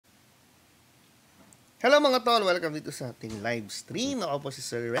Hello mga tol, welcome dito sa ating live stream. Ako po si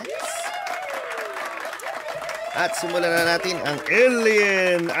Sir Rex. At simulan na natin ang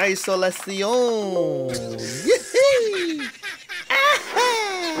Alien Isolation. Yehey!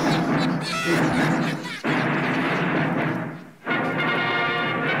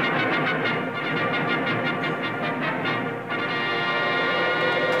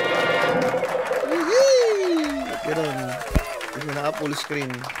 Ganun. Kasi naka full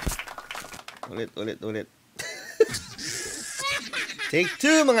screen. Ulit. Take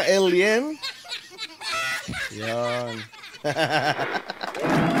 2 mga alien. Yan.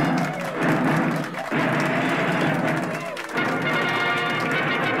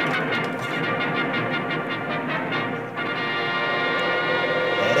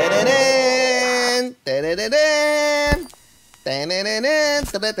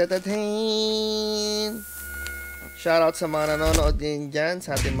 Shoutout sa mga nanonood din dyan,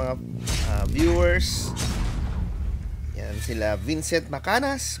 sa ating mga viewers. Yan sila Vincent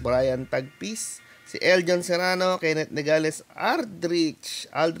Macanas, Brian Tagpis, si Eljon Serrano, Kenneth Negales,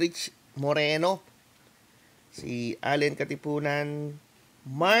 Aldrich Moreno, si Allen Katipunan,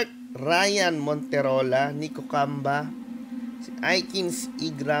 Mark Ryan Monterola, Nico Camba, si Aikins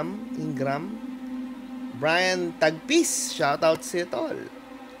Ingram, Brian Tagpis, shoutout si Tol.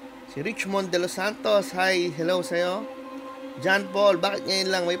 Si Richmond De Los Santos, hi, hello sa'yo. John Paul, bakit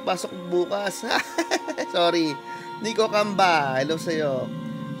ngayon lang? May pasok bukas. Sorry. Nico Camba, hello sa'yo.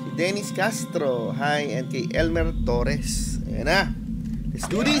 Si Dennis Castro, hi. And kay Elmer Torres. Ayan na.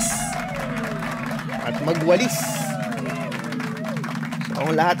 Let's do this. At magwalis. So,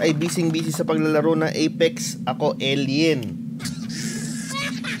 ang lahat ay busy sa paglalaro ng Apex. Ako, Alien.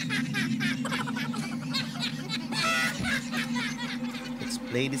 Let's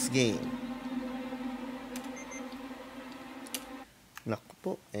play this game. Naku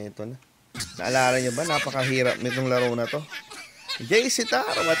po, eto na. Naalala nyo ba? Napakahirap nitong laro na to. Jay Sitar,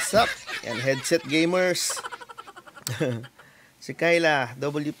 what's up? Yan, headset gamers. Si Kayla,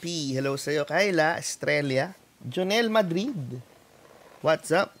 WP, hello sa'yo. Kayla, Estrella. Jonel Madrid,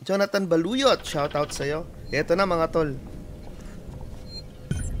 what's up? Jonathan Baluyot, shoutout sa'yo. Eto na mga tol.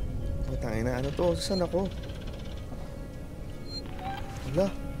 Putangin na, ano to? Saan ako? Hala.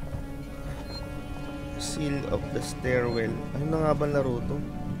 Seal of the Stairwell. Ano na nga ba laro to? Oh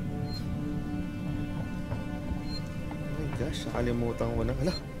my gosh, nakalimutan ko na.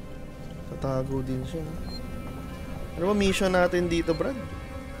 Hala, tatago din siya. Ano ba mission natin dito, Brad?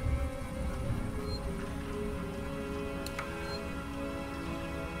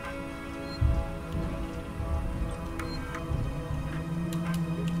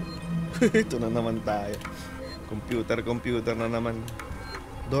 Ito na naman tayo. Computer na naman.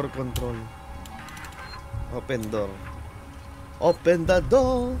 Door control. Open door. Open the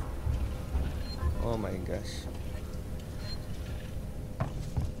door. Oh my gosh.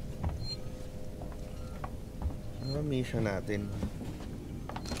 Ano mission natin?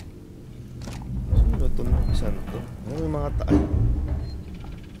 Ano itong isan to? Ano yung mga taay?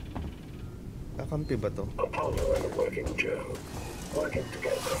 Kakampi ba to?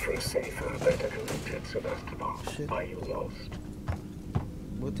 Shit.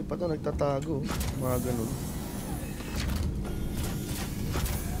 Buti pa to nagtatago. Mga ganun.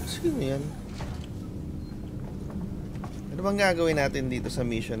 Sino yan? Ano bang gagawin natin dito sa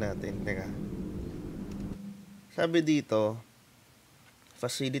mission natin? Teka. Sabi dito,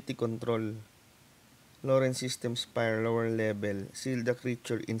 facility control. Lawrence system spire, lower level. Seal the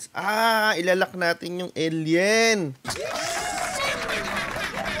creature in... ilalak natin yung alien!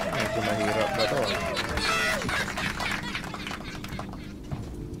 Medyo mahirap ba to?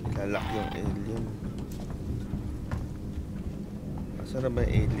 Ilalak yung alien. Saan na ba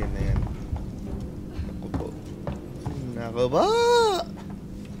yung alien na yan? Naku po. Naku ba?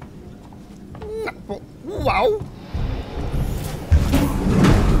 Naku po. Wow!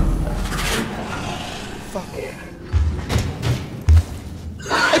 Fuck.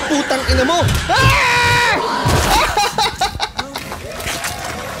 Ay, putang ina mo!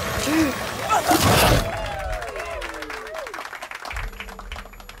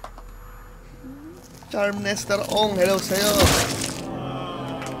 Charm Nestor Ong, hello sa'yo.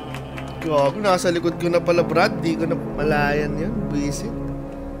 Gago, nasa likod ko na pala, Brad. Di ko na malayan yun. Visit.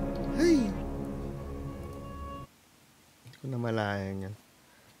 Ay. Di ko na malayan yan.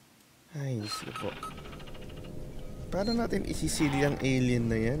 Ay, sipo. Paano natin isisil yung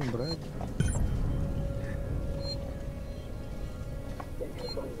alien na yan, Brad?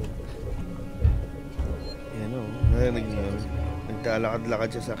 Yan o. Naglalakad-lakad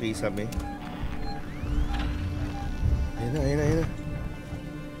siya sa kisame. Ayun na.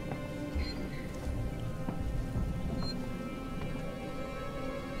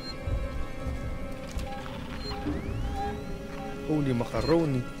 Holy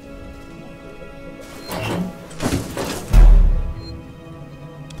macaroni.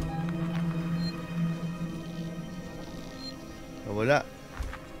 Wala.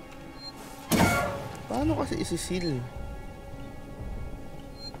 Paano kasi isisil?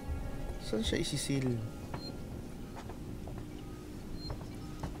 Saan siya isisil?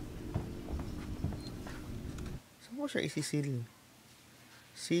 Saan ko siya isisil?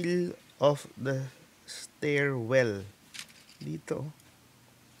 Seal of the stairwell. Dito.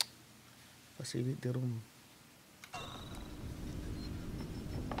 Facility room.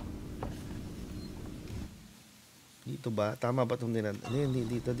 Dito ba? Tama ba itong dinad? Hindi,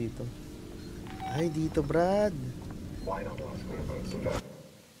 dito. Ay, dito, Brad.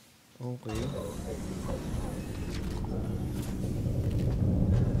 Okay.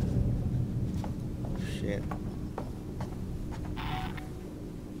 Shit.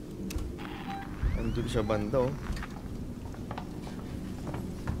 Andun siya banda, oh.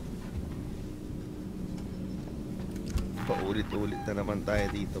 Paulit-ulit na naman tayo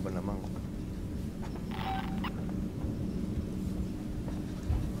dito ba namang?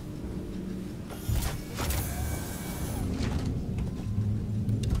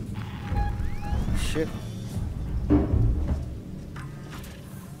 Shit.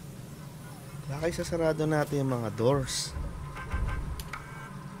 Bakit sasarado natin yung mga doors?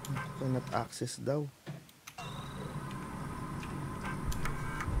 Cannot access daw.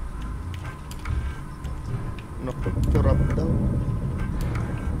 Corrupt daw.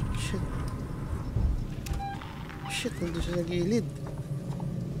 Shit. Shit, nandun siya sa gilid.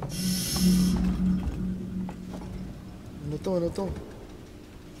 Ano to?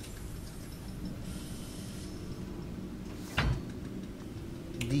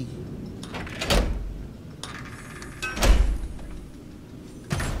 D.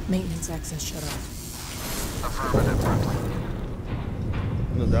 Maintenance access shut off.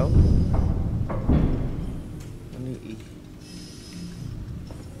 Ano daw? Ano yung E?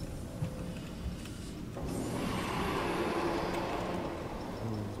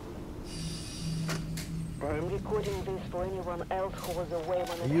 I'm recording this for anyone else who was away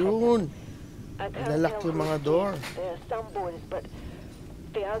when it Ayun! happened. I can't Nalalak tell yung who mga escaped. door. There are some boys, but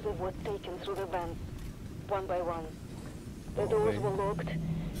the others were taken through the vents, one by one. The doors Okay. were locked,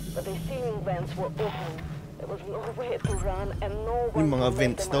 but the ceiling vents were open. There was nowhere to run and no one Yung mga to let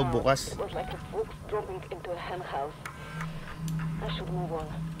vents them daw out. bukas. It was like a fox dropping into a hen house. I should move on.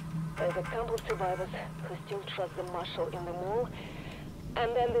 There's a couple of survivors who still trust the marshal in the mall. And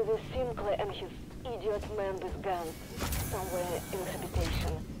then there's a Sinclair and his idiot man with guns somewhere in the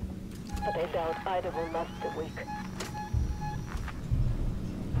habitation. But I doubt either will last the week.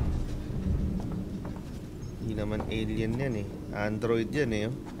 Hindi naman alien yan eh. Android yan eh.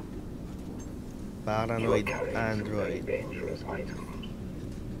 Oh. Paranoid android.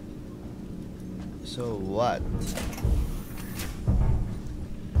 So what?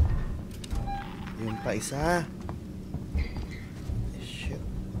 Yun pa isa. Shit.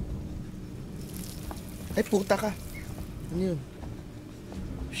 Ay puta ka. Ano yun?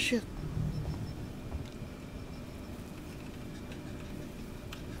 Shit.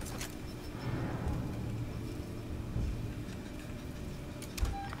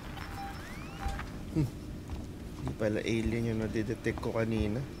 Hindi pala alien yung nadidetect ko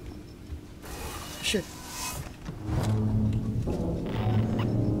kanina. Shit.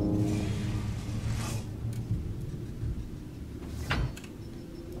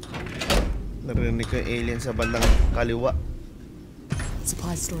 Narinig ko yung alien sa bandang kaliwa.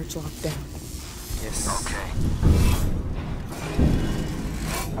 Supply storage locked down. Yes.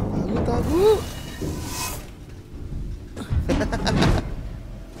 Tago!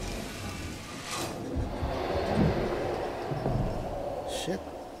 Shit.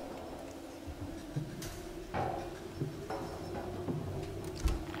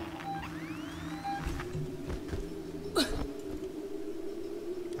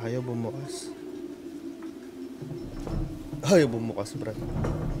 Ayaw bumukas. Ayaw bumukas, bro.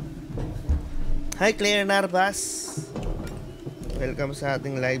 Hi, Claire Narvas. Welcome sa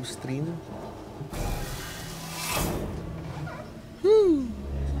ating live stream.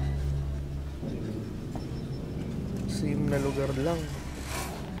 Same na lugar lang.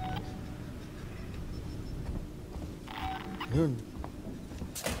 Yun.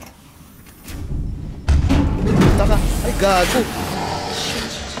 Punta ka. Ay, gago.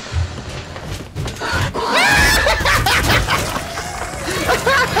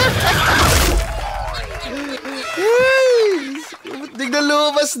 Ay! Tignan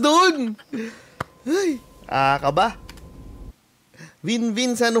lumabas dun. Ay! Ka ba?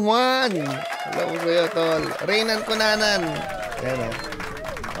 Vin San Juan. Hello sa'yo, tol. Reynan Kunanan. Ayan o.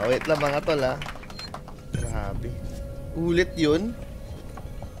 Oh, wait lang mga tol ha. Grabe. Ulit yun.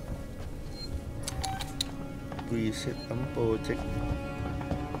 Reset ang po-check.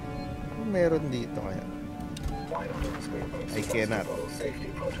 Meron dito kaya. I cannot.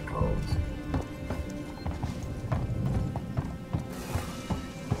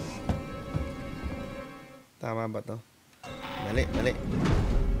 Tama ba to? Mali, mali.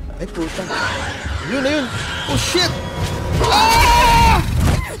 Ay puta. Yun na yun. Oh shit! Ah!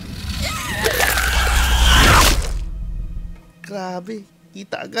 Grabe.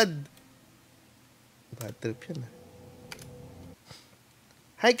 Kita agad. Bad trip yun ah.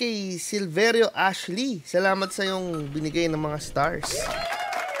 Hi kay Silverio Ashley. Salamat sa yung binigay ng mga stars.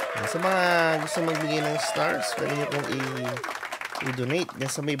 Sa mga gusto magbigay ng stars, pwede nyo kong i-donate.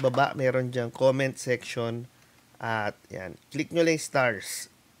 Yan sa may baba, meron dyan comment section. At yan, click nyo lang yung stars.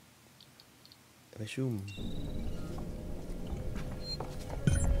 Resume.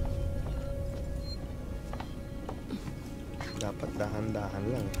 Dapat dahan-dahan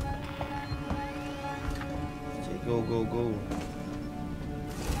lang eh. Okay, go, go, go.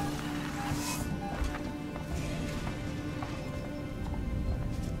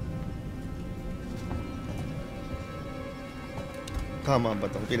 Tama ba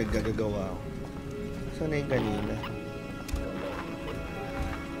itong pinaggagawa ko? Saan na yung kanina?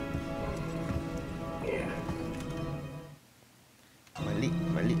 Mali,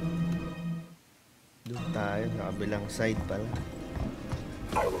 mali. Doon tayo, sa kabilang side pala.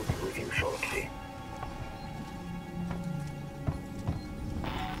 I will be with you shortly.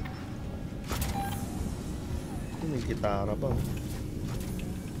 May gitara pa.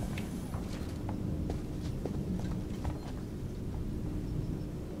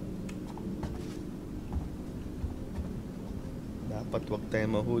 Dapat wag tayo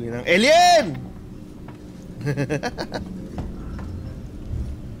mahuli ng alien!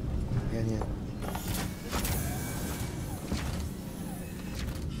 Yan, yan.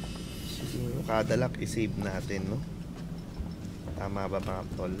 Siguro kada lock i-save natin, no? Tama ba mga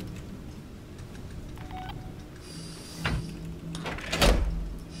tol?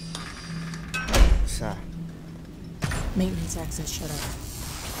 Isa. Maintenance access shut off.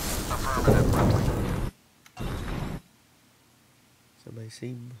 Sabay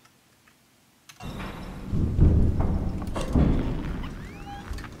save.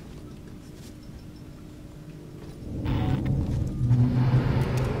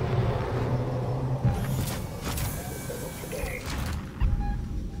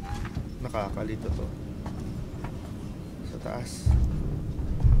 Nakakalito to. Sa taas.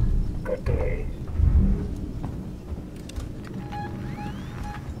 Good day.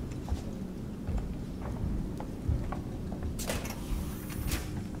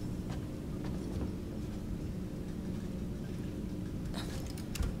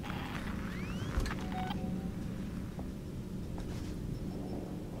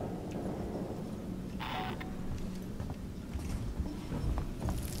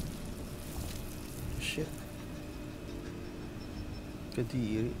 Shit.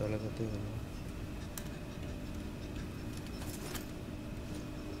 Kadiri talaga to yun.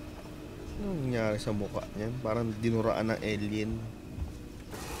 Anong nangyari sa mukha niyan? Parang dinuraan ng alien.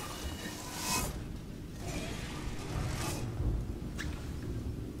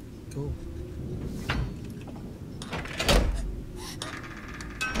 Go.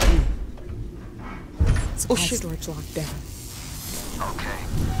 Supply shit. storage locked down. Okay.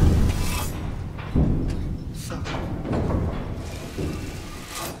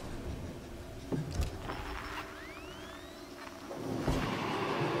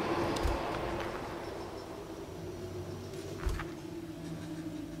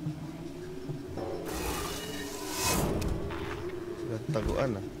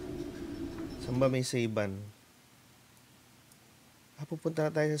 Taguan ah. Saan ba may savean? Pupunta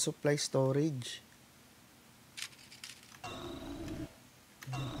na tayo sa supply storage.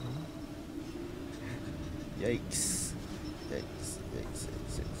 Yikes. Yikes. Yikes.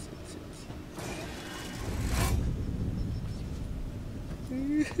 Yikes. Yikes. Yikes.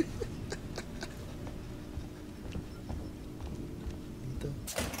 Yikes. Dito.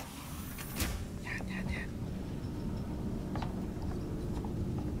 Yan, yan, yan.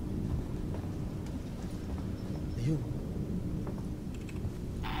 Ayun.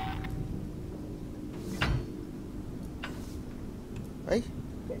 Ay.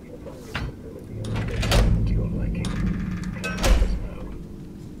 To your liking. Can I let us know?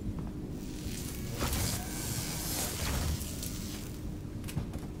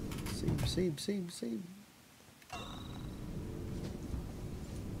 Save, save, save.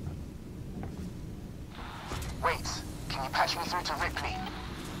 Wait. Can Can you patch me through to Ripley?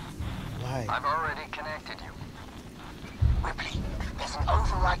 Why? I've already connected you. Ripley, there's an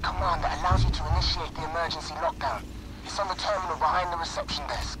override command that allows you to initiate the emergency lockdown. It's on the terminal behind the reception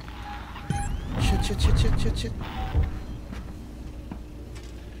desk. Shit.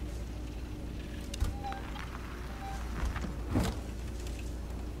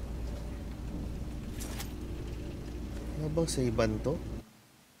 Ano bang savean to?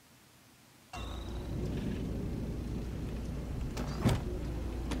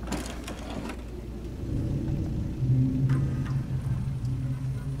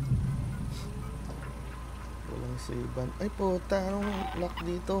 Walang savean. Ay puta, anong lock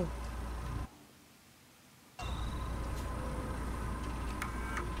dito?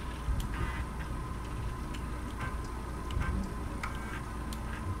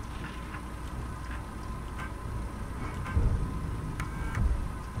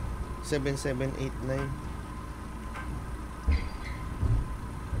 Seven, 8, 9.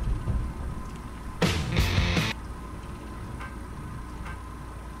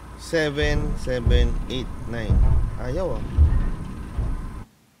 Seven, 8, 9. Ayaw ah.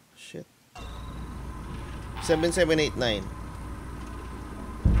 Shit. 7, 8, 9.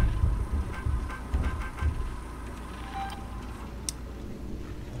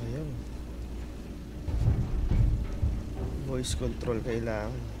 Ayaw. Voice control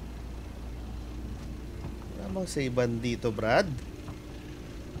kailangan. Bang savean dito, Brad?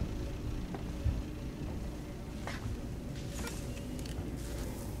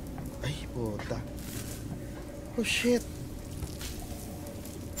 Ay, puta. Oh, shit.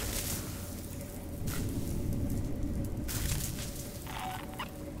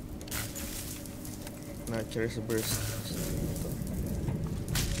 Nature's burst.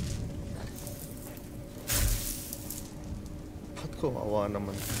 Ba't ko awa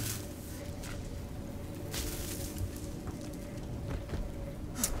naman?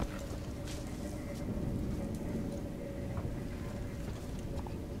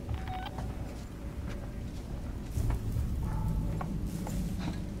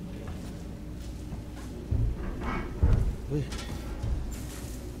 Uy.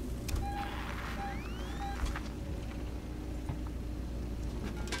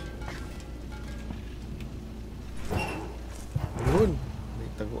 Yun. May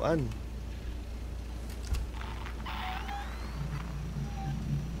taguan.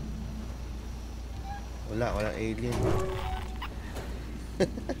 Walang alien.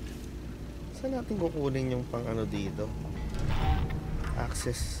 Saan natin kukunin yung pang ano dito?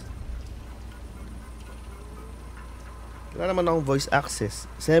 Access. Wala naman akong voice access.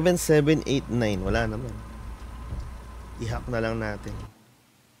 7789. Wala naman. I-hack na lang natin.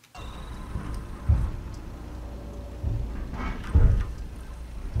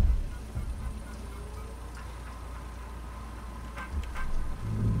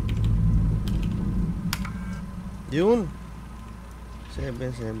 Yun.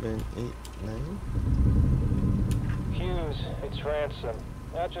 7789. Hughes, it's Ransom.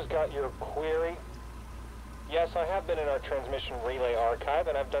 I just got your query. Yes, I have been in our transmission relay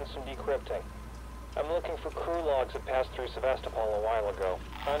archive, and I've done some decrypting. I'm looking for crew logs that passed through Sevastopol a while ago.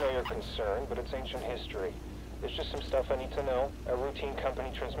 I know you're concerned, but it's ancient history. There's just some stuff I need to know. A routine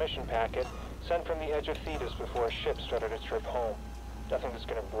company transmission packet sent from the edge of Thetis before a ship started its trip home. Nothing that's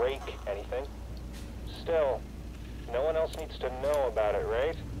gonna break anything. Still, no one else needs to know about it,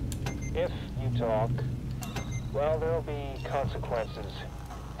 right? If you talk, well, there'll be consequences.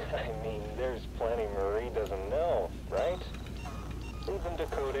 I mean, there's plenty Marie doesn't know, right? Leave them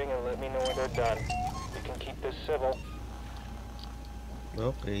decoding and let me know when they're done. We can keep this civil.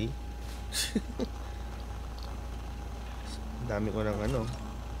 Okay. Dami ko ng ano.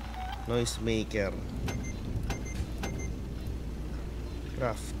 Noise maker.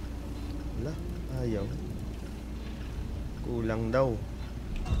 Craft. Wala. Ayaw. Kulang daw.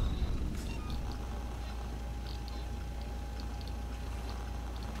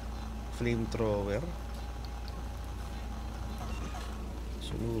 Flamethrower.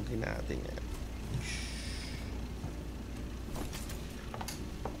 Sunugin natin yan.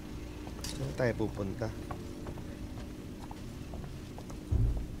 Saan tayo pupunta?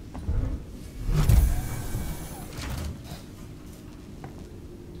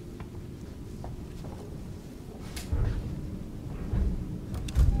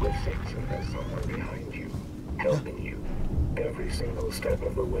 With sensing there's someone behind you, helping you, every single step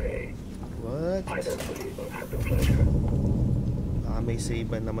of the way. What? I don't believe I've had the pleasure. May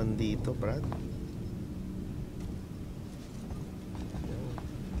savean naman dito, Brad.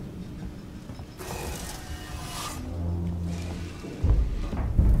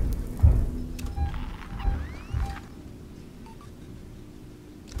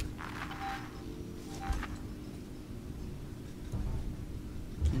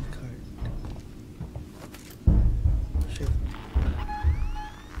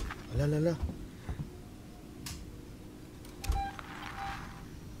 La la la.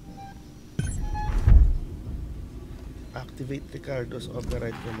 Activate Ricardo's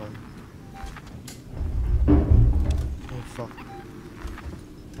override command. Oh fuck.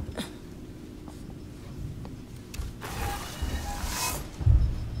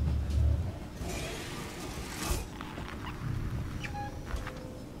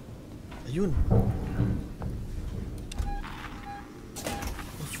 Ayun. Oh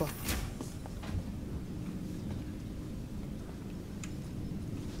fuck.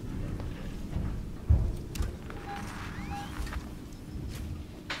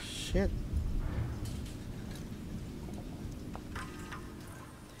 Shit.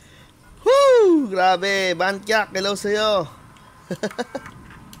 Woo! Grabe, Bandyak, hello sa'yo.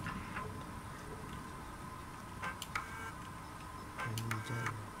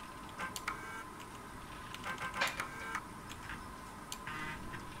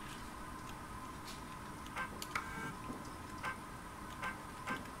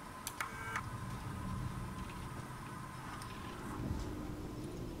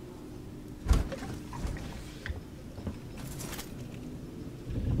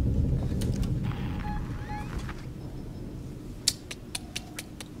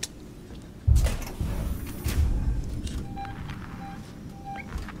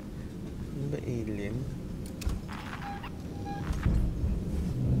 Ano ba alien?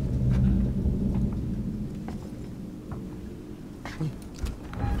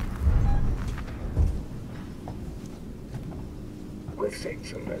 With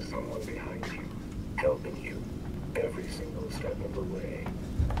Sanctum, there's someone behind you, helping you every single step of the way.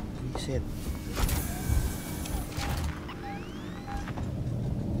 Reset.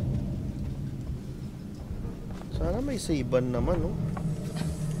 Sana may savean naman, no?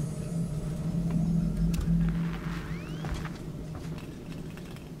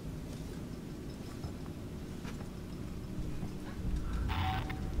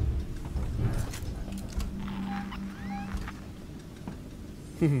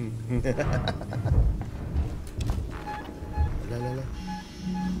 La la la.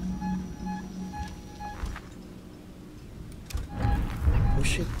 Oh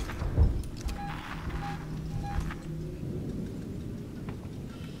shit.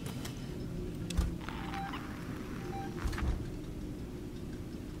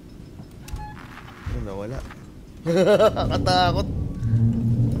 Ano nawala? Katakot.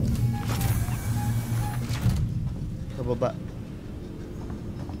 Sa baba.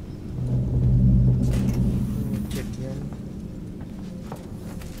 Check yan.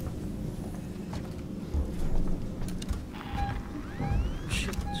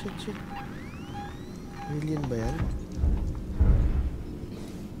 Shit, shit, shit. Alien ba yan?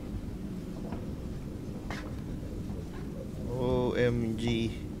 OMG.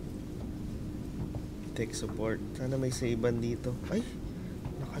 Tech support. Sana may savean dito. Ay!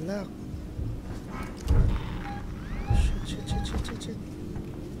 Nakalock. Shit, shit, shit, shit, shit, shit.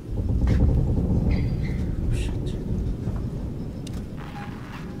 Shit, shit.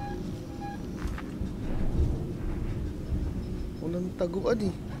 Walang taguan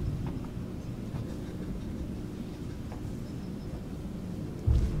eh.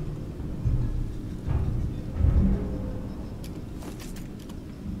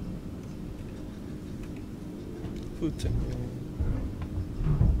 Puta.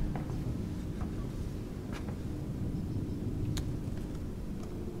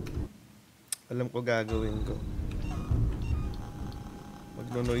 Alam ko gagawin ko.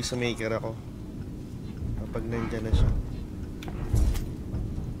 Magno-noise maker ako kapag nandyan na siya.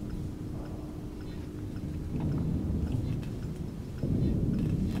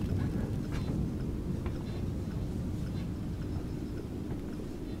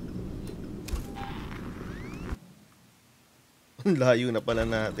 Ang layo na pala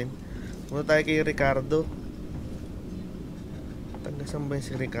natin. Muna tayo kay Ricardo. Tagasan ba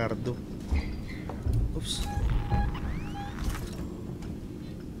si Ricardo? Oops.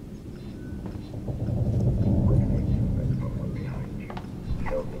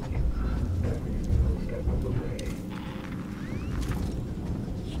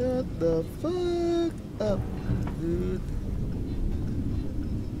 Shut the fuck up, dude.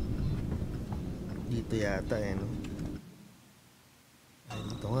 Dito yata eh, no? Ay,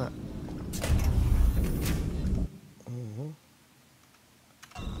 dito nga.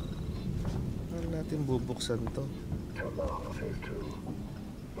 Paano natin bubuksan to?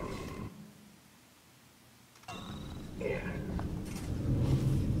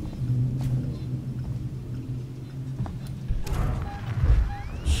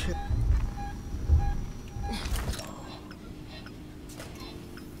 Shit.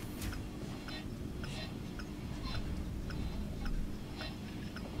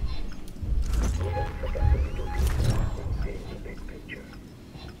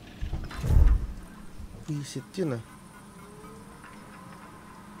 Visit yun ah.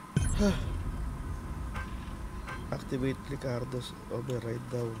 Activate Ricardo's override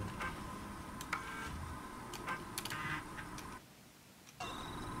daw.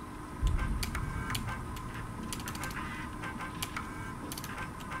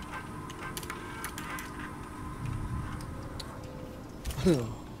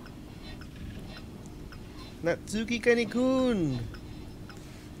 Natsuki Kanikun.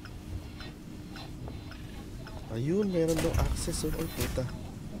 Ayun, meron daw access. Oh, puta.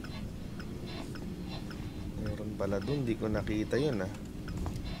 Meron pala dun, di ko nakita yun ah.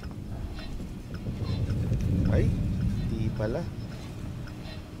 Ay, di pala.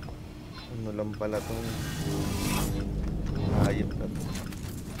 Ano lang pala tong hayop na to.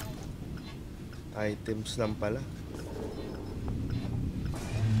 Items lang pala.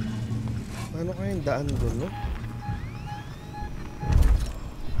 Ano kayang daan dun, no?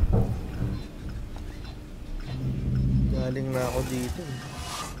 Galing na ako dito.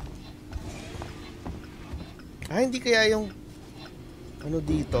 Hindi kaya yung ano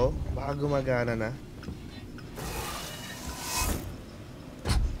dito, baka gumagana na.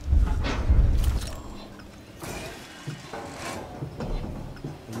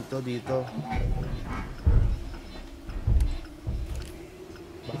 Dito.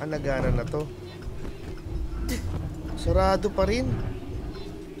 Baka nagana na to. Sarado pa rin.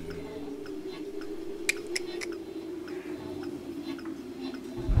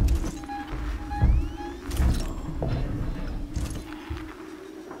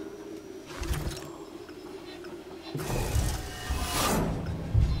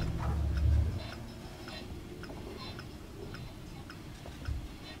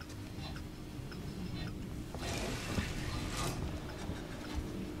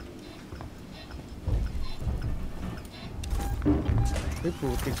 Ay,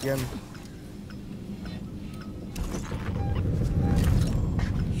 putik yan.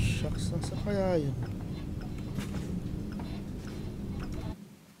 Shucks, nasa kaya yun?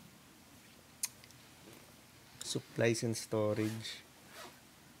 Supplies and storage.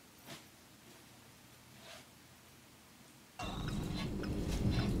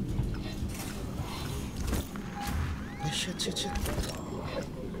 Ay, shit.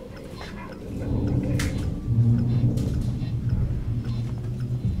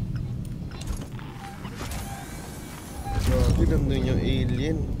 Grabe, nandun yung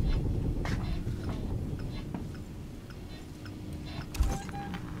alien.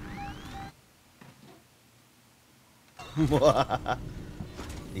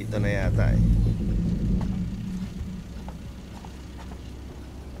 Dito na yata eh.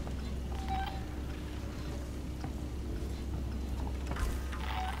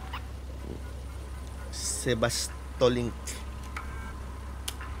 Sebastolink.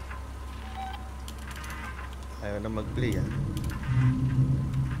 Ayaw na mag-play ah.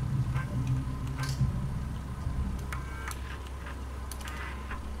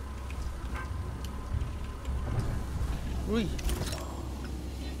 Uy.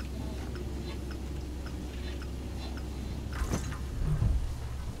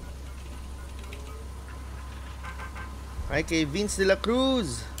 Ay, kay Vince de la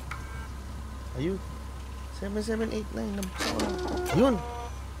Cruz. Ayun. 7789. Nabuksan ko na. Ayun.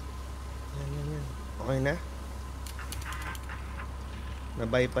 Yan. Okay na.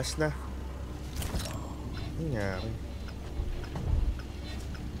 Na-bypass na. Ano nangyari?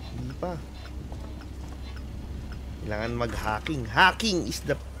 Hindi pa. Kailangan mag-hacking. Hacking is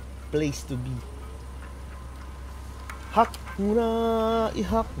the place to be. Hack mo na.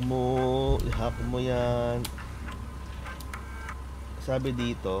 I-hack mo. I-hack mo yan. Sabi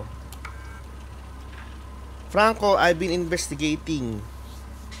dito, Franco, I've been investigating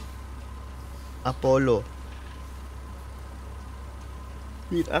Apollo.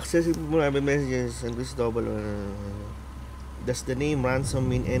 With accessing private messages and Cristobal. Does the name Ransom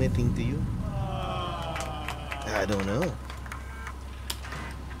mean anything to you? I don't know.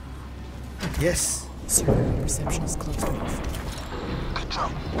 Yes. Server reception is closed off. Good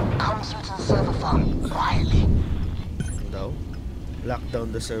job. Come through to the server farm quietly. No. Lock down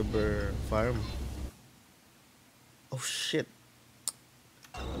the server farm. Oh shit.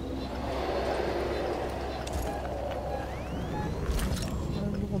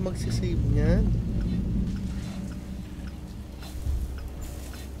 Paano ko magsisave niyan?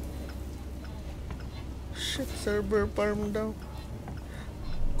 Shit, server farm daw.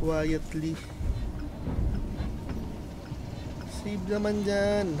 Quietly. Save naman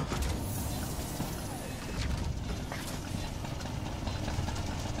dyan.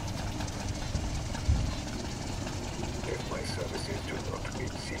 If my services do not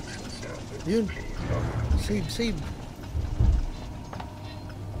meet seats and standards, Yun. please don't Save.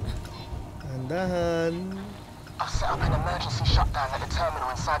 Andahan. I've set up an emergency shutdown at the terminal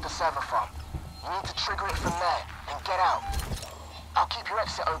inside the server farm. You need to trigger it from there and get out. I'll keep your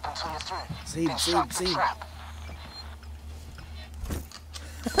exit open till you're through. Then shut the trap.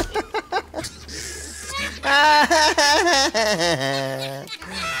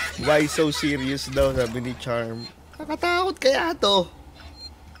 Why so serious daw, sabi ni Charm. Nakatakot kaya to.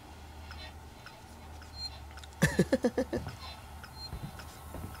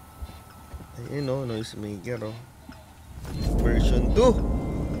 Ayun o, noisemaker o. Version 2.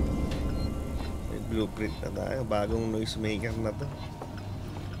 May blueprint na tayo. Bagong noisemaker na to.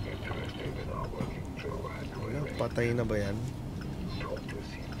 Wala, patay na ba yan?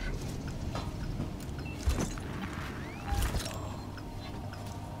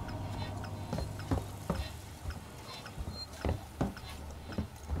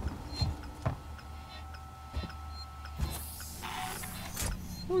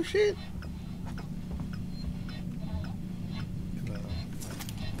 Oh shit!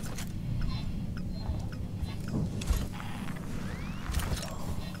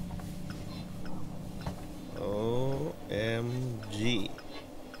 OMG.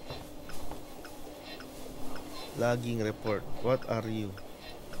 Logging report. What are you?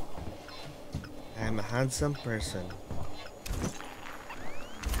 I'm a handsome person.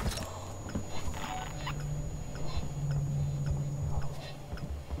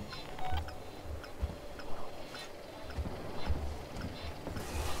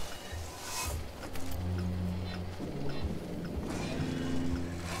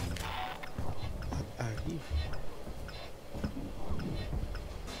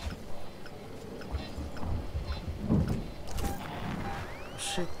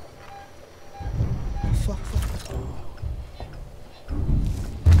 Shit. Fuck.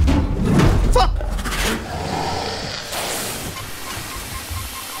 Fuck!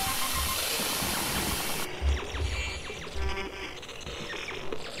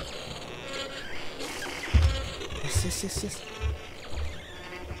 Yes.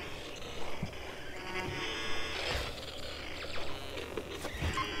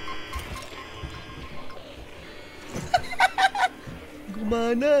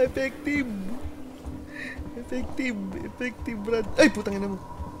 Gumana, effective, Brad. Ay, putang ina mo.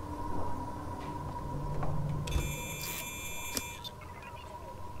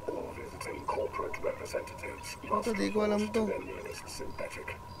 All visiting corporate representatives Ito, di ko alam to.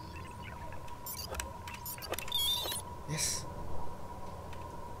 synthetic. Yes.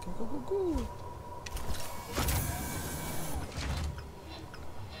 Go.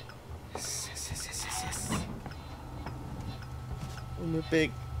 Yes.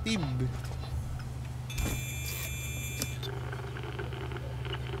 Effective.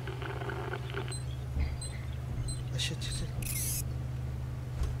 Ah, shit.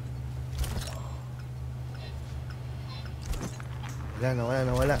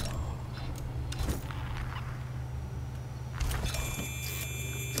 Nawala.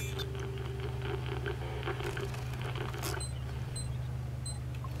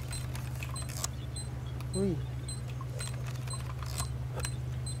 Uy.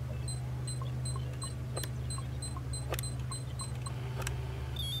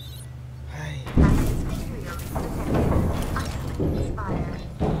 Ay.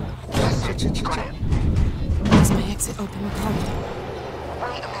 Shit. Is my exit open, Ricardo?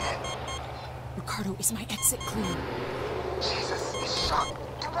 Wait a minute. Ricardo, is my exit clear? Jesus, it's shut.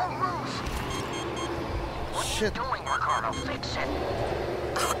 It won't move. Shit. Doing, Ricardo, fix it.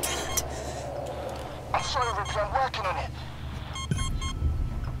 Oh, God. I'm sorry, Ripley, I'm working on it.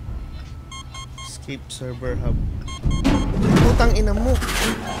 Escape server hub. Putang ina mo.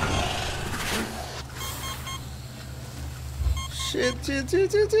 Shit.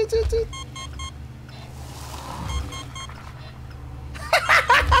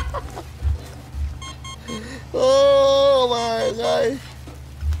 Oh my God.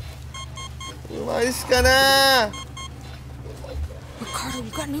 Umayos ka na. Ricardo,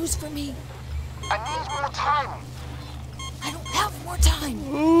 you got news for me? I need more time. I don't have more time.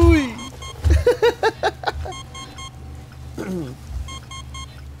 Uy.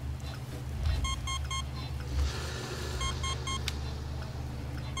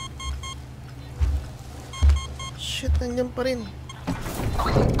 Shit, nandiyan pa rin.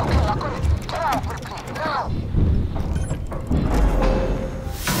 Okay, I got it. Get out, Ripley, now.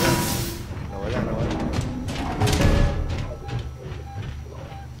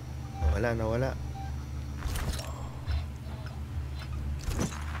 Nawala.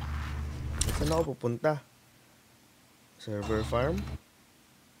 Saan ako pupunta? Server farm?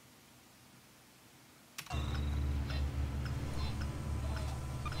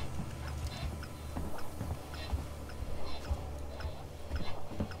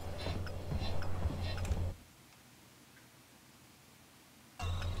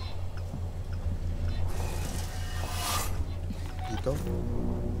 dito.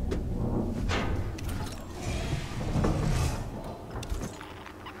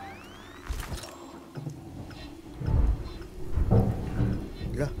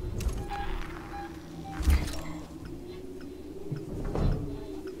 Wala.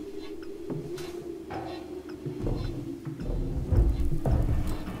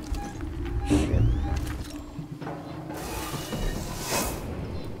 Shit.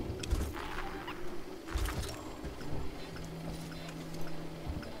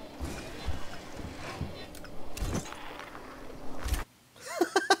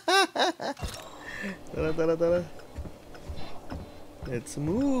 Tara. Let's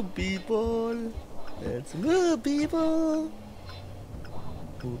move, people. Let's move, people.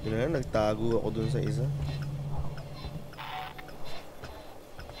 Buti na, nagtago ako dun sa isa.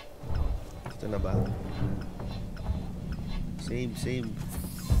 Ito na ba? Save. Shit.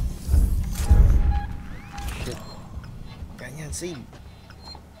 Ganyan, save.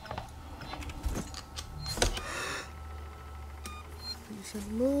 Bilisan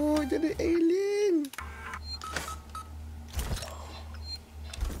mo, dyan ay alien.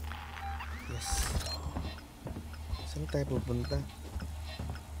 Yes. Saan tayo pupunta?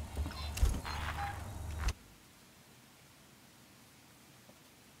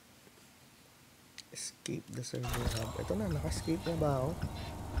 Escape the server hub. Ito na, naka-escape na ba ako?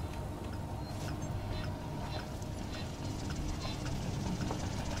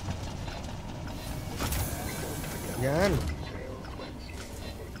 Yan.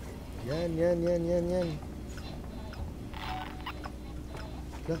 Yan.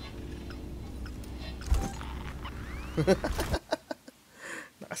 Lah.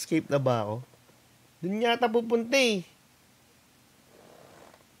 Naka-escape na ba ako? Dun yata pupunta eh.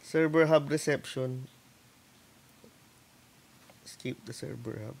 Server hub reception. Escape the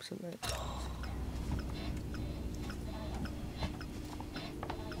server hub. Saan na?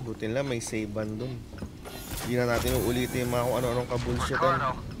 Buti lang may save ban dun. Hindi na natin uulitin yung mga kung ano-anong kabullshitan.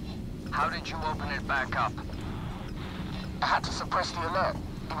 Ricardo, how did you open it back up? I had to suppress the alert.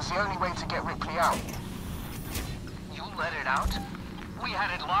 It was the only way to get Ripley out. You let it out? We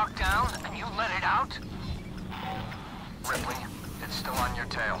had it locked down, and you let it out? Ripley, it's still on your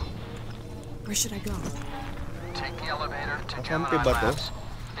tail. Where should I go? Take the elevator to Kakampi Gemini ba to? Labs.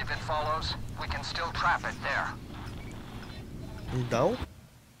 If it follows, we can still trap it there. Ano daw?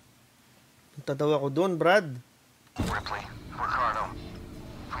 Punta daw ako doon, Brad. Ripley, Ricardo,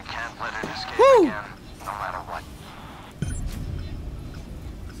 we can't let it escape Woo! again, no matter what.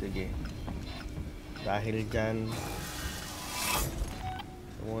 Sige. Dahil dyan,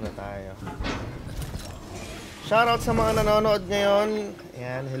 muna tayo. Shoutout sa mga nanonood ngayon.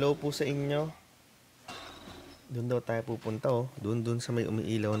 Ayan, hello po sa inyo. Doon daw tayo pupunta, oh. Doon sa may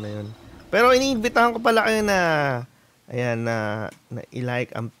umiilaw na yun. Pero iniimbitahan ko pala kayo na ayan, na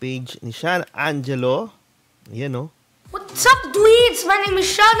i-like ang page ni Sean Angelo. Ayan, oh. What's up, dweebs? My name is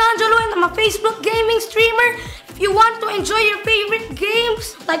Sean Angelo and I'm a Facebook gaming streamer. If you want to enjoy your favorite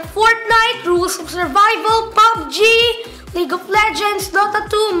games like Fortnite, Rules of Survival, PUBG, League of Legends, Dota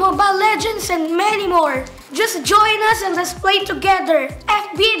 2, Mobile Legends, and many more, just join us and let's play together.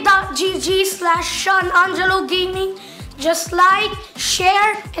 fb.gg/Sean Angelo Gaming. Just like,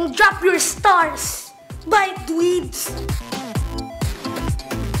 share, and drop your stars. Bye, dweebs!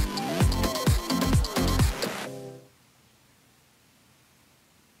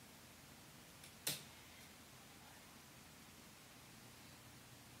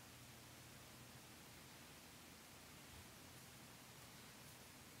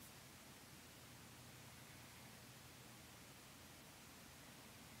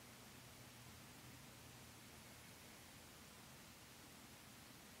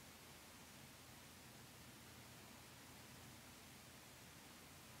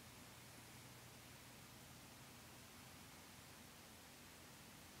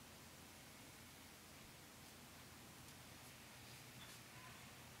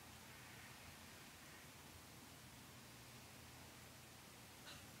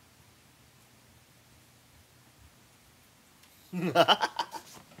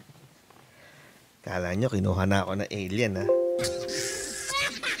 Kala nyo, kinuha na ako ng alien, ha?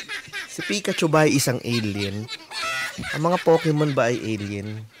 Si Pikachu ba ay isang alien? Ang mga Pokemon ba ay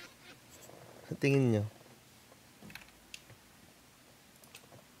alien? Sa tingin nyo?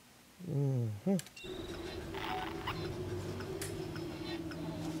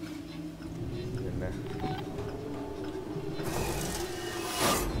 Yan na.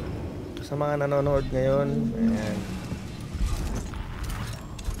 Sa mga nanonood ngayon, ayan.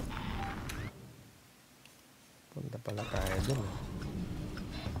 Punta pala tayo dun.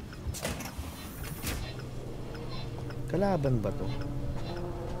 Kalaban ba to?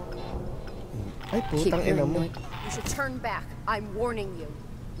 Ay, Keep putang ina hearing mo. noise. You should turn back. I'm warning you.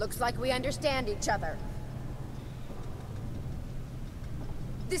 Looks like we understand each other.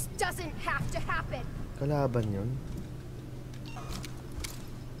 This doesn't have to happen. Kalaban yun.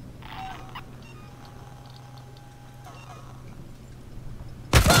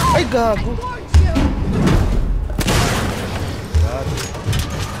 Ay, gago. Warned you. Gago.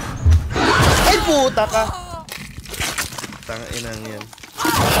 Ay, puta ka. Tanginang yan.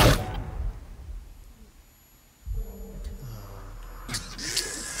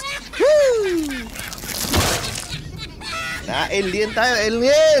 Alien tayo,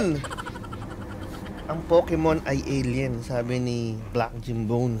 alien! Ang Pokemon ay alien, sabi ni Black Jim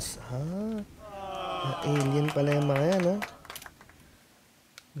Bones. Alien pala yung mga yan, ha?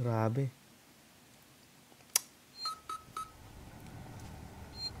 Grabe.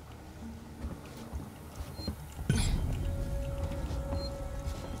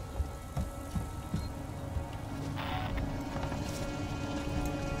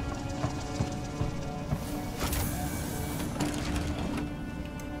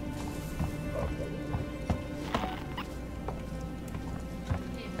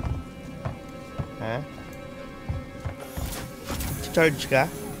 Ha? Charge ka?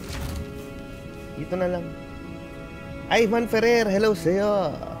 Dito na lang. Ivan Ferrer, hello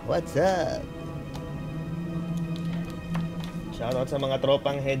sa'yo. What's up? Shoutout sa mga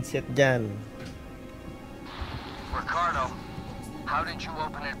tropang headset dyan. Ricardo, how did you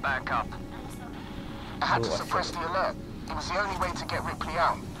open it back up? I had to suppress the alert. It was the only way to get Ripley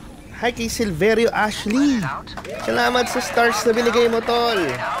out. Hi kay Silverio Ashley. Salamat sa stars na binigay mo, tol.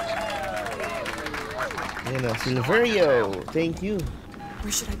 Yan o, Silverio. Thank you. Where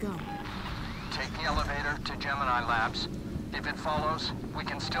should I go? Take the elevator to Gemini Labs. If it follows, we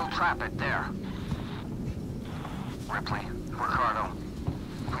can still trap it there. Ripley, Ricardo,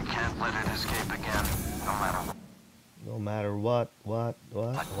 we can't let it escape again, no matter what. No matter what?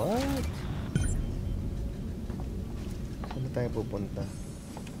 Saan tayo pupunta?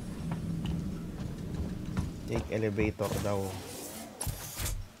 Take elevator daw.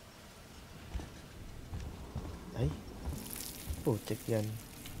 Ay. Check yan.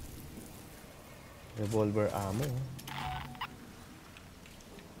 Revolver ammo.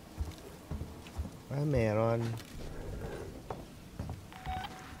 Meron.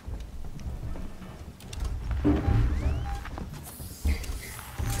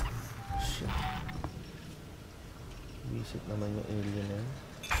 Shit. Visit naman yung alien na yun.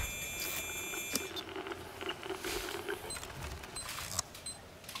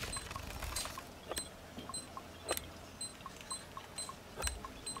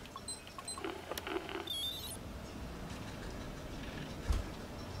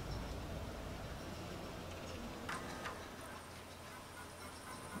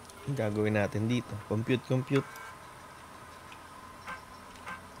 Ang gagawin natin dito? Compute.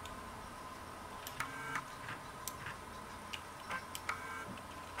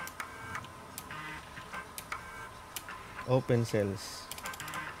 Open cells.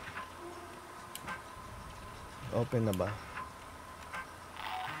 Open na ba?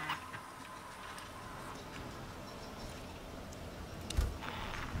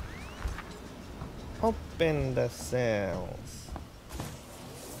 Open the cells.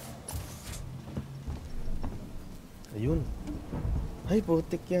 Ayun. Ay,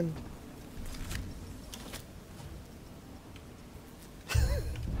 putik yan.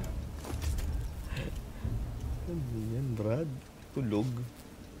 Ano yan, Brad? Tulog.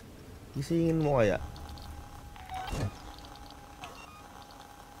 Gisingin mo kaya?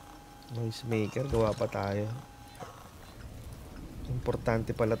 Noise maker, gawa pa tayo.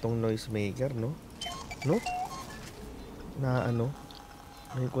 Importante pala tong noise maker, no? No? Na ano?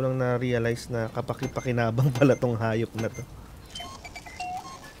 Ngayon ko lang na-realize na kapaki-pakinabang pala tong hayop na to.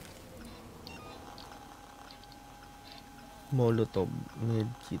 Molotov,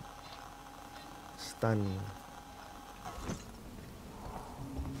 medkit, stun.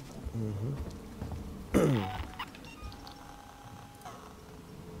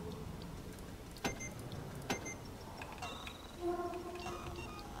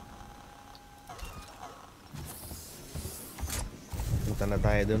 Punta na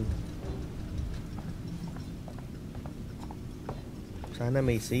tayo dun. Sana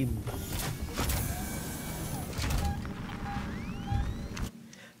may save.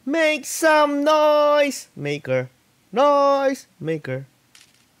 Make some noise maker. Noise maker.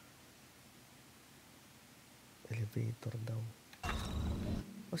 Elevator daw.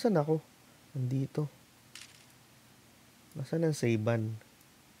 Asan ako? Nandito. Nasaan ang savean?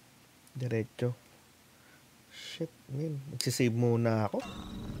 Diretso. Shit, man. Magsisave muna ako.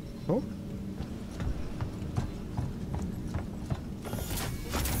 No?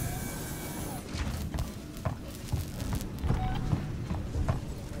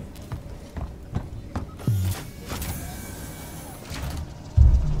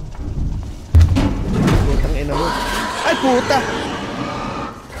 Putang ina mo. Ay, puta!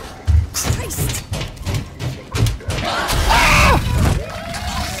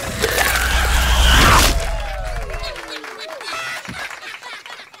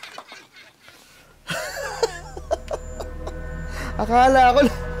 Akala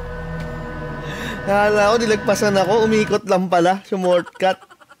ko nilagpasan ako, umikot lang pala, shortcut.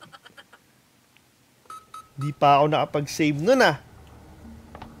 Di pa ako nakapag-save nun ah.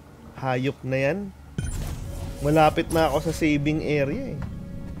 Hayop na yan. Malapit na ako sa saving area eh.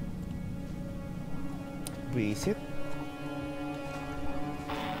 Visit.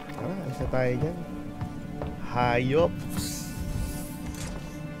 Tara, isa tayo dyan. Hayops.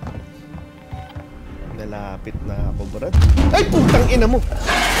 Nalapit na ako, brad. Ay, putang ina mo!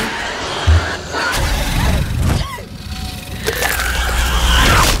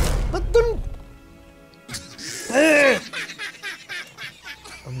 Ba't dun?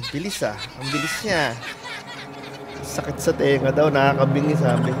 Ang bilis ah. Ang bilis niya. Sakit sa tenga daw. Nakakabingi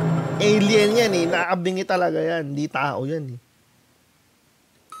sabi. Alien yan eh. Nakakabingi talaga yan. Hindi tao yan eh.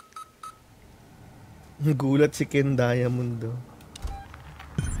 Nagulat si Ken Diamond do.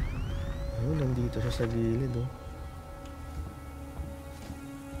 Ayun, nandito siya sa gilid oh.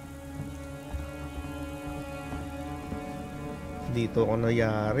 Dito ako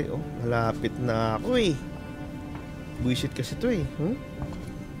nayari oh. Malapit na ako eh. Buisit kasi to eh.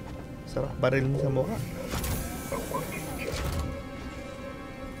 Sarap baril mo sa mukha.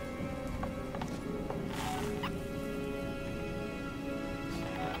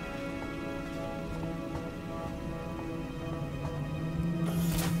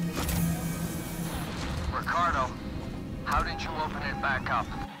 Ricardo, how did you open it back up?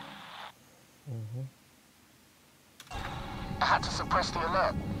 I had to suppress the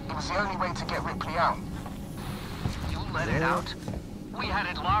alert. It was the only way to get Ripley out. You let it out? We had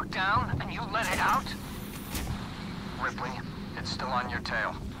it locked down, and you let it out? Ripley, it's still on your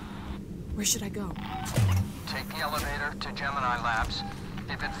tail. Where should I go? Take the elevator to Gemini Labs.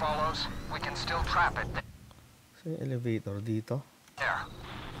 If it follows, we can still trap it So yung elevator dito? there.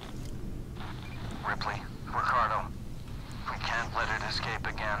 Ripley, Ricardo, we can't let it escape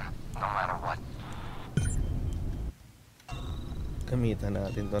again, no matter what. Gamitan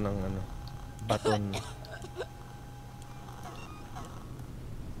natin to ng ano, baton.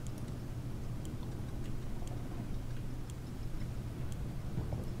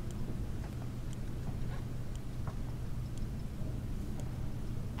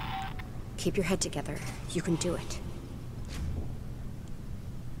 Keep your head together. You can do it.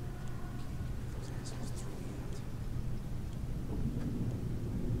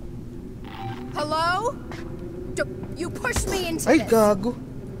 Hello? You pushed me into Ay, this. gago.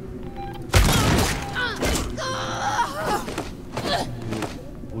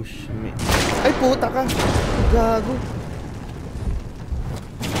 Push me. Ay, puta ka. Gago.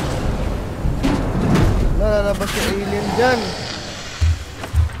 Lalabas yung alien dyan.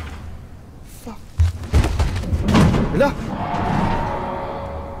 Fuck. Wala.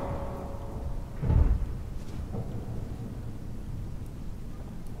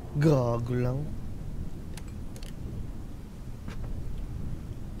 Gago lang.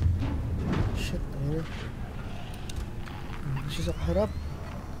 Shit, ayun. Siya sa kaharap.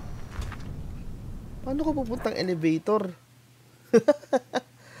 Paano ko pupuntang elevator?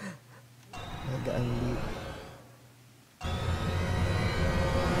 Nadaan dito.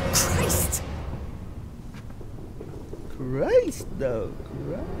 Christ! Christ daw.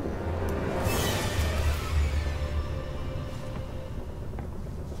 Christ.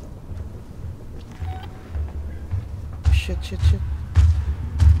 Shit.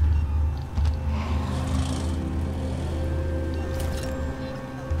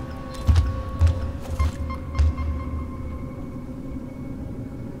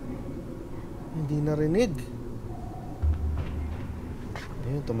 Hindi narinig.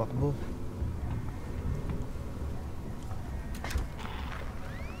 Ayun, tumakbo.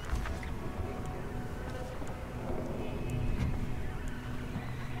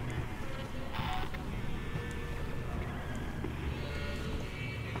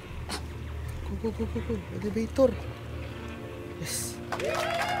 Go. Elevator. Yes.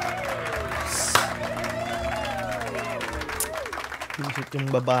 Pisit yung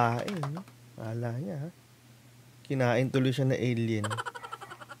babae, no? Akala niya, ha? Kinain tuloy siya na alien.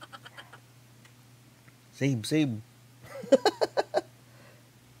 Save, save.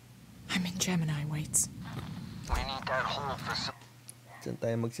 I'm in Gemini, Waits. We need that whole facility Saan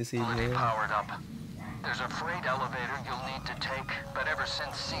tayo magsisave ngayon? powered up. There's a freight elevator you'll need to take, but ever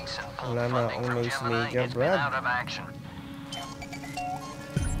since Seegson pulled Wala na funding akong from noise Gemini, maker, it's been Brad. out of action.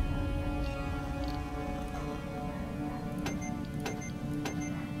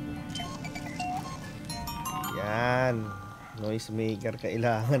 Yan. Noise maker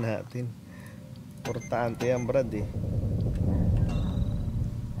kailangan natin. Importante yan, Brad eh.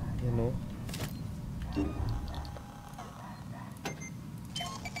 Yan o.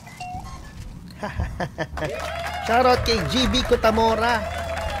 Shoutout kay GB Kotamora.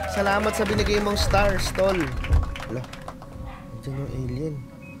 Salamat sa binigay mong stars, tol. Wala. Diyan yung alien.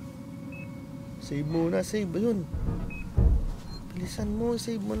 Save muna, save. Ayun. Bilisan mo,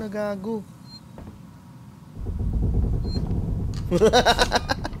 save mo na, gago.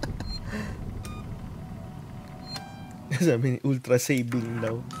 Sabi ni ultra saving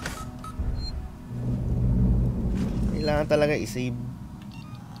daw. Kailangan talaga i-save.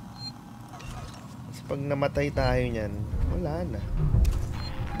 Kasi pag namatay tayo niyan, wala na.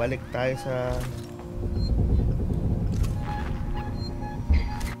 Balik tayo sa...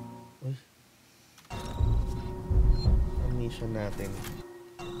 Uy. Ang mission natin.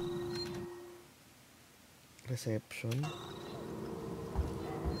 Reception.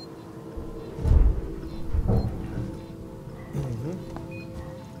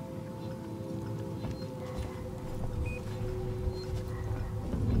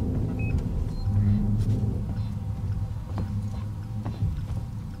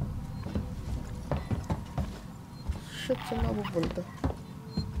 Shit, saan ako pupunta?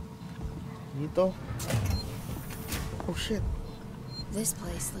 Dito. Oh shit. This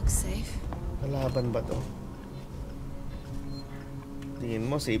place looks safe. Nalaban ba to? Tingin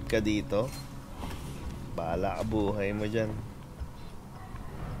mo safe ka dito? Bahala ka buhay mo dyan.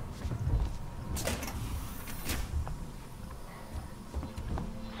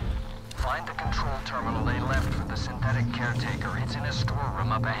 Find the control terminal they left for the synthetic caretaker. It's in a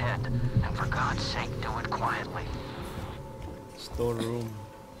storeroom up ahead. And for God's sake, do it quietly. Storeroom.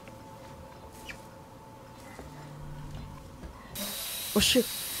 Oh shit.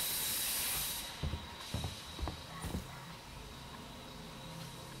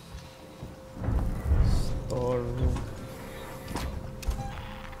 Storeroom.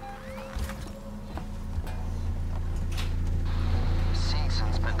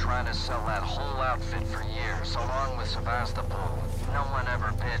 Seegson's been trying to sell that whole outfit for years, along with Sevastopol. No one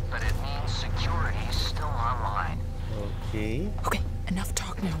ever bid, but it means security's still online. Okay. Okay, enough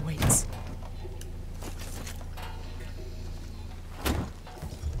talk now, Waits.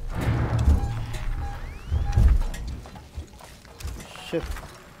 Shit.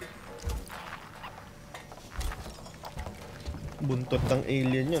 Buntot ng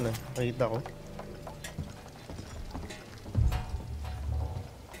alien yun ah. Nakita ko.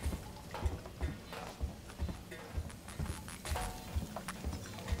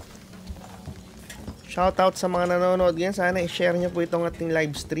 Shoutout sa mga nanonood ngayon. Sana i-share nyo po itong ating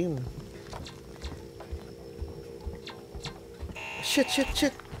live stream. Shit, shit,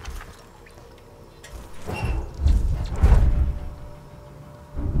 shit.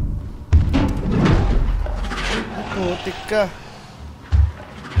 Putik ka.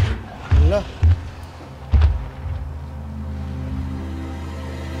 Wala.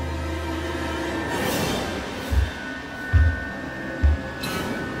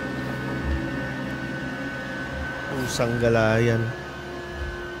 Pusang galayan.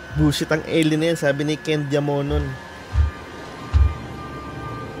 Bullshit ang alien na yan, sabi ni Ken Diamonon.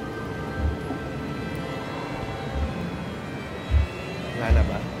 Wala na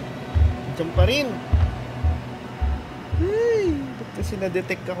ba? Diyan pa rin. Hey, ba't kasi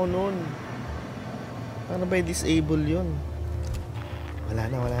na-detect ako noon? Paano ba i-disable yun? Wala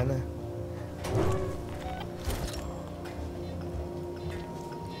na, wala na.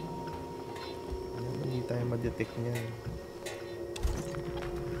 Hindi tayo ma-detect niyan.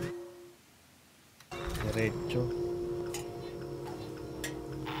 Diretso.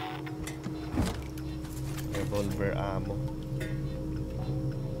 Revolver ammo.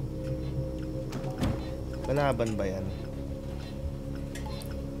 Kalaban ba yan?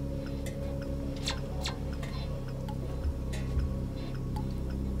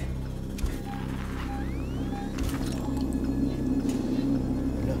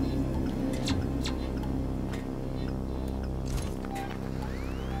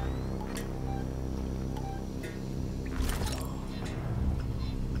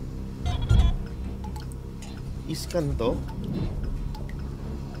 Iskan to?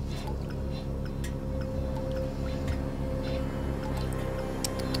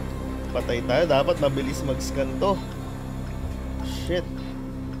 Patay tayo. Dapat mabilis mag-scan to. Shit.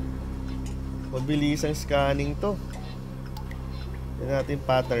 Mabilis ang scanning to. Tignan natin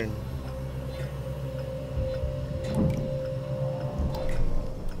pattern.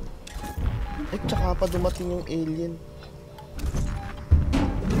 Ay, tsaka pa dumating yung alien.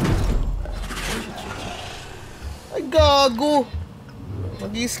 Ay, gago!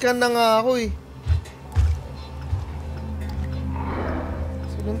 Mag-i-scan na nga ako eh.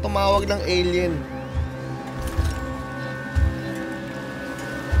 Sinong tumawag ng alien?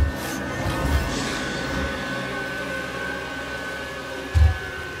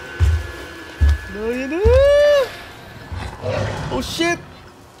 No, yun na! Oh shit!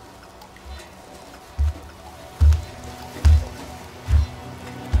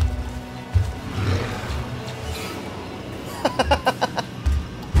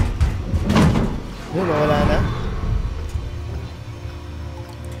 Yun, wala na.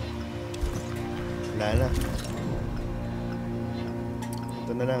 Wala na.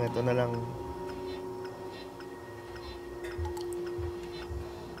 Ito na lang, ito na lang.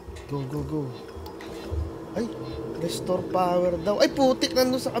 Go, go, go. Ay, restore power daw. Ay, putik,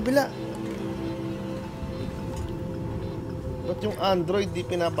 nandun sa kabila. Ba't yung Android di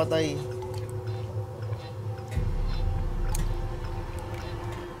pinapatay?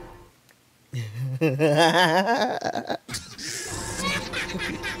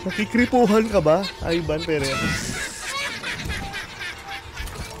 Nakikripuhan ka ba, Ivan Perez?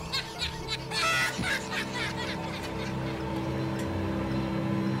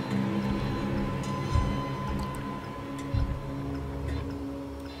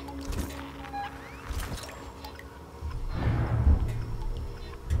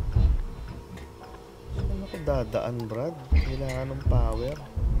 Saan ako dadaan, Brad? Kailangan ng power.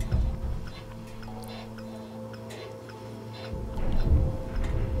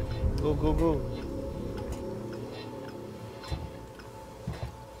 Go, go, go.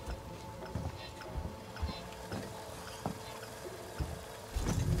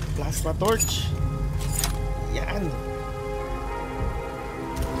 Plasma torch. Yan.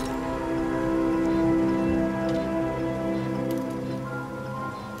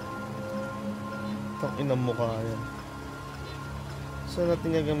 Itong inang mukha yan. Saan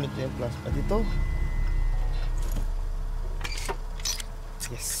natin gagamit yung plasma? Dito?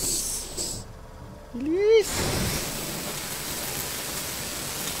 Yes. Bilis!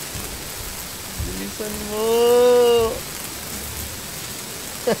 Bilisan mo!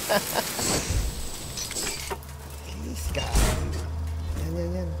 Bilis ka! Yan,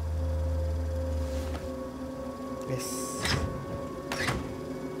 yan, yan. Yes.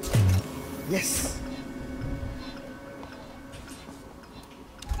 Yes!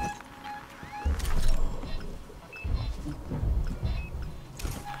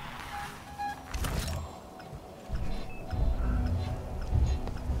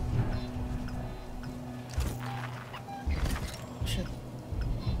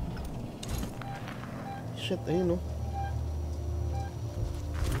 Shit, ayun oh.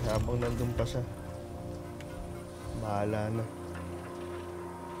 Habang nandun pa siya, bahala na.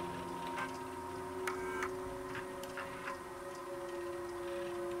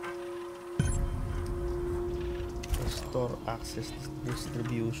 Restore access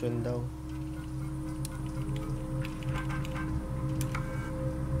distribution daw.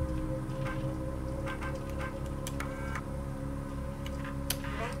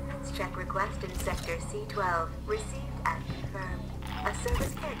 Check request in sector C12. Received and confirmed. A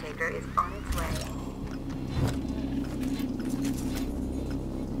service caretaker is on its way.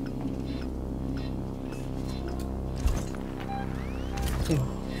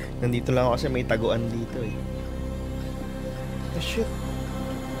 Nandito lang ako kasi may taguan dito eh. Oh shit.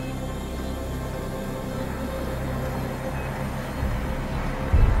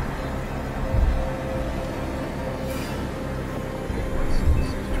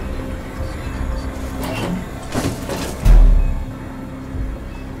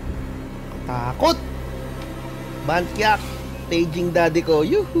 Takot! Bandkyak! Paging daddy ko.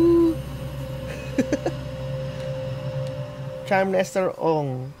 Yuhu! Charm Nestor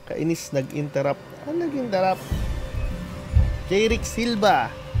Ong. Kainis nag-interrupt. Ano nag-interrupt? Jerick Silva.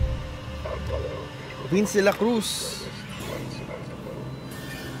 Vince de la Cruz.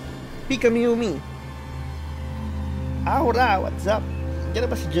 Pika Miyumi. Aura, what's up? Diyan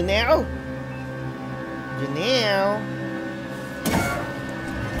na ba si Janelle? Janelle?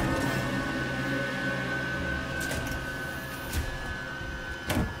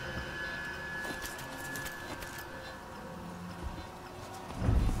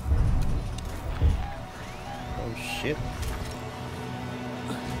 Oh shit.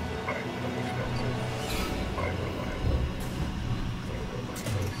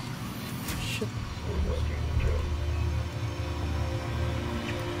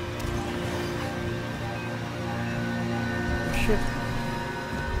 shit.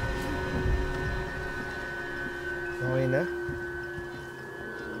 Okay na?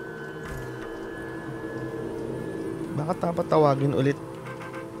 Baka dapat tawagin ulit.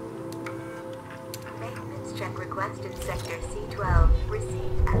 Maintenance check request in sector C12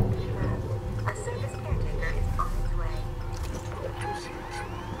 received and confirmed. A service caretaker is on its way.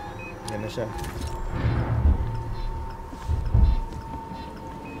 Yan na siya.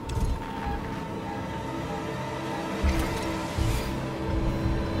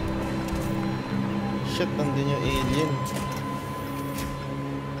 Shit, nandun yung alien.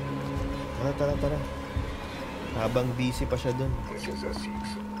 Tara, tara. Habang busy pa siya dun.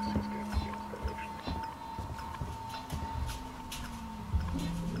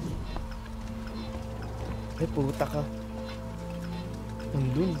 Ay, puta ka.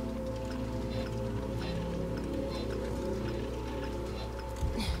 Nandun.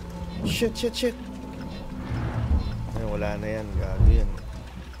 Shit. Ay, wala na yan. Gago yan.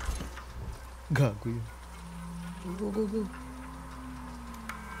 Gago yun. Go.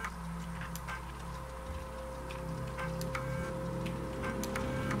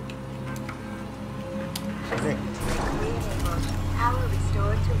 Okay. Power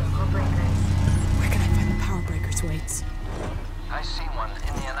restored to local breakers. Where can I find the power breakers, Waits? I see one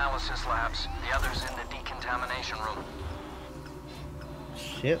in the analysis labs. The other's in the decontamination room.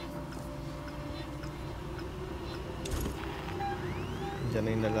 Shit. Diyan na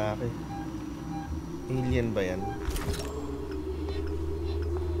yung lalaki. Alien ba yan?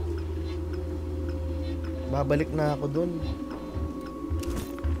 Babalik na ako dun.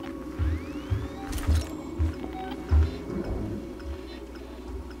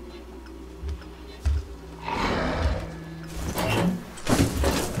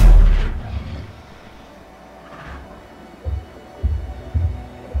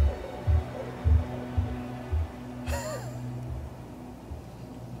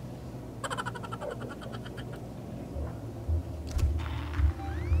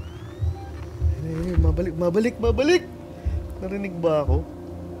 Mabalik! Narinig ba ako?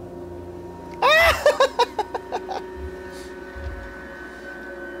 Ah!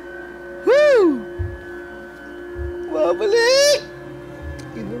 Woo! Mabalik!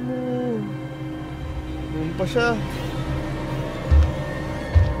 Ina mo. Doon pa siya.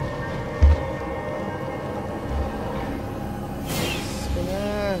 Ka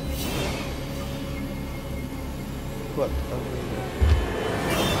na. What the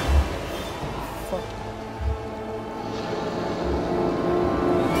fuck?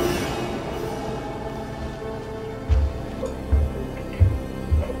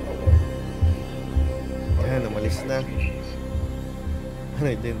 Umalis na.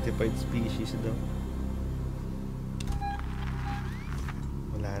 Unidentified species daw.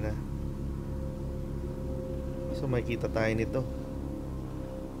 Wala na. So makikita tayo nito.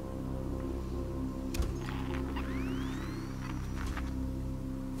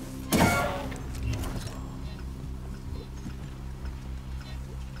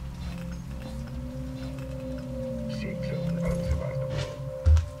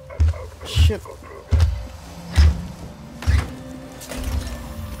 Shit.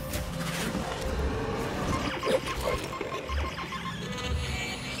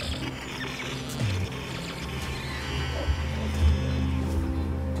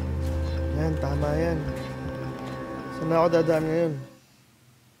 Yan, tama yan. Saan na ako dadaan ngayon?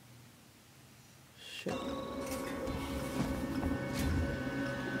 Shit.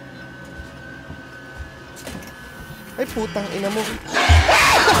 Ay, putang ina mo.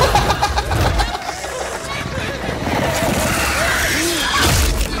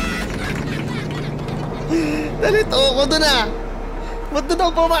 Nalito ako doon ah. Ba't doon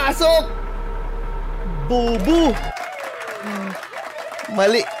ako pumasok? Bobo.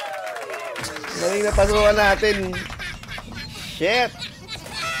 Mali na pasukan natin. Shit.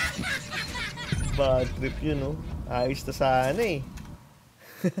 Bad trip yun, no? Ayos na sana eh.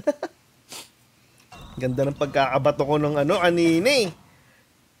 Ganda ng pagkakabato ko ng ano, kanina eh.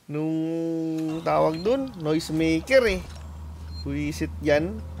 Nung tawag dun, noise maker eh. Buisit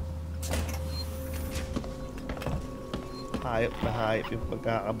yan. Hayop na hayop yung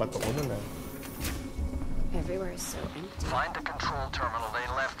pagkakabato ko nun ah. Everywhere is so empty. Find the control terminal they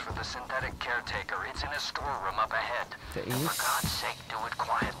left for the synthetic caretaker. It's in a storeroom up ahead. For God's sake, do it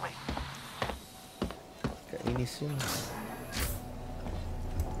quietly. Kainis yun.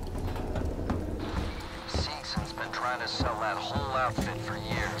 Seegson's been trying to sell that whole outfit for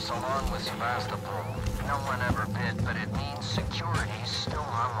years, along with Sevastopol. No one ever bid, but it means security's still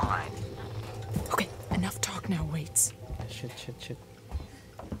online. Okay, enough talk now, Waits. Shit.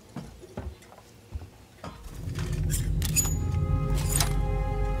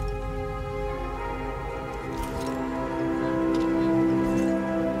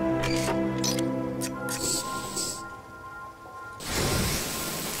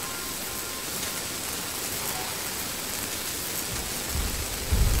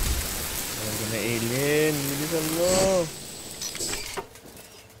 alien. Bilisan mo.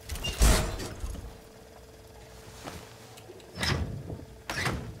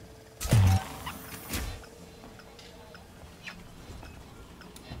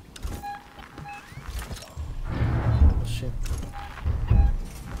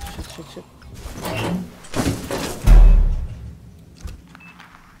 Shit.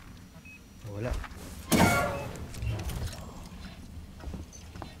 Wala.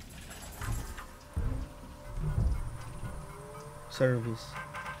 Service.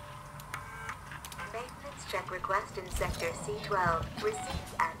 Maintenance check request in Sector C12.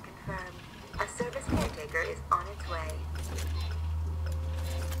 Received and confirmed. A service caretaker is on its way.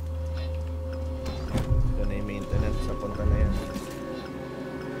 Ito na yung maintenance sa punta na yan.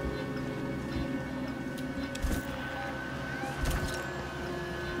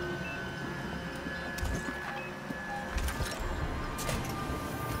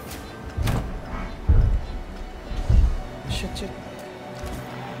 Shit.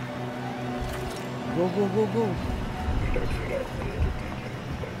 Go. Go.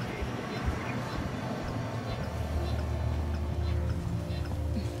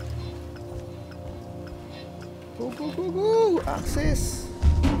 Access.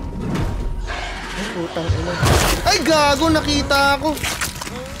 Ay, putang ina. Ay, gago, nakita ako.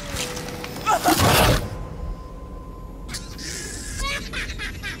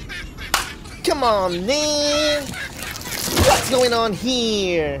 Come on, man. What's going on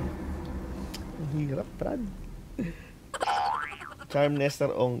here? Hirap, Brad. Charm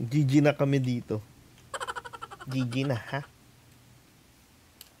Nestor Ong, GG na kami dito. GG na, ha?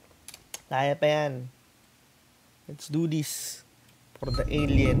 Kaya pa yan. Let's do this. For the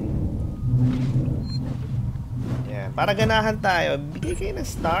alien. Yan. Para ganahan tayo, bigay kayo ng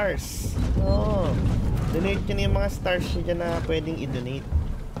stars. Oh. Donate nyo na yung mga stars nyo dyan na pwedeng i-donate.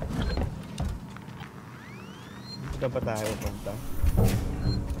 Dito ba tayo punta?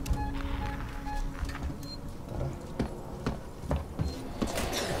 Tara.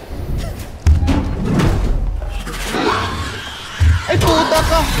 Ay, puta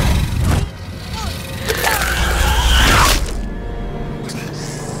ka!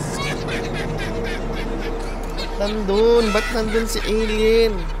 Nandun! Ba't nandun si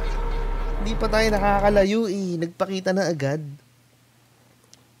alien? Hindi pa tayo nakakalayo eh. Nagpakita na agad.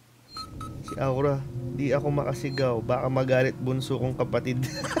 Si Aura, di ako makasigaw. Baka magalit bunso kong kapatid.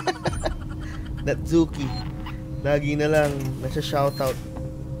 Natsuki, lagi na lang nasa shoutout.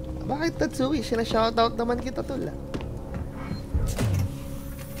 Bakit Tatsuki? Sina-shoutout naman kita tol.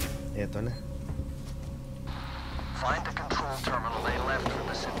 Eto na. Find the control terminal they left for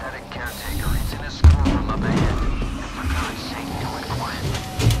the synthetic caretaker. It's in a storeroom up ahead. And for God's sake, do it quietly.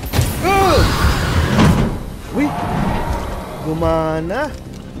 Uy! Gumana!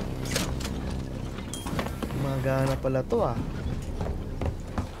 Gumagana pala to ah.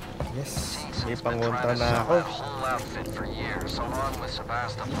 Yes, may pangontra na ako. Whole outfit for years, along with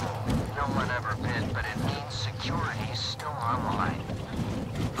Sebastopol. No one ever bid, but it means security's still online.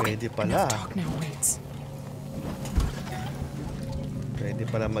 Pwede pala. Talk now, Waits. Pwede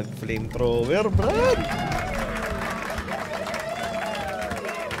pala mag-flamethrower, Brad!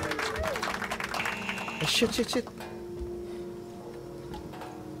 Oh, shit.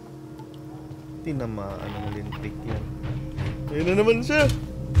 Tinamaan ng lintik yan. Ayun na naman siya!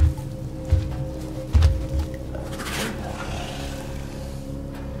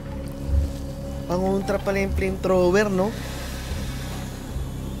 Pangontra pala yung flamethrower, no?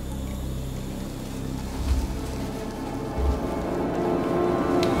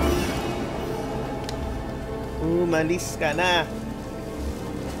 Umalis ka na.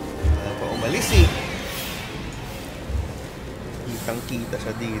 Wala pa umalis eh. Kitang-kita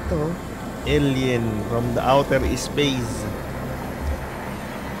siya dito. Alien from the outer space.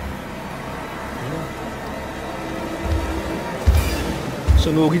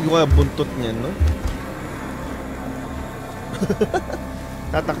 Sunugin ko kaya buntot niyan, no?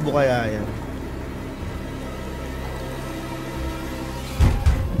 Tatakbo kaya yan.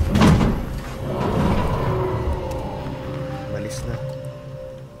 Malis na.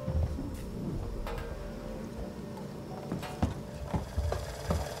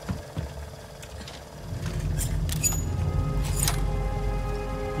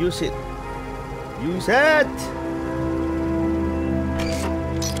 Use it. Use it!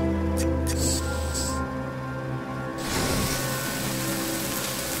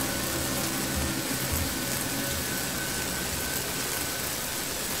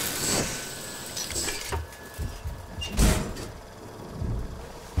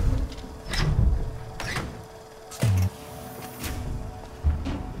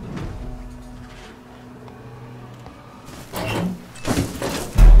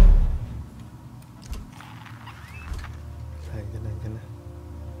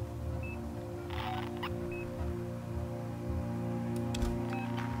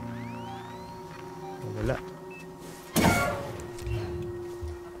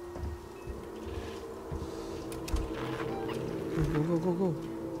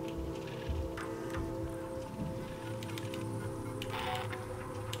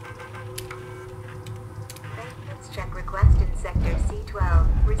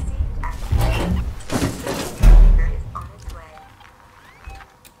 Received and confirmed. A service caretaker is on its way.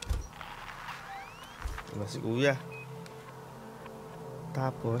 Diba si Kuya?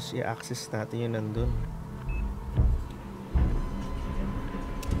 Tapos, i-access natin yung nandun.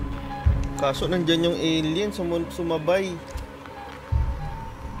 Kaso nandyan yung alien, sumabay.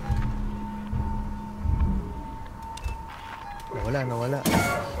 Nawala.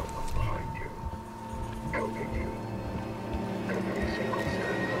 Behind you, helping you. Every single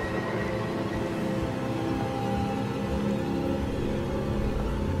step of the way.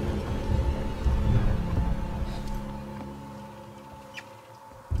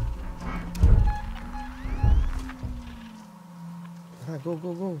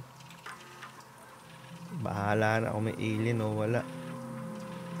 Go. Bahala na kung may alien o wala.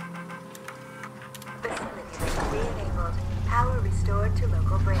 Facility re-enabled. Power restored to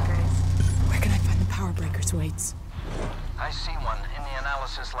local breakers. Where can I find the power breakers, Waits? I see one in the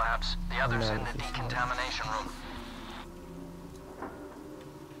analysis labs. The other's in the decontamination room.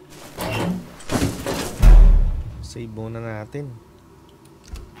 Save muna natin.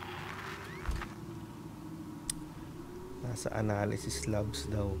 Nasa analysis labs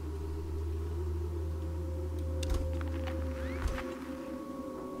daw.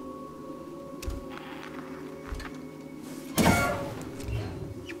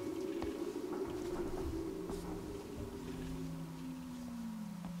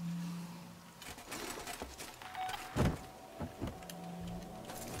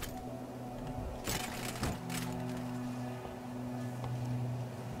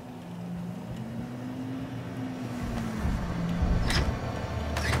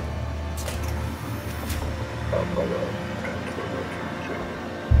 Apollo and the Mercury Gem.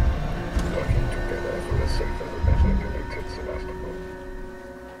 Working together for a safer, better connected Sebastopol.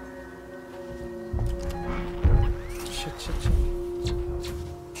 Shit.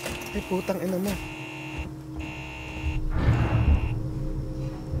 Ay, putang ina mo.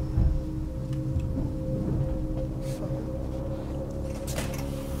 Fuck.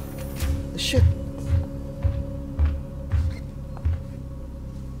 Shit.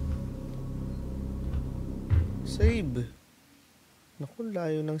 Save. Naku,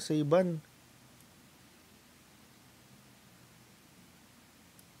 layo ng savean.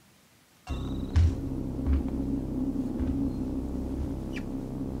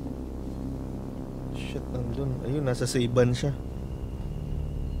 Shit, nandun. Ayun, nasa savean siya.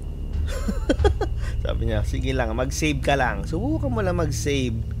 Sabi niya, sige lang, mag-save ka lang. Subukan mo lang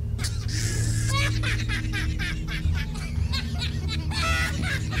mag-save.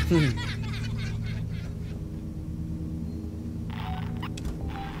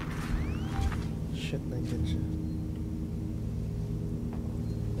 Shit, nandyan siya.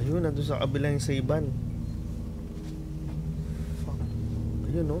 Ayun, nandun sa kabilang savean. Fuck.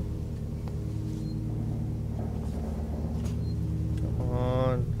 Ayun, oh. Come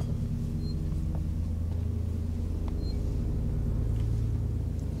on.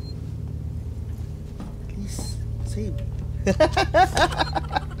 Please, save.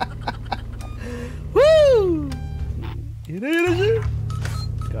 Woo! Yun na siya.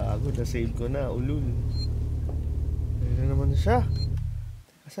 Gago, na-save ko na, ulul. Ayun na naman siya.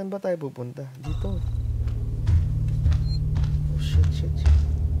 Saan ba tayo pupunta? Dito. Oh, shit.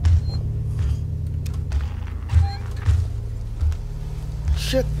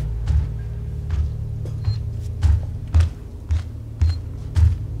 Shit!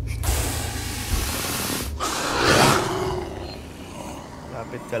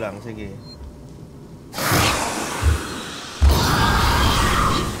 Lapit ka lang, sige.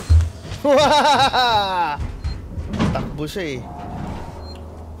 Takbo siya eh.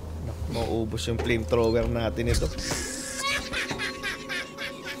 Mauubos yung flamethrower natin ito.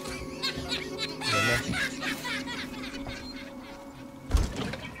 Yan na.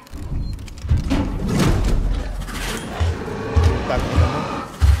 Takbo naman.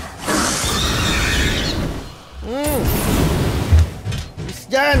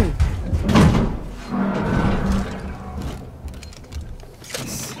 Bis dyan!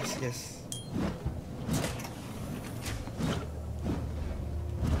 Yes.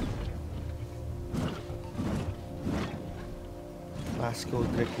 Passcode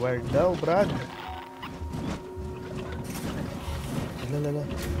required daw, Brad. Lala.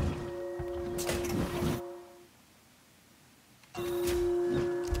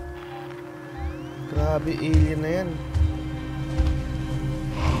 Grabe, alien na yan.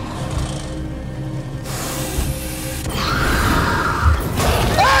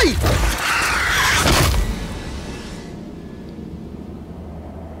 Ay!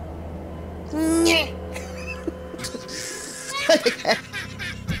 Nye!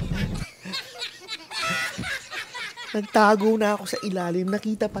 Nagtago na ako sa ilalim.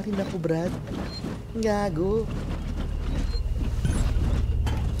 Nakita pa rin ako, Brad. Gago.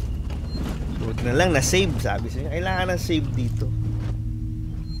 Huwag na lang na-save, sabi sa inyo. Kailangan na save dito.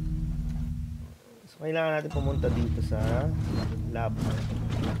 So, kailangan natin pumunta dito sa lab.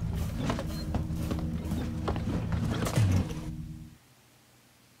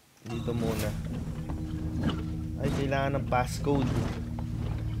 Dito muna. Ay, kailangan ng passcode.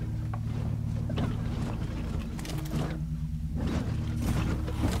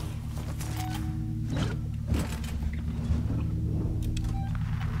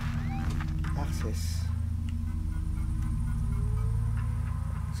 Access.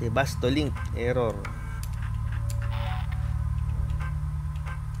 Sebastolink error.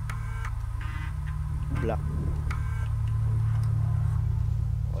 Block.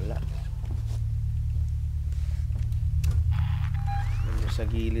 Wala. Nandun sa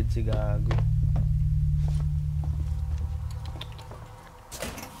gilid si gago.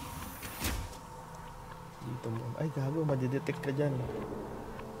 Dito mo. Ay gago, madidetect ka dyan.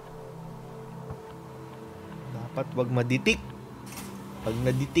 Dapat wag madetect. Pag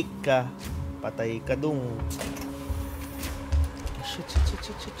nadetect ka, patay ka dung. Shit.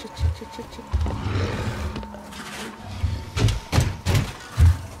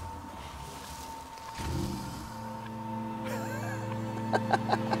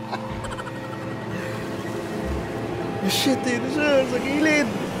 Shit, yun siya, sa gilid.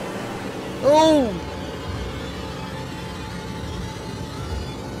 Oh!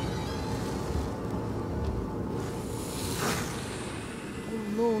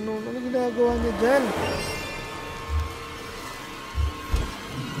 No, ano ginagawa niya dyan?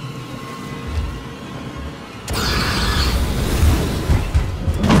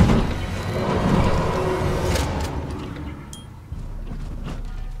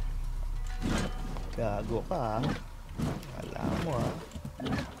 Gago ka, alam mo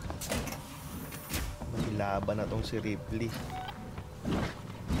masilaban na tong si Ripley.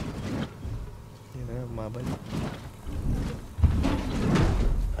 Yun na, mabalik.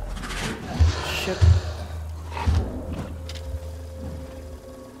 Shit.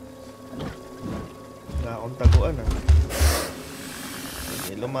 Wala akong taguan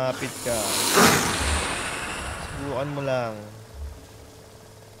Sige, lumapit ka. Subukan mo lang.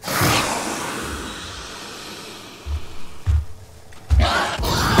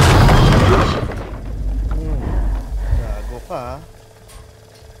 Gago ka.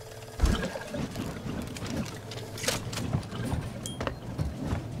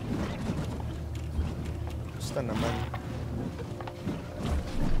 Basta naman.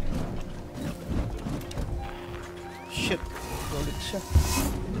 Shit. Ulit siya.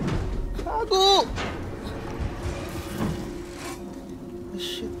 Gago!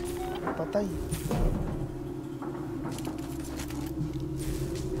 Shit. Patay.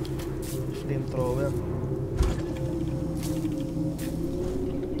 Flamethrower.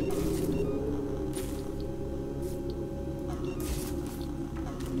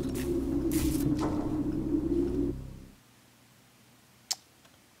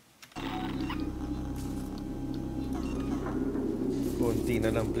 Konti na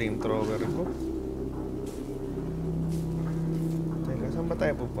lang flamethrower ko. Teka, saan ba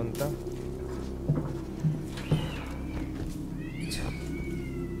tayo pupunta?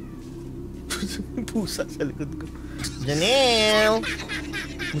 Pusa sa likod ko. Janelle!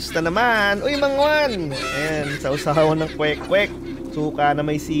 Musta naman? Uy, mangwan! Ayan, sa usahawan ng kwek-kwek. Suka na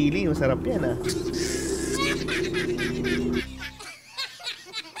may sili. Masarap yan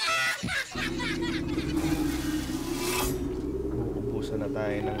Ubusan na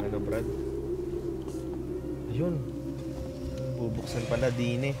tayo ng Brad. Ayun. Bubuksan pala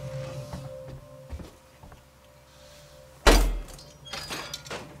din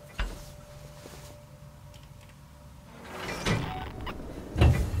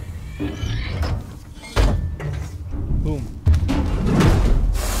Boom.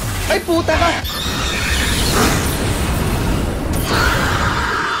 Ay, puta ka!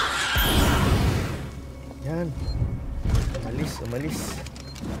 Yan. Umalis.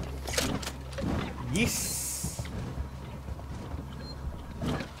 Yes!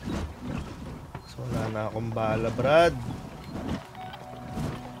 So, wala na akong bala, Brad.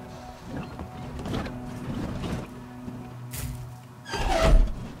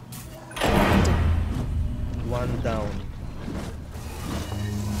 One down.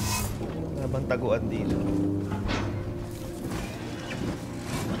 Habang taguan dito.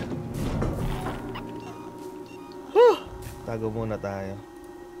 Tago muna tayo.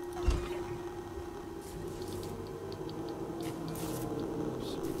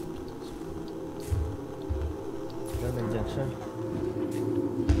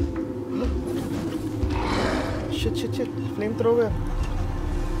 Shit. Flamethrower.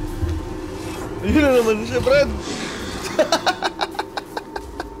 Ayun na naman siya, Brad.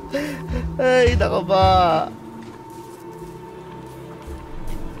 Ay, nako ba.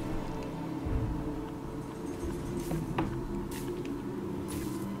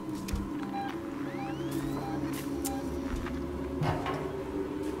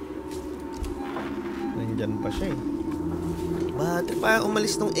 Nandyan pa siya eh. Bakit pa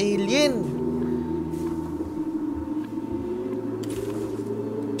umalis ng alien?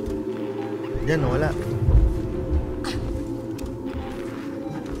 Diyan, wala.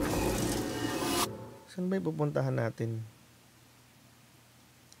 Saan ba ipupuntahan natin?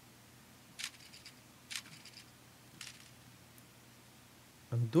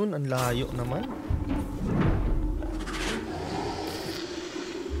 Andun, ang layo naman.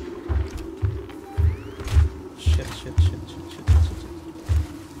 Shit.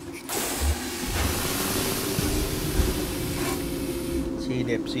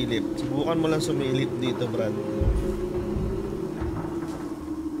 Silip. Subukan mo lang sumilip dito, Brad.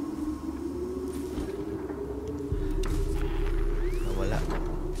 Wala.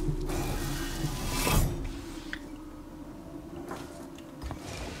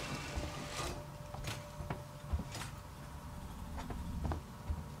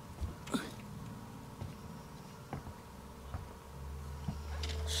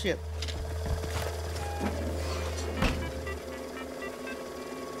 Shit.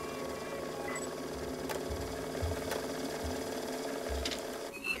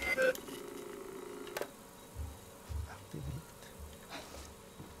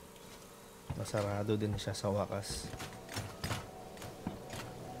 Masarado din siya sa wakas.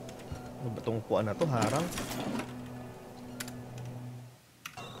 Ano ba itong puan na to? Harang?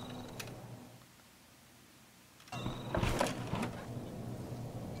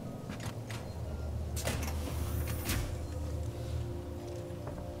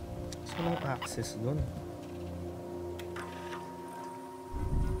 Saan ang access dun?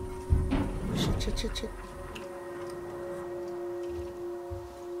 Shit.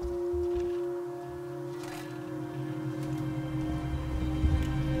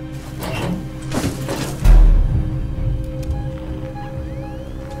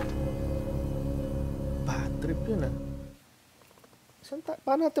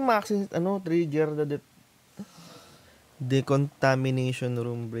 Paano natin ma-access, trigger the decontamination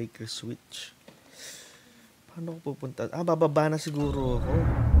room breaker switch? Paano ko pupunta? Bababa na siguro ako.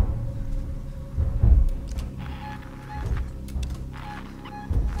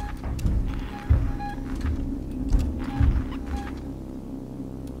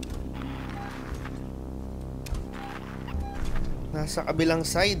 Nasa kabilang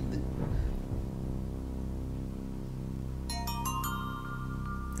side.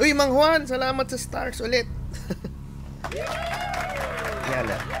 Uy, Mang Juan, salamat sa stars ulit. Yan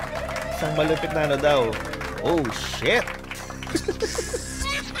na. Isang malupit na daw. Oh, shit.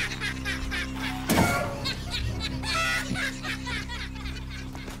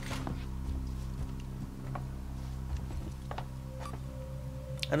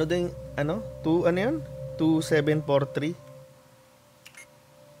 Ano din, 2743.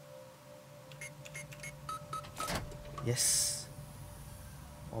 Yes.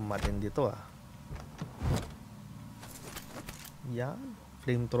 Matindi to ah. Yan.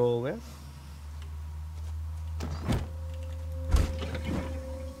 Flamethrower.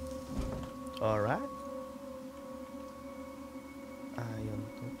 Alright. Ion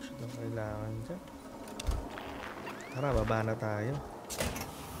torch. Ito kailangan dyan. Tara, baba na tayo.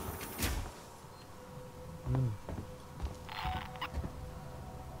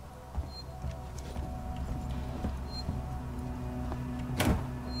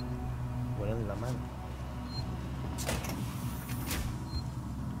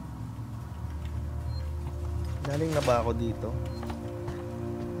 Galing na ba ako dito?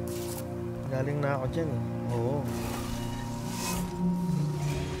 Galing na ako dyan eh. Oo.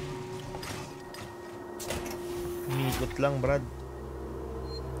 Umikot lang, Brad.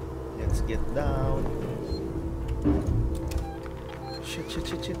 Let's get down. Shit.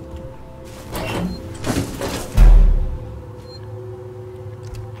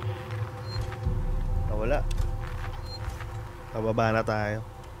 Nawala. Pababa na tayo.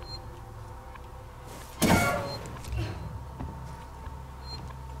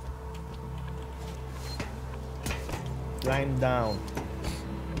 Climb down.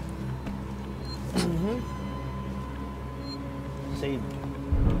 Save.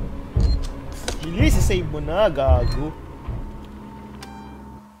 Bilis, save mo na, gago.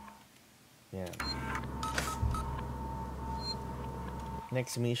 Yan.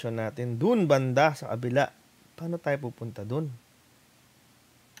 Next mission natin, dun banda sa kabila. Paano tayo pupunta dun?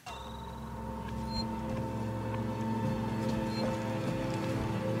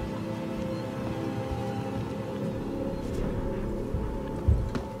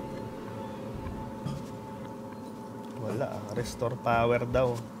 Wala. Restore power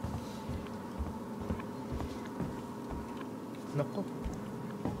daw. Nako.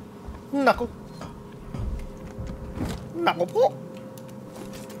 Nako. Nako po.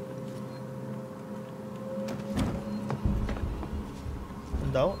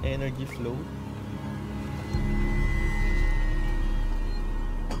 Ano daw? Energy flow.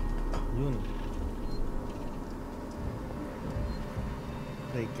 Yun.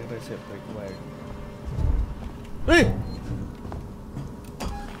 Breaker reset required. Hey!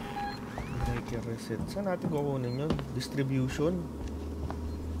 Breaker reset. Saan natin kukunin yun? Distribution.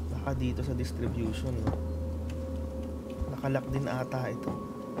 Baka dito sa distribution, no? Nakalak din ata ito.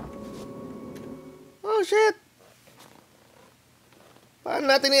 Oh, shit!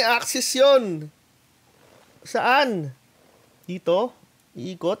 Paano natin i-access yun? Saan? Dito?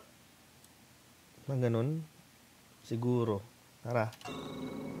 Iikot? Na ganun? Siguro. Tara.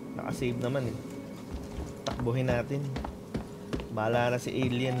 Nakasave naman eh. Takbuhin natin. Bahala na si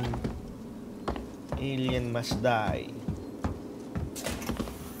Alien. Alien must die.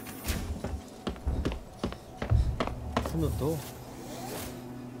 Ano to?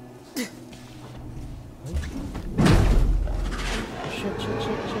 Ay. Shit.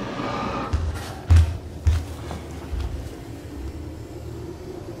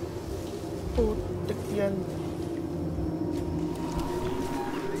 Putik yan.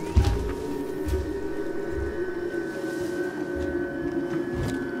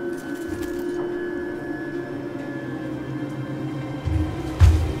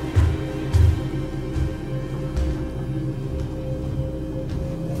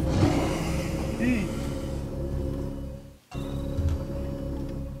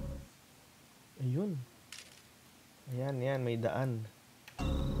 Ayan, may daan.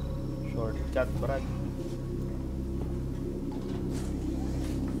 Shortcut, Brad.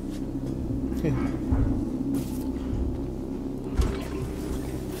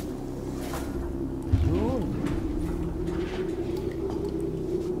 Yun.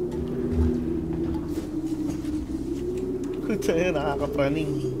 Kutsa,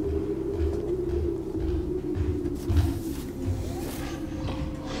 nakakapraning.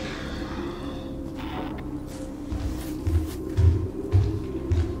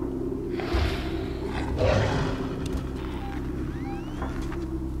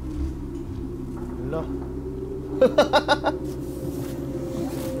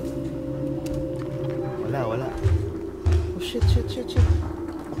 Wala. Oh, shit.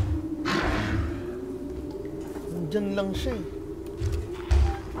 Nandyan lang siya eh.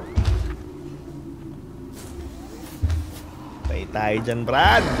 Patay tayo dyan,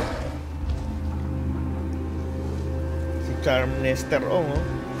 Brad. Si Charm Nester oh.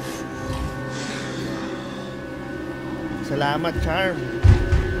 Salamat, Charm.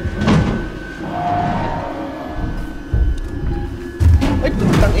 Ay,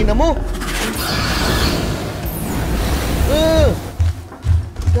 putang ina mo!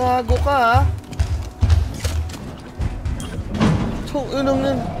 Gago ka, ha? Itong inang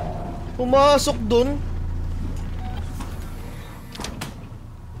yan. Pumasok dun.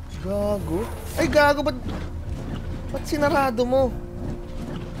 Gago. Ay, gago. Ba't sinarado mo?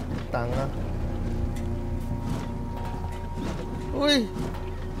 Tanga. Uy!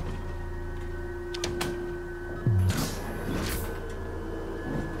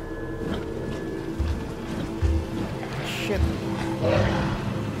 Shit.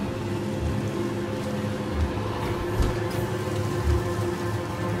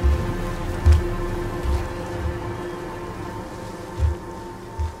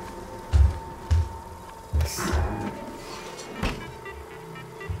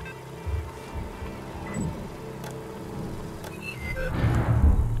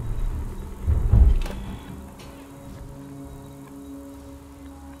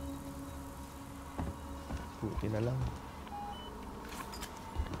 Buti na lang.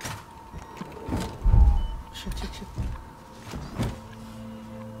 Shit.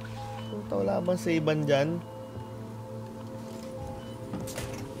 Puta, wala bang savean dyan?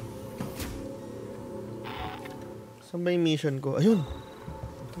 Saan ba yung mission ko? Ayun!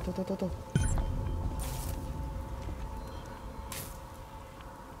 Ito.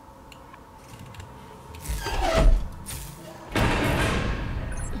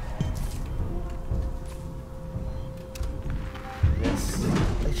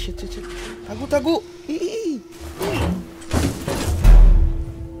 Shit. Tago.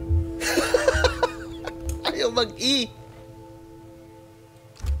 Ayaw mag-E.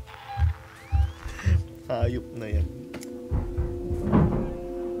 Hayop na yan.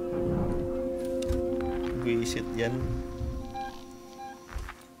 Visit yan.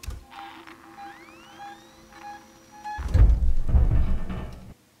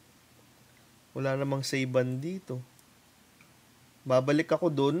 Wala namang savean dito. Babalik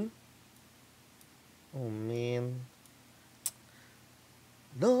ako dun. Oh man.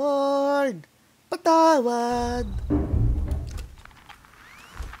 Lord, patawad.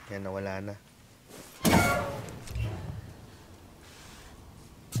 Yan, nawala na.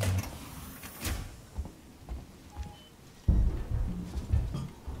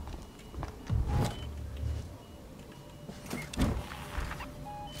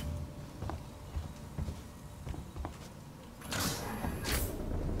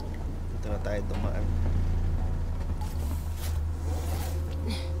 Dito na tayo dumaan.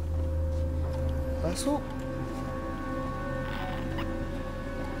 Pasok.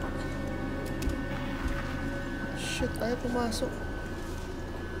 Shit, tayo pumasok.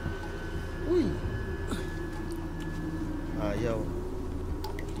 Uy. Ayaw.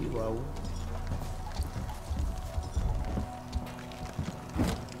 Wow.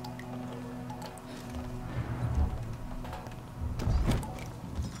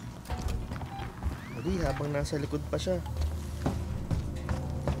 Hindi, habang nasa likod pa siya.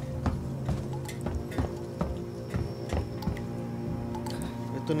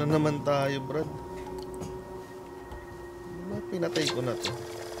 Ito na naman tayo, Brad. Pinatay ko na to.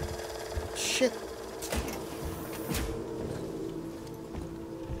 Shit.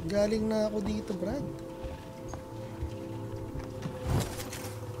 Galing na ako dito, Brad.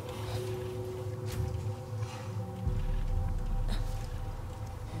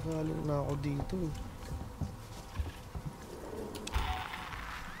 Galing na ako dito eh.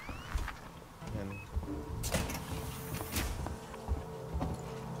 Yan.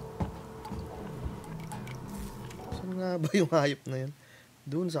 Saan nga ba yung hayop na yan?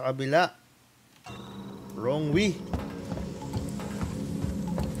 Doon sa kabila. Wrong way.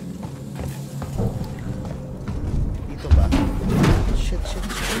 Dito ba? Shit. Shit.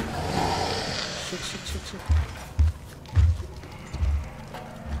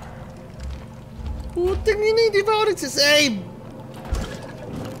 Putang ina, hindi pa ako nagsisave.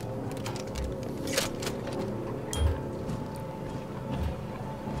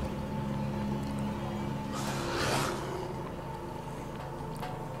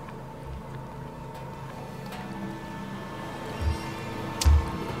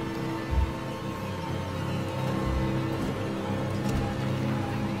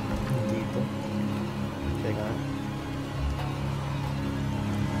 Dito. Teka.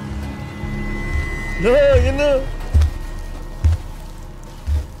 No, yun na.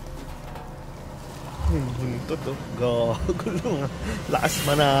 Ito to. Gagulo nga. Lakas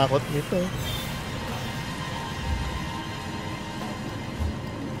manakot nito.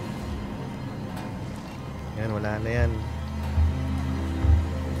 Yan, wala na yan.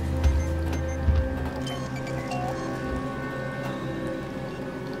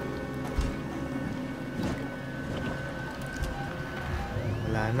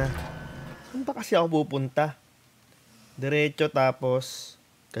 Wala na. Saan ba kasi ako pupunta? Diretso tapos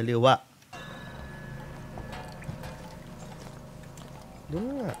kaliwa.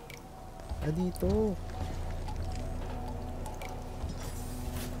 Doon nga. Dito.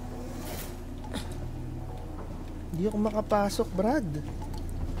 Hindi ako makapasok, Brad.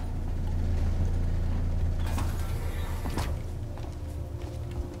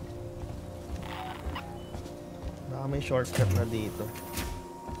 Baka may shortcut na dito.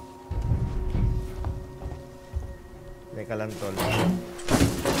 Teka lang, tol.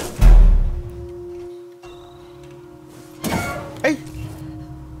 Ay!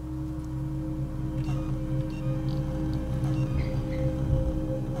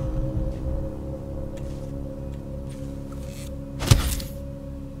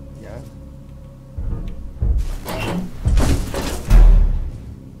 Yan.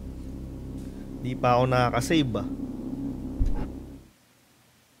 Di pa ako nakakasave ah.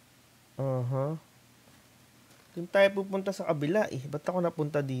 Doon tayo pupunta sa kabila eh. Ba't ako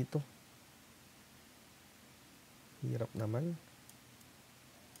napunta dito? Hirap naman.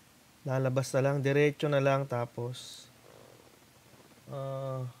 Lalabas na lang. Diretso na lang. Tapos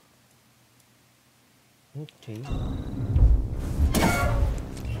okay.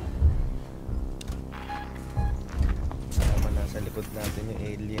 Tama, nasa likod natin yung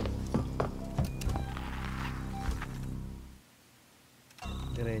alien.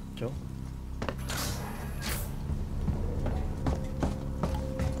 Diretso.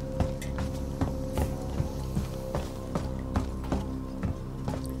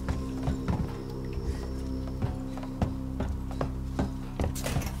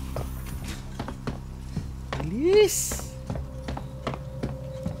 bilis!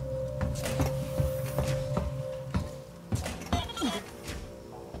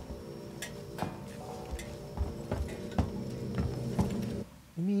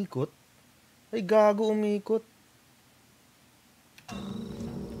 Umikot? Ay, gago, umikot.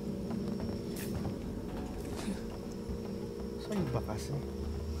 Saan ba kasi?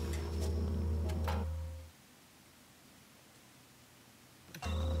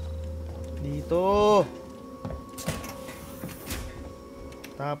 Dito.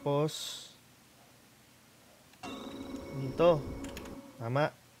 Tapos dito. Tama.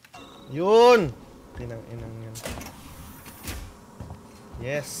 Yun. Inang yan.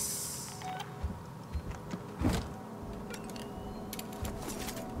 Yes.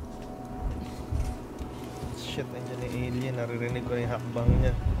 Shit, nandiyan na alien. Naririnig ko na yung hakbang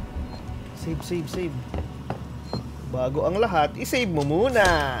niya. Save. Bago ang lahat, isave mo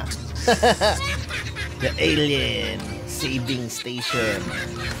muna. The alien saving station.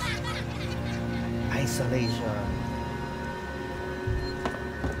 Isolation.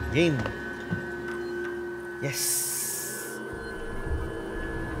 Game. Yes.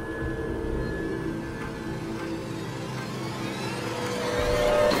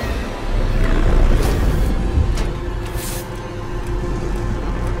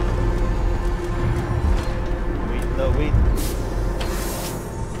 Wait.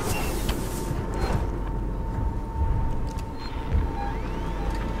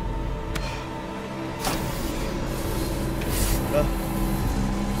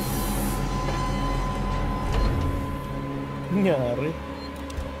 Nangyari?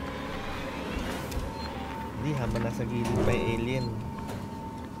 Hindi, habang nasa gilid pa yung alien.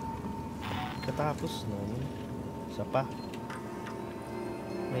 Katapos nun, isa pa.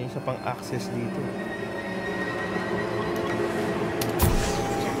 May isa pang access dito.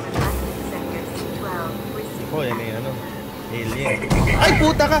 Oh, yan yung ano, alien. Ay,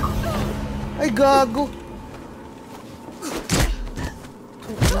 puta ka! Ay, gago!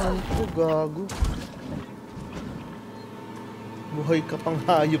 Ito, gago. Buhay ka pang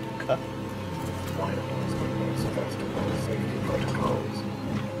hayop ka.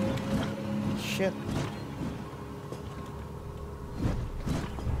 Shit.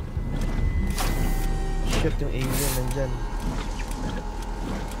 Shit, yung alien nandyan.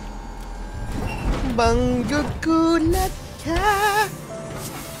 Banggog kulat ka.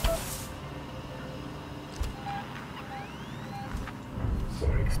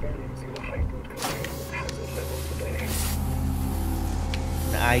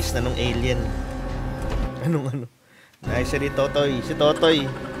 Naayos na nung alien. Anong? Naayos siya ni Totoy. Si Totoy.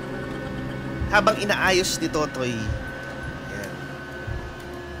 Habang inaayos ni Totoy. Ayan.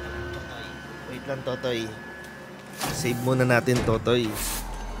 Wait lang, Totoy. Save muna natin, Totoy.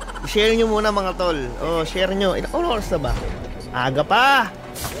 I-share nyo muna, mga tol. Oh, share nyo. Ilang oras na ba? Aga pa.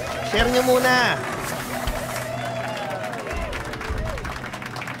 Share nyo muna.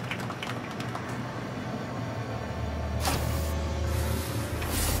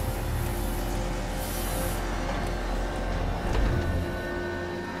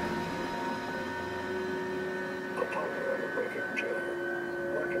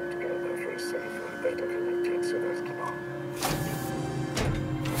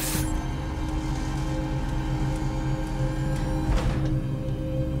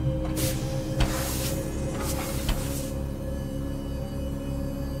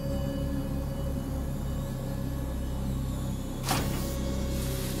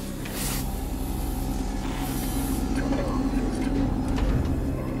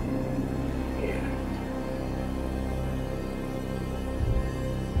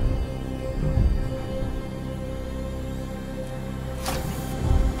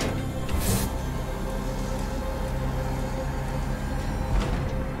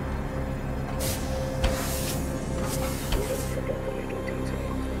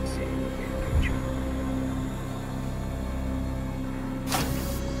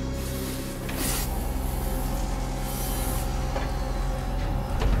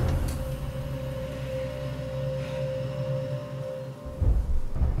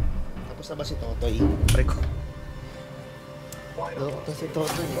 Tapos na ba si Totoy? Pre ko. Ito si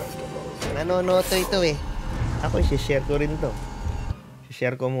Totoy. Nanonotoy ito eh. Ako i-share ko rin to.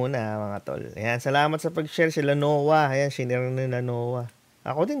 I-share ko muna mga tol. Ayan, salamat sa pag-share sila Noah. Ayan, sinare nila Noah.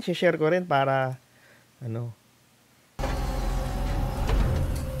 Ako din i-share ko rin para ano.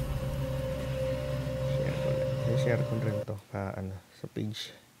 Share ko rin to sa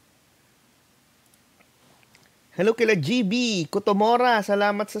page. Hello kila GB Kotomora,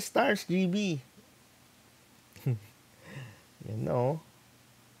 salamat sa stars GB. Yan no.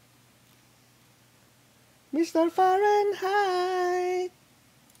 Mr. Fahrenheit.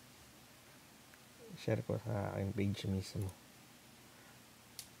 Share ko sa aking page mismo.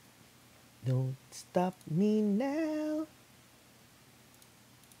 Don't stop me now.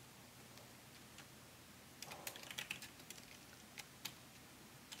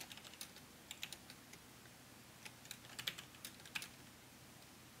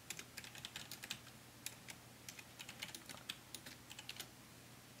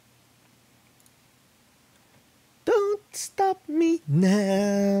 Don't stop me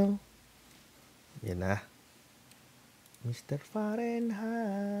now. Yan na. Mr. Fahrenheit.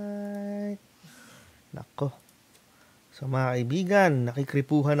 Nako. So mga kaibigan,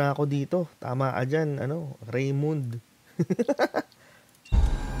 nakikripuhan na ako dito. Tama ka dyan, Raymond.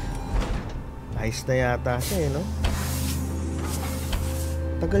 Nice na yata siya, no?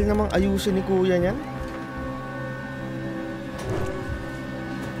 Tagal namang ayusin ni kuya niyan.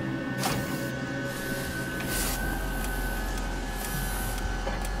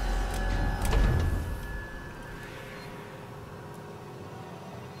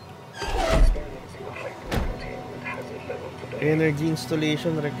 Energy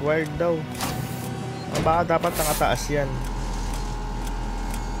installation required daw. Baka dapat nakataas yan.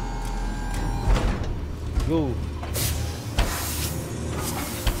 Go.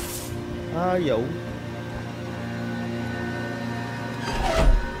 Ayaw.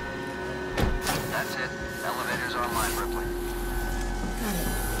 That's it. Elevators online, Ripley.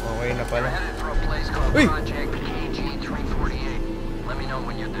 Okay na pala. We're headed for a place called Uy! Project KG-348. Let me know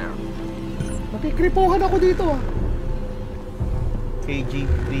when you're there. Nakikripuhan ako dito, ah.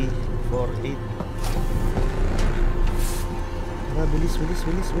 KG-348. Bilis,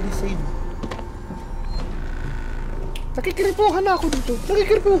 save. Nakikripuhan na ako dito.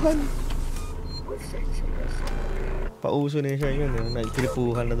 Nakikripuhan. Pauso na siya yun,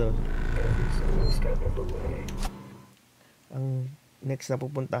 nakikripuhan na daw. Ang next na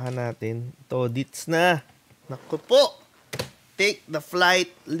pupuntahan natin, ito, dits na. Naku po. Take the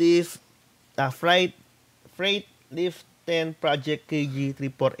freight lift 10 Project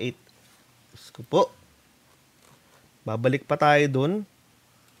KG-348. Gusto po. Babalik pa tayo dun.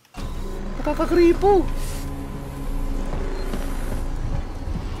 Nakakakripo.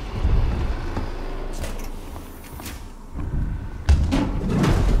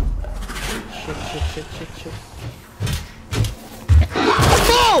 Shit.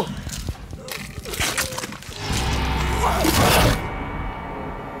 Oh!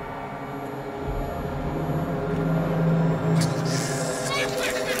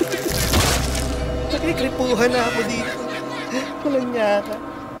 Nakikripuhan na ako dito. Walang niya ka.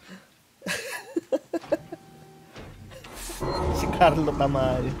 Si Carlo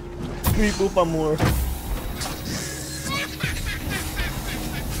Tamayo. Kripo pa more.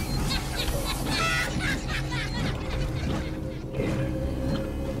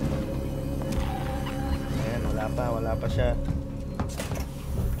 Ayan, wala pa siya.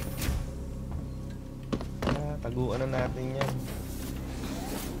 Taguan na natin yan.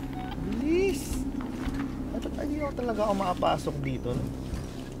 Bilis! Dapat ayaw talaga ako makapasok dito, no?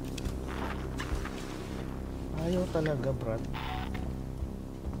 Ayaw talaga, Brad.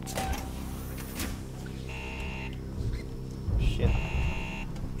 Shit.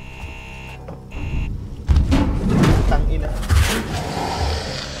 Tangina.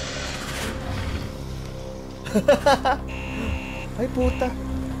 Ay, puta.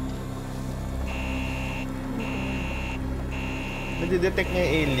 Nadidetect niya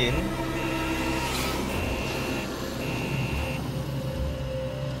yung alien.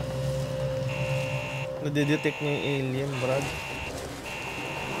 Nadidetect niya yung alien, Brad.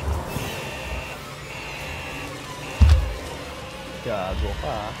 Gago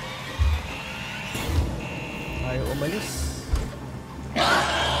ka. Ayaw umalis.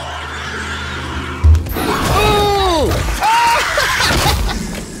 Oh!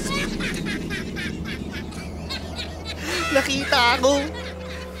 Nakita ako.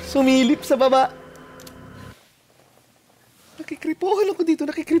 Sumilip sa baba. Nakikripuhan ako dito.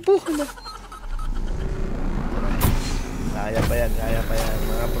 Nakikripuhan ako. Kaya pa yan,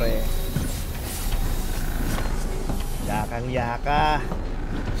 mga pre. Yakang yaka.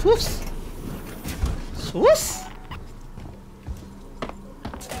 Sus!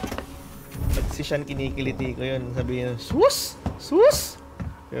 Pag si Sean kinikiliti ko yun, sabihin, sus!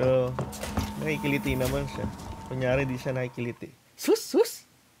 Pero, nakikiliti naman siya. Kunyari, di siya nakikiliti. Sus!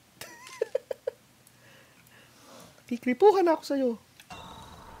 Kikripuhan ako sa'yo.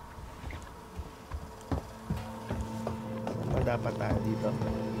 Ano dapat tayo dito?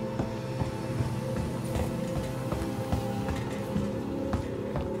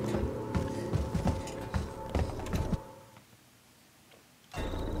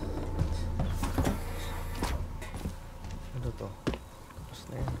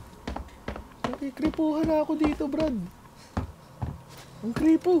 Nakikripuhan na ako dito, Brad. Ang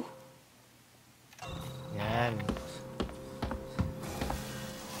kripo. Yan.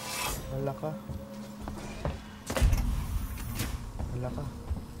 Wala ka. Wala ka.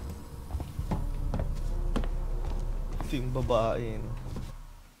 Ito yung babae. No?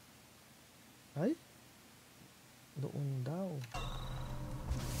 Ay? Doon daw.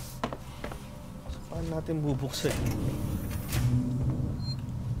 So, paano natin bubuksan?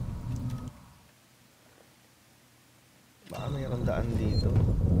 Baka mayroong daan dito.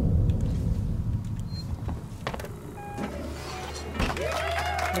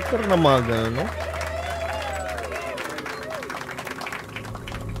 Nagkaroon na mga gano'n, no?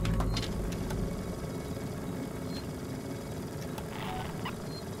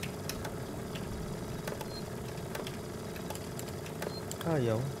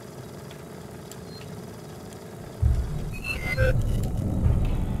 Ayaw.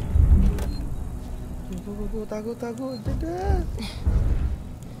 Tago. Dada.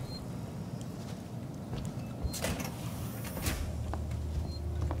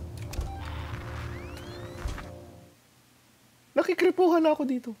 Nakikripuhan ako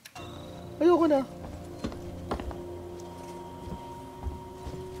dito. Ayoko na.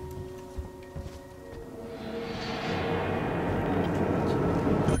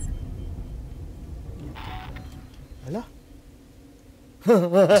 Hala?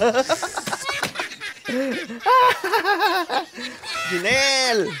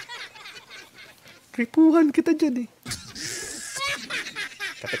 Jinel! Kripuhan kita dyan eh.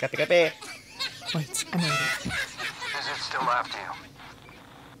 Kape. Wait, I'm ready. Is it still after you?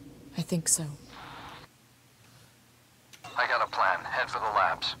 I think so. I got a plan. Head for the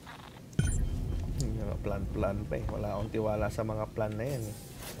labs. Mga plan pa eh. Wala akong tiwala sa mga plan na yan eh.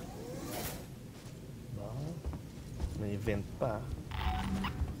 Ba? May event pa.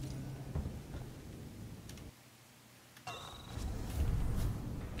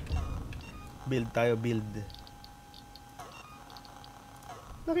 Build tayo, build.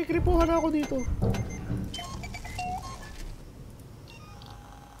 Nakikripuhan ako dito.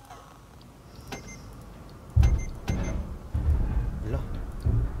 Wala.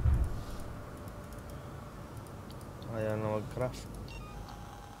 Kaya na mag-craft.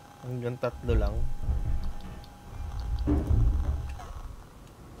 Hanggang 3 lang.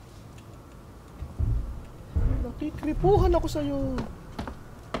 Nakikripuhan ako sa'yo.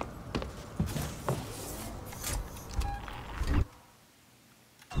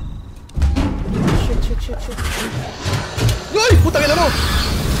 Shit. Uy! Putang ina mo!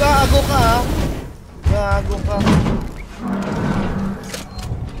 Gago ka ha! Gago ka.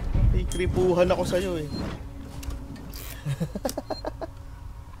 Ikripuhan ako sa'yo eh.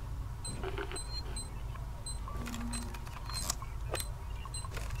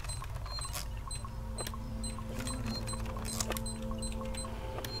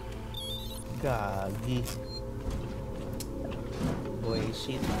 Gagi. Boy,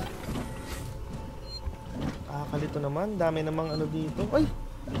 shit. Kalito naman, dami namang ano dito. Ay!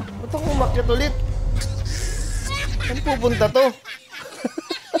 Ba't ako umakyat ulit? Saan pupunta to?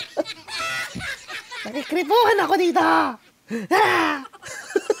 Nakikripuhan ako dito!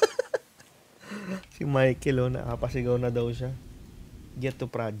 Si Michael, oh, nakapasigaw na daw siya. Get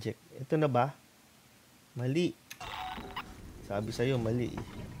to project. Ito na ba? Mali. Sabi sa'yo, mali.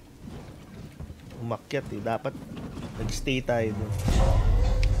 Umakyat eh. Dapat nag-stay tayo doon.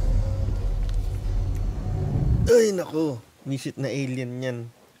 Ay, nako. Visit na alien yan.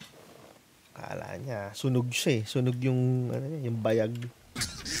 Kala niya, sunog siya eh. Sunog yung, yung bayag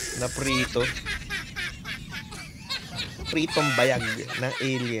na prito. Pritong bayag ng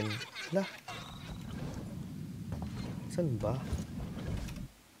alien. Lah. Saan ba?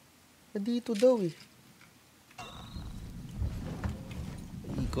 Dito daw eh.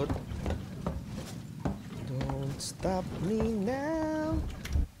 Ikot. Don't stop me now.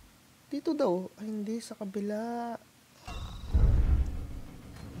 Dito daw. Ay, hindi. Sa kabila.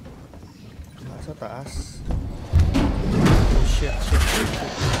 Sa taas. Oh, shit.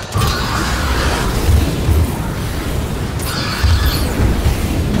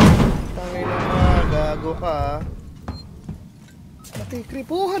 Tangay na nga. Gago ka.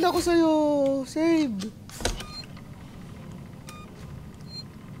 Nakikripuhan ako sa'yo. Save.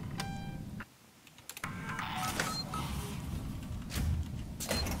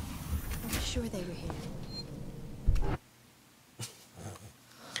 Sure they were here.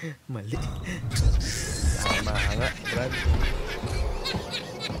 Mali. Tama nga, Brad.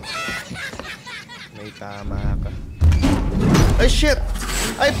 May tama ka. Ay, shit!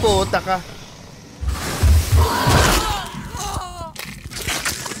 Ay, puta ka.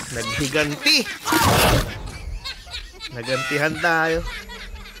 Naghiganti. Nagantihan tayo.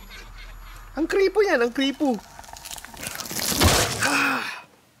 Ang kripo yan, ang kripo.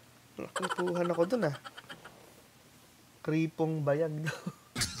 Nakripuhan ako dun ah. Kripong bayag.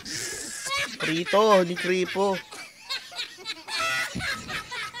 Krito, di kripo.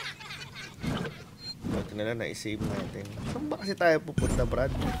 Ito na lang, na-save natin. Saan ba kasi tayo pupunta,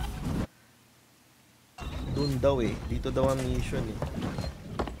 Brad? Doon daw eh. Dito daw ang mission eh.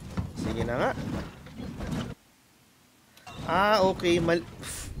 Sige na nga. Ah, okay.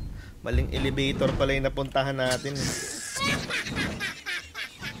 Maling elevator pala yung napuntahan natin.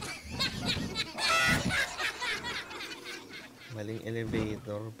 Maling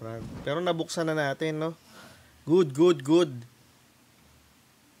elevator, Brad. Pero nabuksan na natin, no? Good, good, good.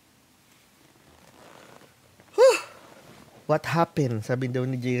 Whew! What happened? Sabi daw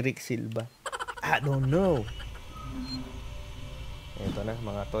ni J. Rick Silva. I don't know. Ito na,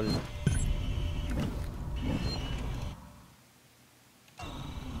 mga tol.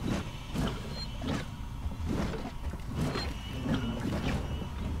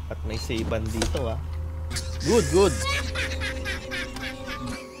 At may savean dito, ah. Good, good.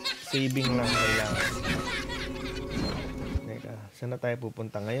 Saving lang kailangan. Teka, saan na tayo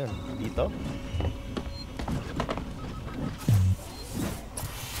pupunta ngayon? Dito?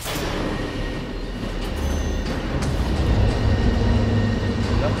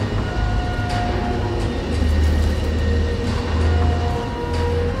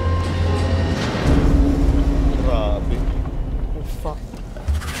 Grabe. Oh, fuck.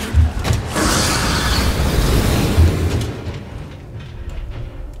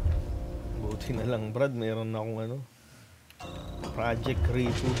 Buti na lang, Brad. Mayroon na akong ano, Project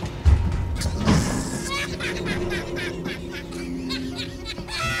Riku.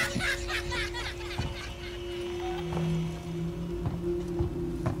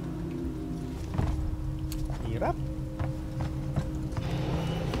 Hirap.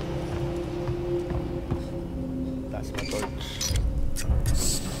 Taas mo torch.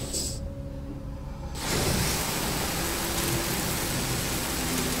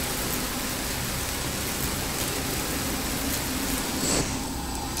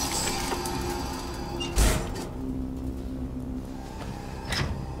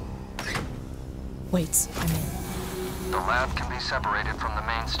 Wait, I'm in. The lab can be separated from the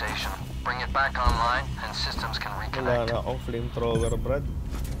main station. Bring it back online and systems can Wala reconnect. na akong flamethrower, Brad.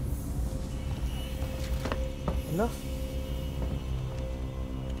 Ano?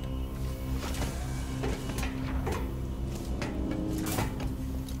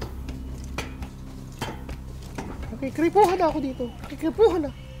 Okay, kripuhan na ako dito.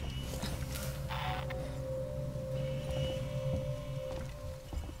 Kripuhan na.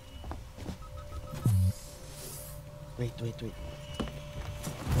 Wait.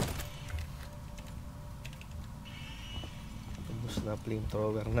 Ubus na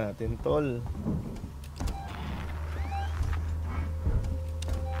flamethrower natin, tol.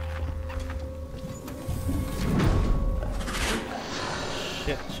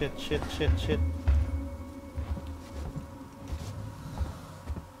 Shit.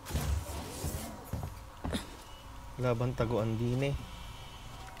 Laban taguan din eh.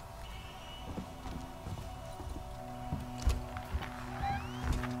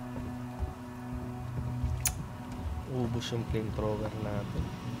 Ubus yung flamethrower natin.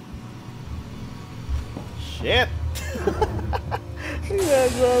 Shit! Ang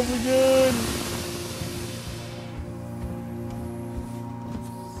nagawa mo dyan?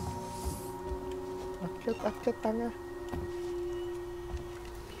 Akyat, tanga.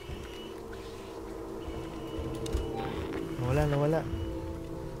 Nawala.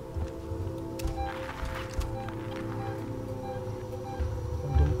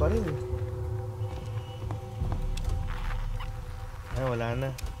 Nandun pa rin. Ay, wala na.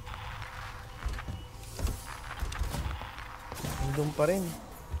 Nandun pa rin.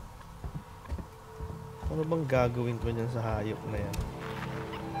 Ano bang gagawin ko dyan sa hayop na yan?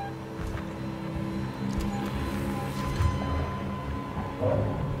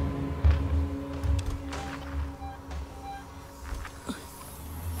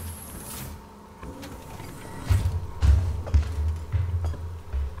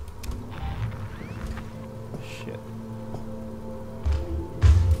 Shit.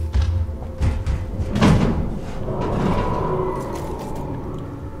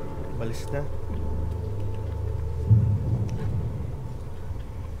 Balis na.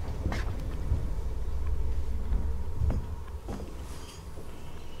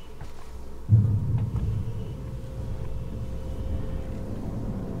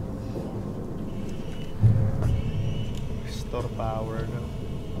 Restore power na.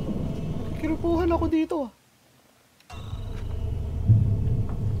 Kinukuhan ako dito ah.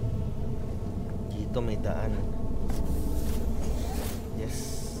 Dito may daan.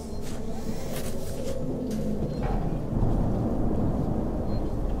 Yes.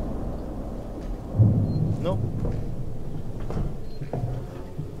 No.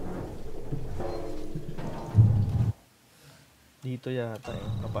 Dito yata eh.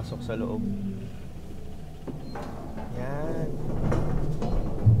 Papasok sa loob. Yan.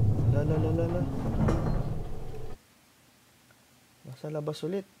 Lala. Nasa labas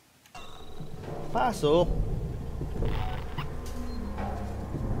ulit. Pasok.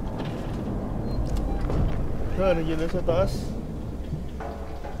 Nandiyan na sa taas.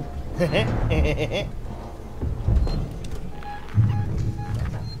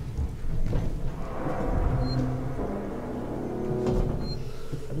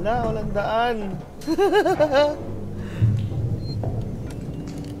 Ala, walang daan.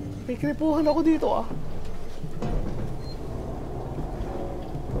 May kripuhan ako dito ah.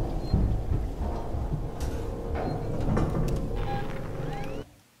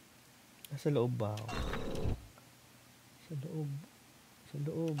 Nasa loob ba ako? Sa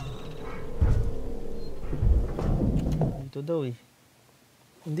loob. Dito daw eh.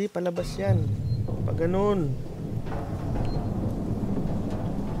 Hindi, palabas yan. Pag ganun.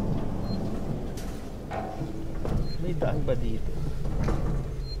 May daan ba dito?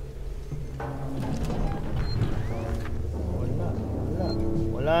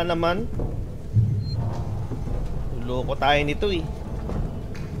 Wala naman. Loko tayo nito eh.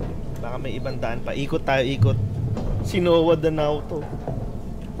 Baka may ibang daan pa. Ikot tayo, ikot. Sinowa the now to.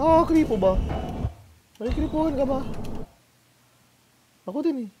 Kripo ba? May kripuhan ka ba? Ako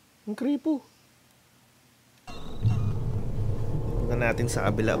din eh. Ang kripo. Tignan natin sa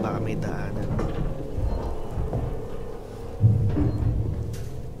kabila. Baka may daanan.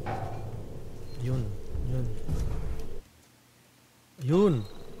 Yun.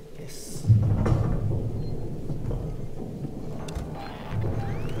 Yes.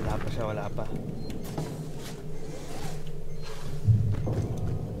 Wala pa.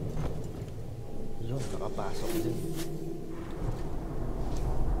 Yun, nakapasok din.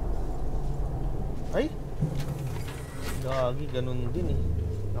 Ay! Gagi, ganun din eh.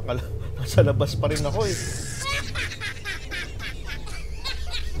 Nasa labas pa rin ako eh.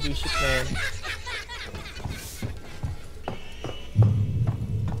 Visit na yan.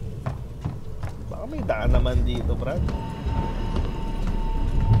 Baka may daan naman dito, Brad.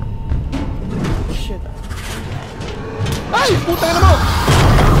 Shit. Ay! Puta na mo!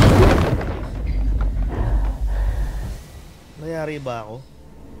 Nayari ba ako?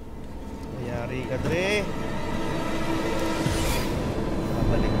 Nayari ka, Dre.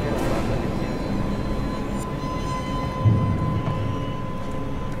 Babalik yan.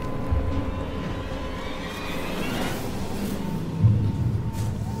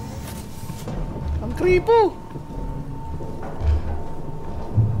 Ang kripo!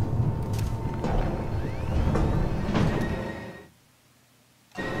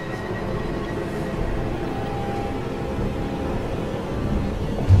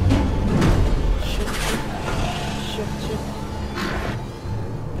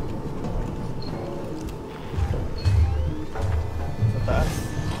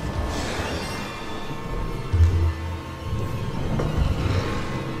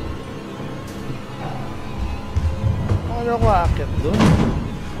 Ano ako aakyat doon?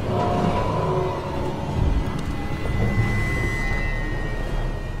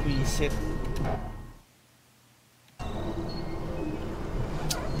 Reset.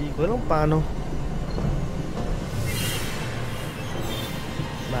 Hindi ko alam paano.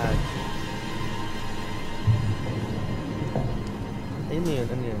 Mag. Ayun yun,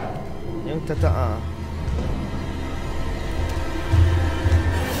 ano yun? Yung tataa.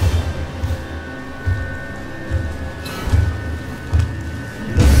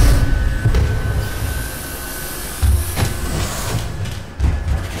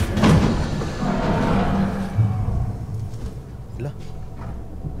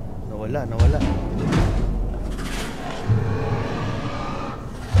 Nawala.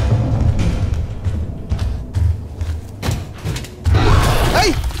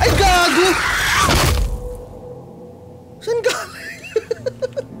 Ay! Ay, gago! Saan galing?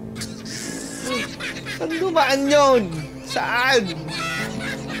 Saan dumaan yun? Saan?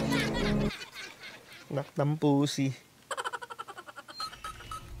 Naktam pusi.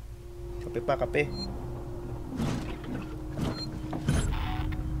 Kape pa, kape.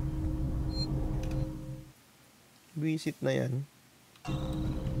 Visit na yan.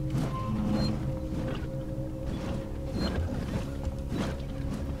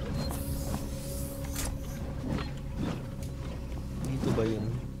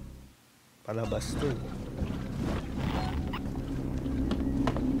 palabas to.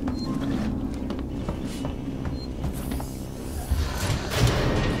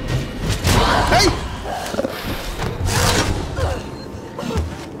 Ay!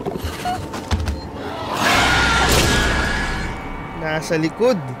 Nasa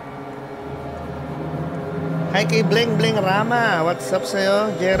likod. Hi kay Bleng Bleng Rama. What's up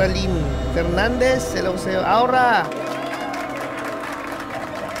sa'yo? Geraldine Fernandez. Hello sa'yo. Aura.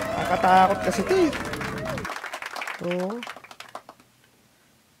 Nakakatakot kasi ito eh. Oo.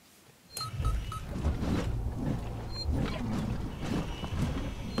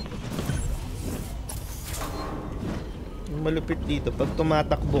 Yung malupit dito, pag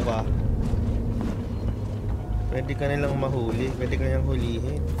tumatakbo ka, pwede ka nilang mahuli. Pwede ka nilang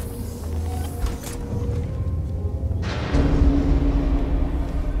hulihin.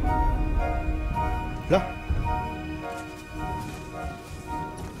 Lah!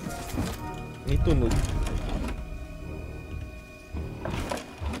 May tunog.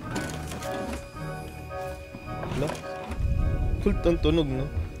 Lah! Kult ang tunog, no?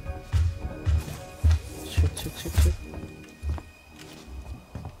 Shit.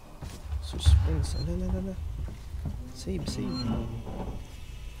 Suspense. Ala. Save.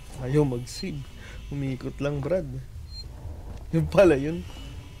 Ayaw mag-save. Umikot lang, Brad. Yun pala yun.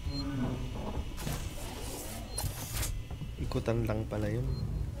 Ikutan lang pala yun.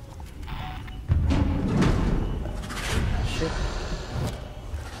 Shit.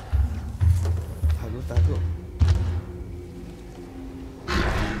 Tago.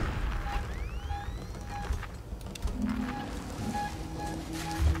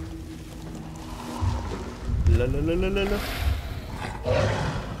 La.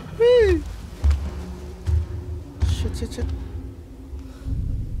 Whee! Shit.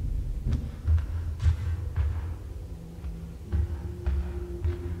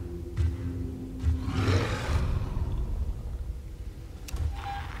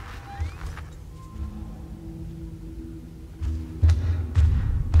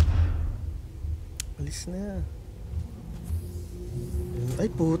 Alis na. Ay,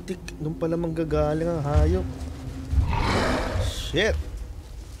 putik. Doon pala manggagaling ang hayop. Shit.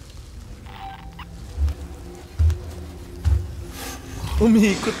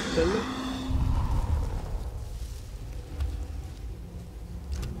 Umikot pala.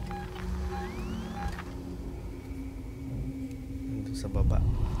 Nandun sa baba.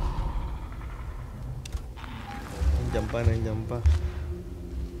 Nandiyan pa.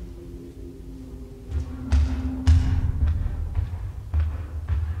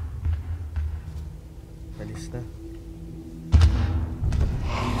 Alis na.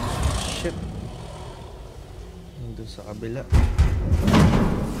 Shit. Nandun sa kabila.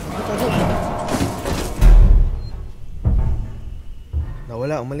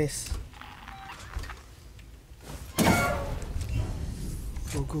 Nawala, umalis.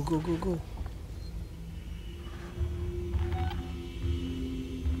 Go.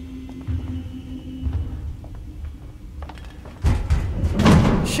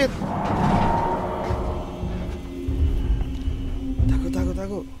 Shit.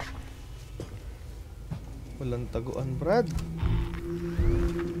 Tago. Walang taguan, Brad.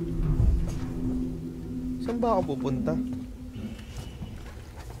 Saan ba ako pupunta?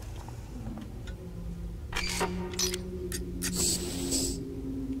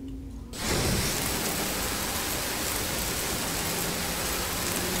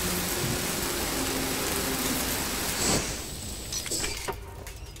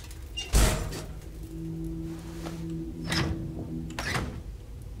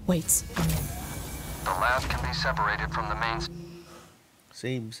 Wait, I'm in. The lab can be separated from the main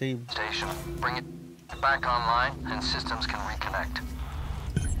Save. station. Bring it back online and systems can reconnect.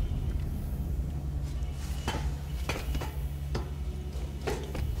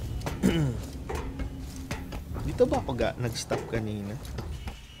 Dito ba ako nag-stop kanina?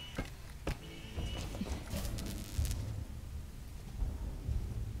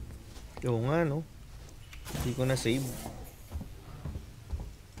 Oo nga, no? Hindi ko na-save.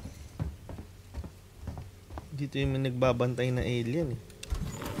 Dito yung may nagbabantay na alien eh.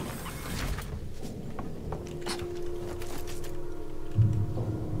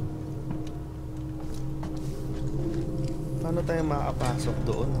 Paano tayo makakapasok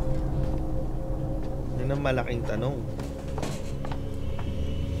doon? Yun ang malaking tanong.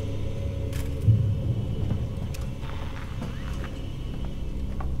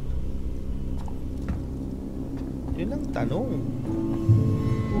 Yun ang tanong.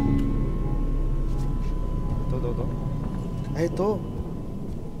 Ito. Ay, ito.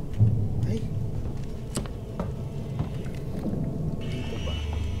 Ay. Dito ba?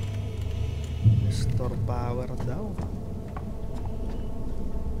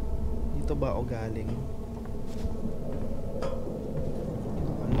 Dito ba ako galing?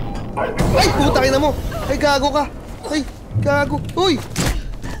 Ay! Putang ina mo! Ay, gago ka! Ay! Gago! Uy!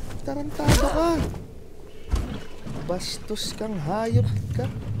 Tarantado ka! Bastos kang hayop ka!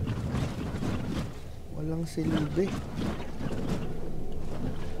 Walang silbi.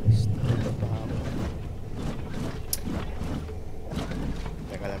 Ito pa ako.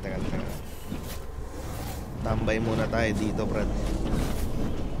 Teka lang. Tambay muna tayo dito, Brad.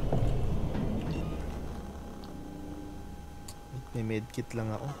 May medkit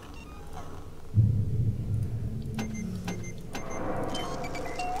lang ako.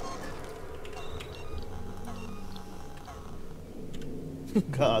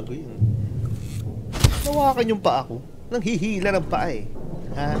 Gago yun. Nawakan yung paa ko. Nanghihila ng paa eh.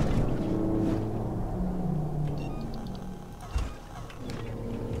 Ha?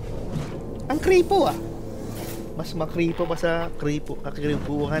 Ang kripo ah. Mas makripo pa sa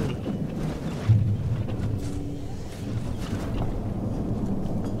kripuhan eh.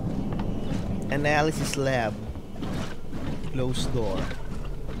 Analysis lab. Closed door.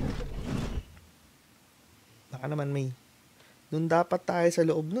 Baka naman may... Doon dapat tayo sa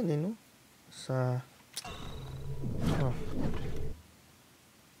loob nun eh, no? Sa...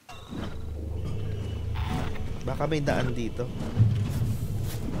 Baka may daan dito.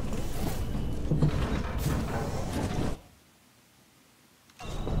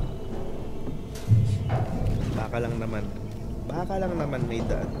 Baka lang naman may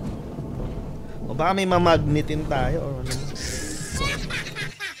daan. O baka may mamagnetin tayo o ano.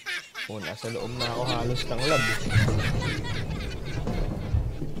 O nasa loob na ako halos ng lab eh.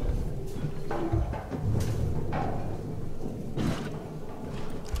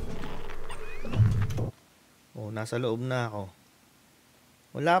 O nasa loob na ako.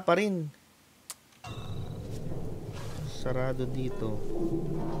 Wala pa rin. Sarado dito.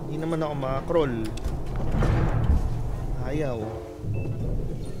 Hindi naman ako makakroll. Ayaw.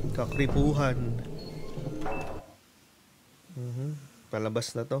 Kakripuhan.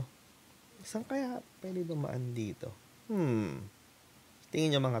 Palabas na to. Saan kaya pwede dumaan dito?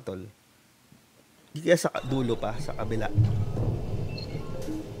 Tingin nyo mga tol. Di kaya sa dulo pa, sa kabila.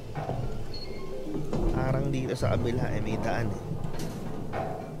 Parang dito sa kabila may daan eh.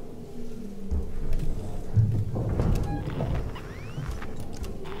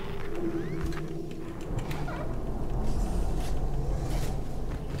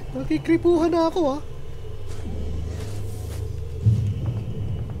 Nakikripuhan na ako ah.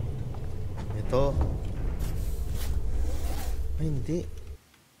 Ito. Ay hindi.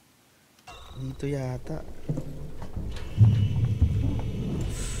 Dito yata.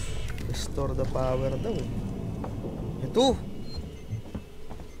 Restore the power daw. Ito.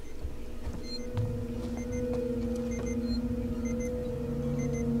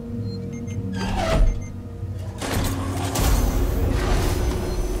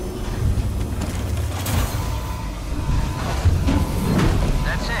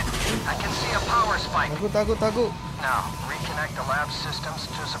 Tago. Now, reconnect the lab systems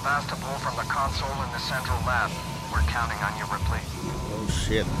to Sebastopol from the console in the central lab. We're counting on you, Ripley. Oh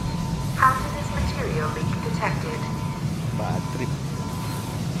shit. Hazardous material leak detected. Bad trip.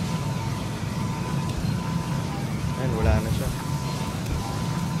 Ayun, wala na siya.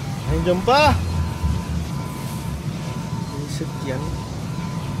 Ayun, dyan pa! Reset yan.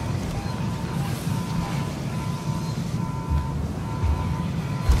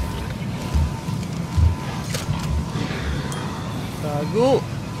 Tago!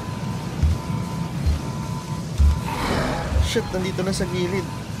 Shit, nandito na sa gilid.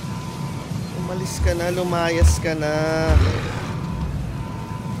 Umalis ka na, lumayas ka na.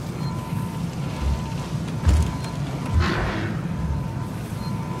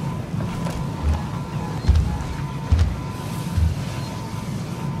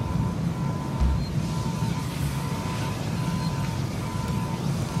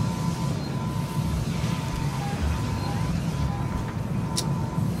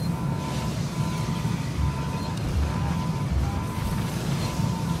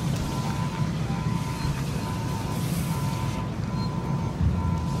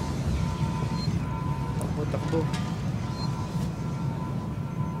 Takbo.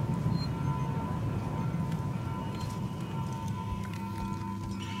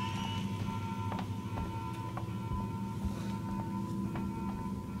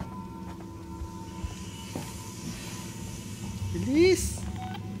 Bilis!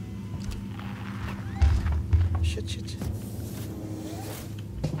 Shit.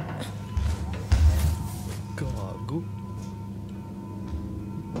 Gago.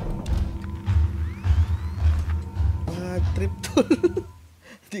 Trip tol.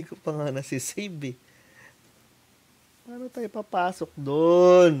 Hindi ko pa nga nasisave eh. Paano tayo papasok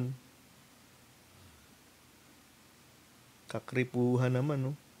doon? Kakripuhan naman,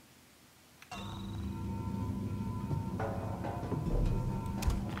 no?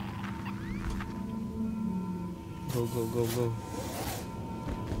 Go, go, go, go.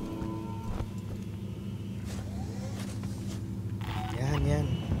 Yan, yan.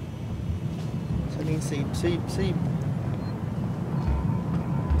 Saan yung save, save, save?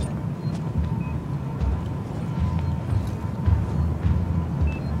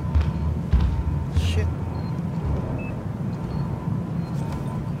 Shit.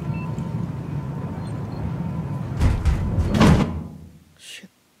 Shit.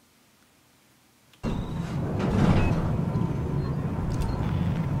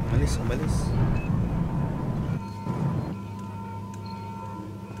 Umalis, umalis.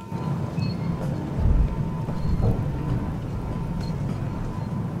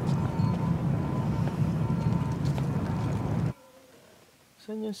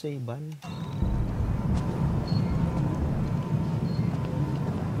 Saan yung savean?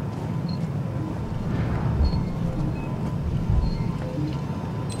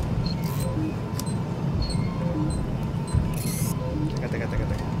 Teka, teka,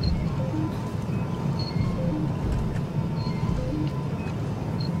 teka.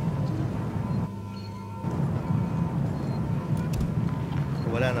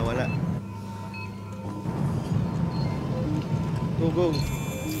 Wala na, wala. Go, go.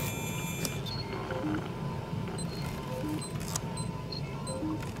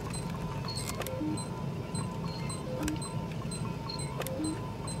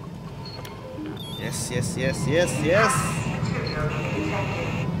 Yes, yes, yes, yes, yes.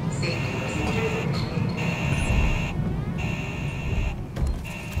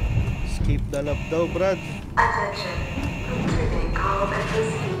 Escape the lab daw, Brad. Attention. Please remain calm and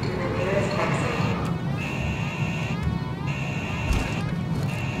proceed to the nearest exit.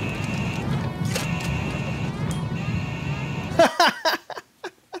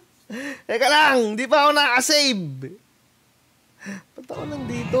 Teka lang, di pa ako nakasave. Ba't ako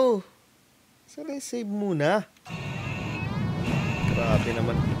nandito? Sana save muna. Grabe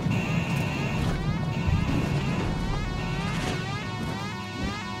naman.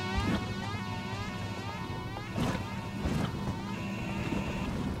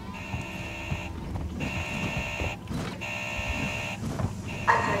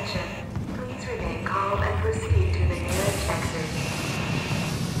 Attention. Please remain calm and proceed to the nearest exit.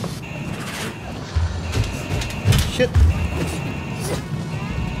 Shit.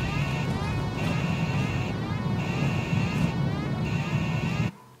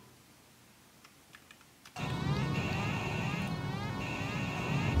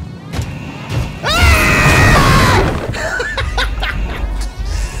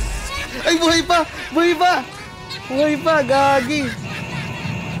 Ay, buhay pa! Buhay pa! Buhay pa, gagi!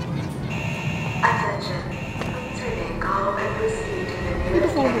 Attention. Please remain calm and proceed to the Ano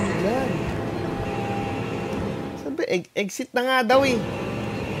nearest ko exit. yan? Saan ba? Exit na nga daw eh.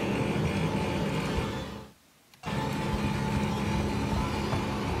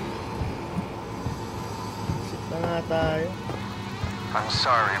 Exit na nga tayo. I'm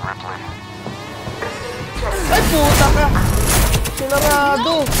sorry, Ripley. Ay, puta ka!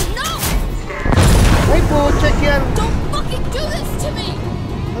 Sinarado! Ay, check yan! Don't fucking do this to me!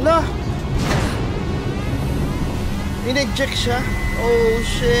 Hala! In-eject siya? Oh,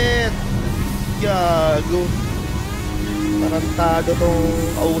 shit! Gago! Tarantado tong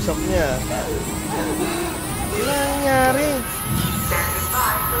kausap niya. Ano nangyari? Standing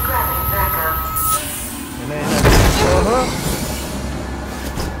by for gravity backup. Yan na, yan na. Oho!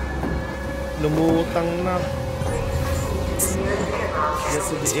 Lumutang na. Get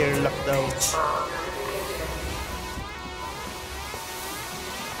to the airlock daw.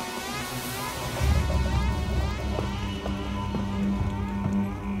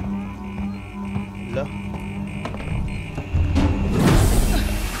 Hala.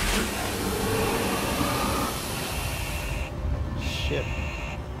 Shit.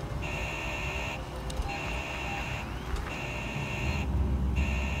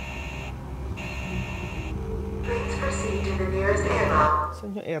 Please proceed to the nearest airlock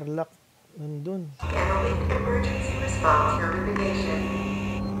Saan yung airlock? Nandun. and await emergency response notification.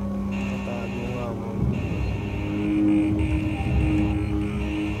 Tago nga mo.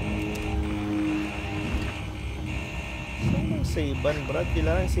 Saan yung savean, Brad?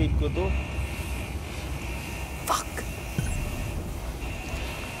 Kailangan save ko to. Fuck!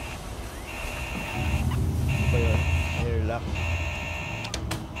 Ano ba yun? Airlock.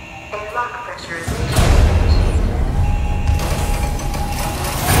 Airlock pressurization.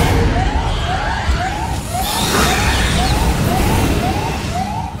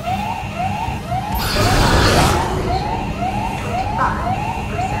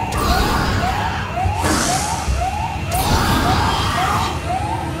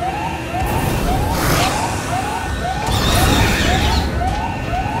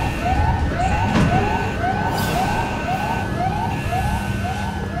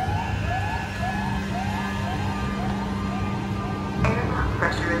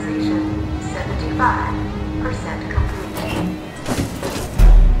 pressurization 75% complete.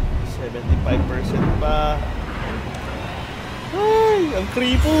 75% pa. Ay, ang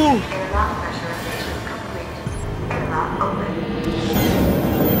kripo! Airlock pressurization complete. Airlock open.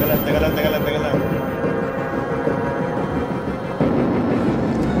 Teka lang.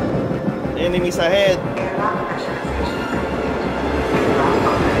 Enemies ahead. Airlock pressurization complete. Airlock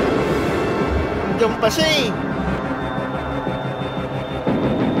open. Diyan pa siya eh.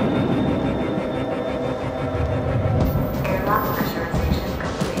 Airlock pressurization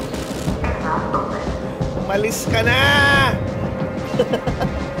complete. Airlock open. Umalis ka na!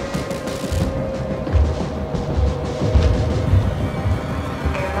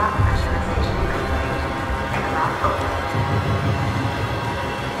 Airlock pressurization complete. Airlock open.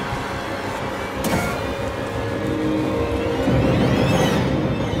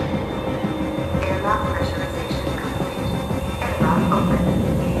 Airlock pressurization complete. Airlock open.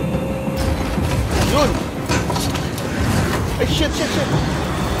 Yun! Ay, shit!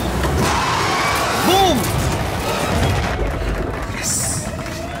 Boom! Yes!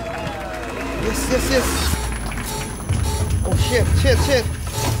 Oh, shit!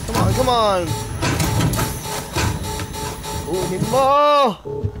 Come on! Unin mo!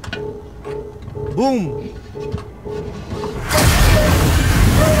 Boom!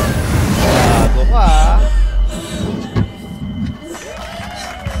 Bago ka,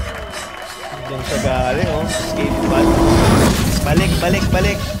 diyan siya galing, oh. Escape pad.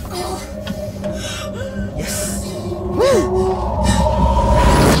 Balik. Yes! Woo!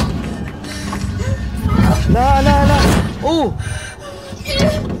 La! Oh!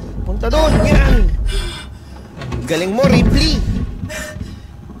 Punta doon! Yan! Galing mo, Ripley!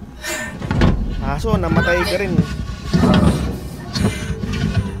 Kaso, namatay ka rin.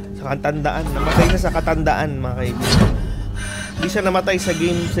 Sa katandaan. Namatay na sa katandaan, mga kaibigan. Hindi siya namatay sa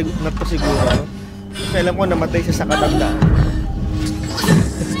game na to siguro. No? Kasi alam ko, namatay siya sa katandaan.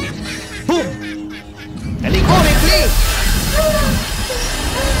 Boom! Galing mo, Ripley!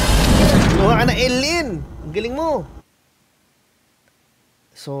 Luha ka na alien! Ang galing mo!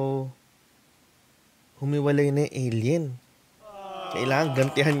 So, humiwalay na yung alien. Kailangan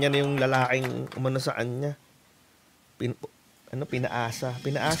gantihan niya na yung lalaking umano sa kanya. Pinaasa.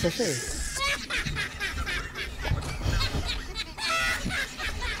 Pinaasa siya eh.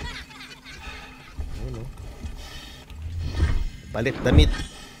 Ano?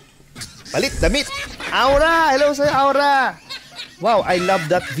 Palit damit! Aura! Hello sa'yo, Aura! Wow, I love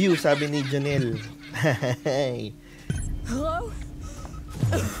that view, sabi ni Janelle. Hello?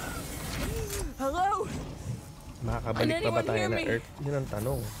 Hello? Makakabalik pa ba tayo na Earth? Yun ang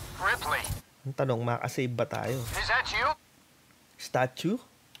tanong. Ripley, Ang tanong, makakasave ba tayo? is that you? Statue?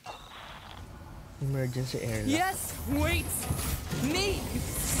 Emergency airlock. Yes, wait! Me, you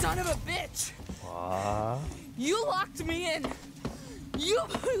son of a bitch! Ah, You locked me in! You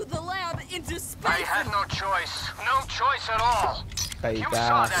blew the lab into space! I had no choice. No choice at all. You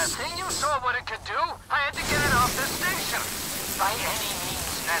saw that thing. You saw what it could do. I had to get it off the station. By any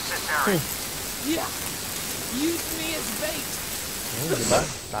means necessary. Yeah. Use me as bait. oh, diba?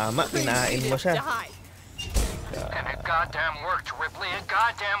 Tama, pinain mo siya. Die. And it goddamn worked, Ripley. It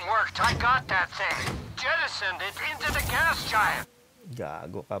goddamn worked. I got that thing. Jettisoned it into the gas giant.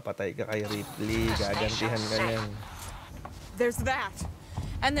 Gago ka, patay ka kay Ripley. Gagantihan ka yan. There's that.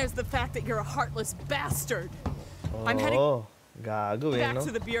 And there's the fact that you're a heartless bastard. I'm heading Oo, gago eh, back no?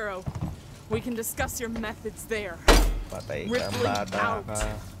 to the Bureau. We can discuss your methods there. Patay ka, Ripley bata out. ka.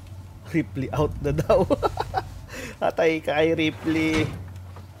 Ripley out na daw. Patay ka kay Ripley.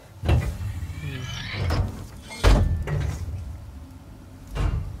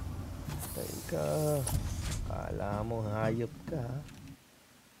 Patay ka. Kala mo hayop ka.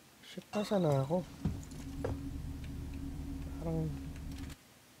 Shit, nasa na ako? Parang...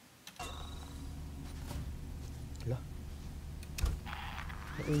 Wala.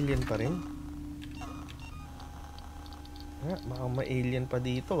 May alien pa rin. Baka may alien pa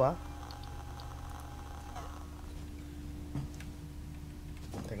dito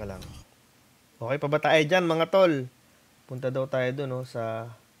Teka lang. Okay pa ba tayo dyan mga tol? Punta daw tayo dun sa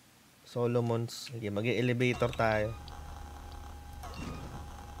Solomon's. Sige, mag-elevator tayo.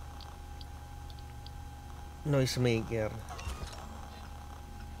 Noisemaker.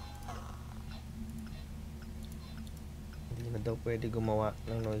 Hindi na daw pwede gumawa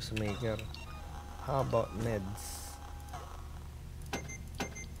ng noisemaker. How about meds?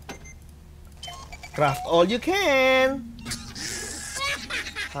 Craft all you can!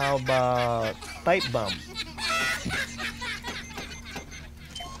 How about pipe bomb?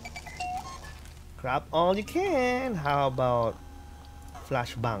 Craft all you can! How about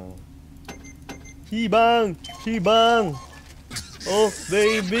Flashbang. Shibang! Shibang! Oh,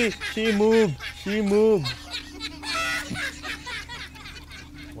 baby! She moved! She moved!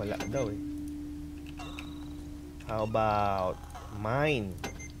 Wala daw eh. How about mine?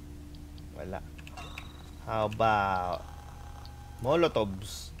 Wala. How about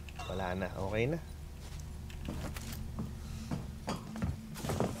Molotovs? Wala na. Okay na.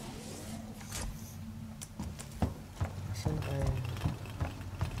 Saan kayo?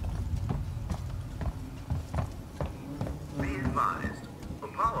 Be advised,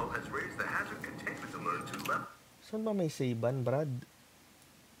 Apollo has raised the hazard containment alert to level. Saan ba may savean, Brad?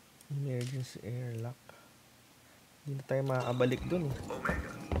 Emergency airlock. Hindi na tayo makakabalik dun eh.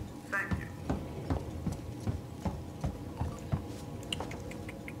 Omega, thank you.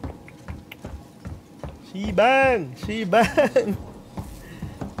 Shibang! Shibang!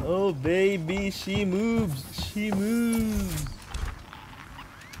 Oh baby, she moves! She moves!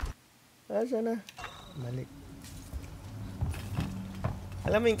 Asa na? Balik.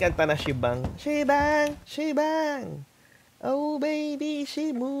 Alam mo yung kanta na Shibang? Shibang! Shibang! Oh baby,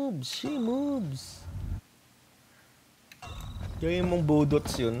 she moves! She moves! Yung mong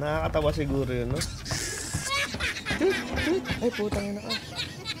budots yun. Nakakatawa siguro yun, no? Ay, putang ina ka.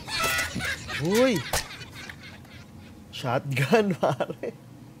 Uy! Shotgun, pare.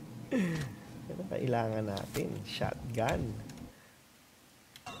 Ano kailangan natin? Shotgun.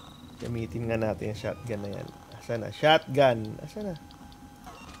 Gamitin nga natin yung shotgun na yan. Asa na? Shotgun. Asa na?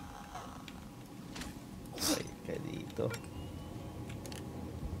 Ay, ka dito.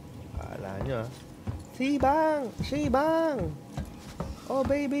 Akala nyo, ha? Shibang! Shibang! Oh,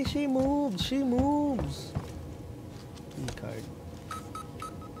 baby, she moves! She moves! E-card.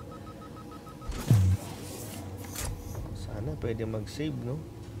 Sana pwede mag-save, no?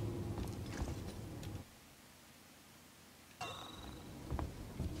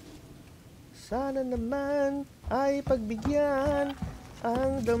 Sana naman ay pagbigyan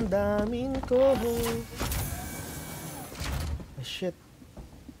ang damdamin ko. Ah, shit.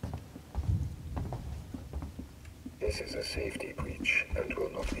 This is a safety breach and will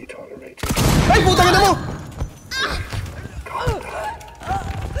not be tolerated. Ay, putang ina mo!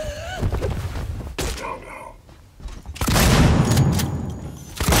 Down now.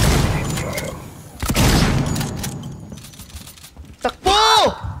 Takbo!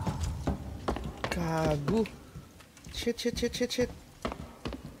 Gago. Shit, shit, shit, shit, shit.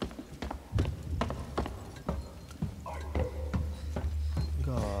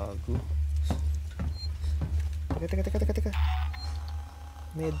 Gago. Teka.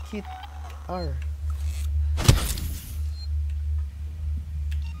 Medkit. R.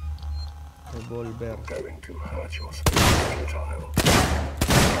 Revolver. Going to hurt your spirit, child.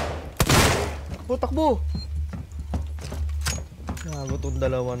 Takbo! Gago tong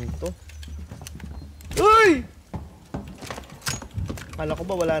dalawan to. Uy! Kala ko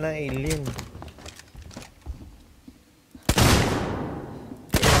ba wala na alien?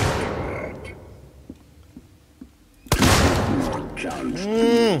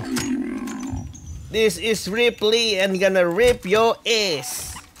 This is Ripley and gonna rip your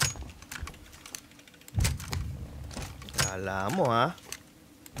ass. Kala mo, ha?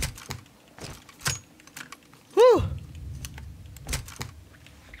 Whew!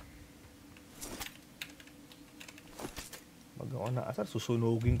 Pag ako naasar,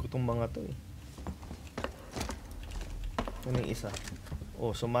 susunugin ko tong mga to eh. Ano yung isa?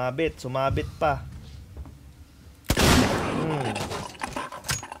 Oh, sumabit pa.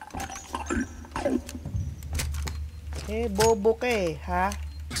 Eh, bobo ka eh, ha?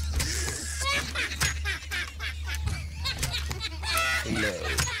 Hello.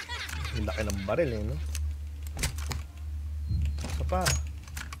 Ang laki ng baril eh, no? Isa pa.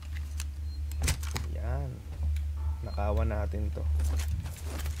 Yan. Nakawan natin to.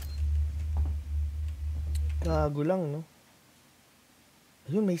 Gago lang, no?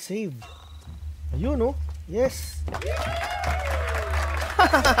 Ayun, may save. Ayun, no? Yes!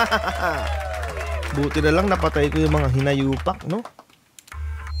 Buti na lang napatay ko yung mga hinayupak, no?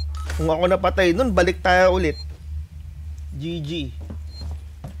 Kung ako napatay nun, balik tayo ulit. GG.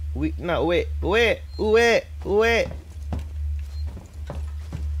 Uwi na, uwi.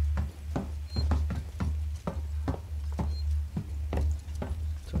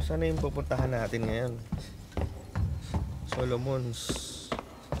 So, sana yung pupuntahan natin ngayon? Solomons.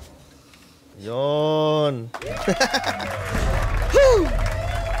 Yon.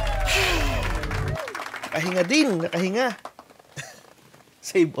 Nakahinga.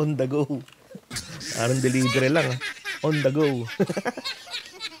 Save on the go. Parang delivery lang. On the go.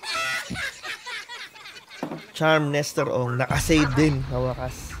 Charm Nestor Ong nakasave din na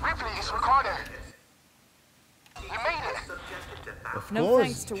wakas. Ripley, it's Ricardo. You made it. Of No course.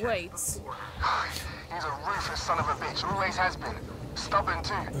 thanks to Waits. He's a ruthless son of a bitch. Always has been. Stubborn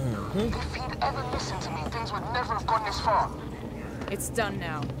too. If he'd ever listened to me, things would never have gone this far. It's done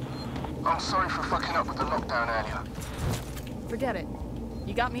now. I'm sorry for fucking up with the lockdown earlier. Forget it.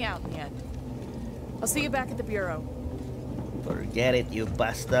 You got me out in the end. I'll see you back at the Bureau. Forget it, you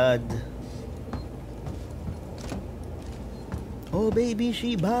bastard. Oh baby,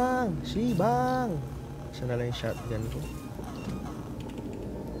 shibang! Shibang! Isa na lang yung shotgun ko.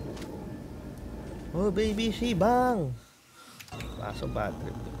 Oh baby, shibang! Paso bad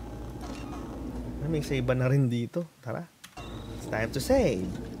trip. May save na rin dito. Tara. It's time to save.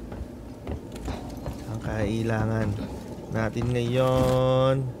 Ang kailangan natin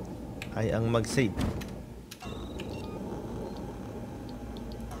ngayon ay ang mag-save.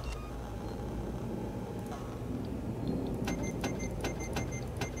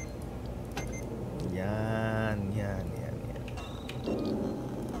 Yan.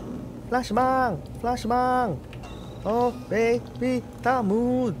 Flashbang! Flashbang! Oh, baby!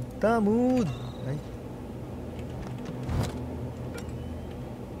 Tamud! Tamud! Ay.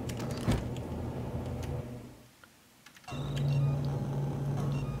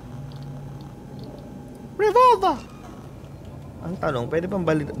 Revolver! Ang tanong, pwede pang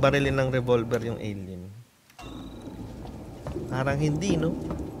barilin ng revolver yung alien? Parang hindi, no?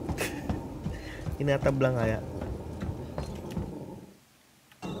 Tinatablang kaya.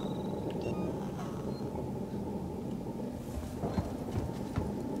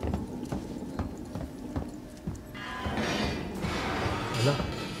 Hala.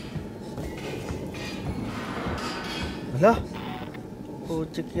 Hala.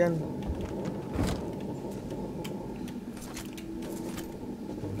 Puchik yan.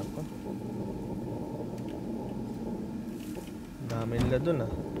 Hala pa. Dami nila dun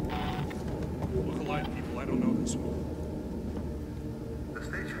ah. Look alive, people. I don't know this one. The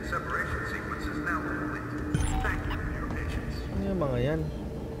station separation sequence is now complete. Thank you for your patience. Ano yung mga yan?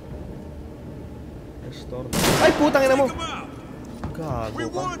 Restore. Ay, putang ina mo! Gago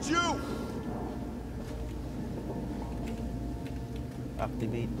ka.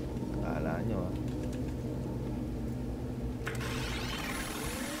 Activate. Kala nyo ah.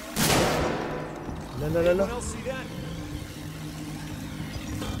 Lalalala.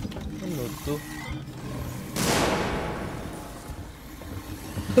 Ano to?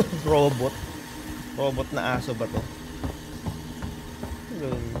 Robot. Robot na aso ba to?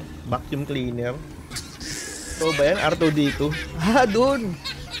 Vacuum cleaner. Ito ba yan? R2-D2? Ah, dun!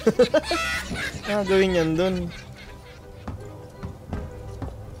 Gawin yan dun.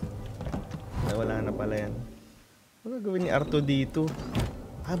 Ay, wala na pala yan. Ano gawin ni R2-D2?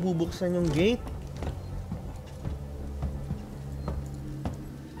 Ah, bubuksan yung gate.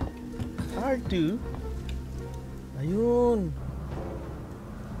 R2? Ayun.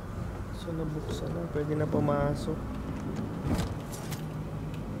 So, nabuksan na. Pwede na pumasok.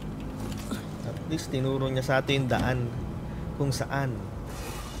 At least, tinuro niya sa atin yung daan. Kung saan.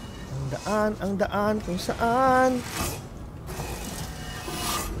 Ang daan, kung saan.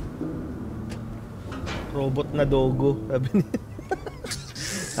 Robot na dogo.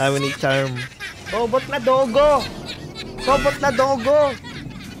 Sabi ni Charm. Robot na dogo! Robot na dogo!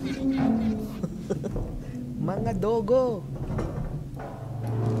 Mga dogo!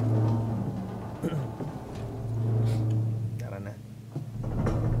 Tara na.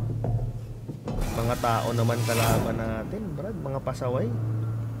 Mga tao naman kalaban natin, Brad. Mga pasaway.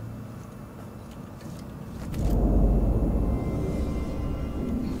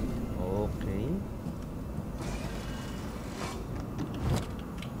 Okay.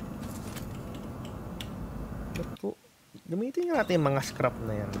 Gamitin nga natin yung mga scrap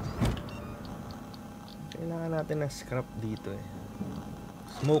na yan. Kailangan natin ng scrap dito eh.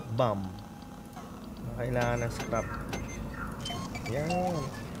 Smoke bomb. Kailangan ng scrap. Yan.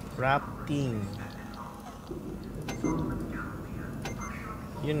 Crafting.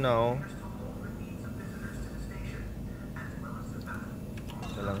 You know.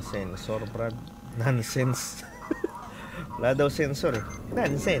 Walang sensor, Brad. Nonsense. Wala daw sensor eh.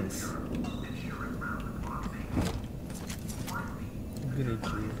 Nonsense. Great.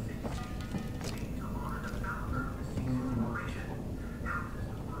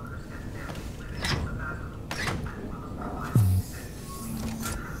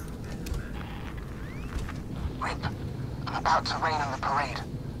 About to rain on the parade.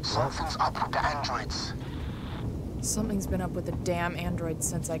 Something's up with the androids. Something's been up with the damn androids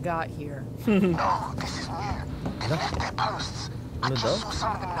since I got here. No, this is new. They left their posts. I just saw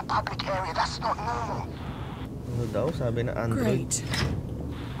some of them in a public area. That's not normal. Ano daw? Sabi na Android. Great.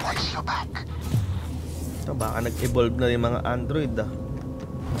 Watch your back. Ito, baka nag-evolve na yung mga Android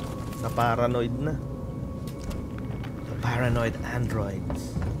na paranoid na. The paranoid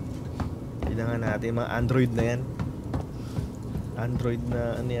androids. Tignan natin yung mga Android na yan. Android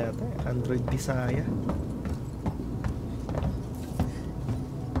na ano yata? Android Bisaya.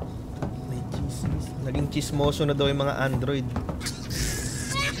 May chismis. Naging chismoso na daw yung mga Android.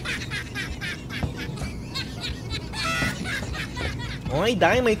 Oy,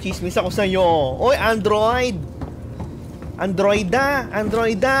 dahil may chismis ako sa'yo. Oy, Android! Androida!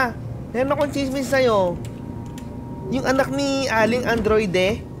 Meron akong chismis sa'yo. Yung anak ni Aling Android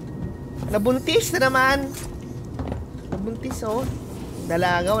nabuntis na naman. Nabuntis, oh.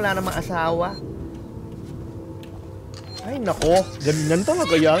 Dalaga, wala namang asawa. Ay, nako. Ganyan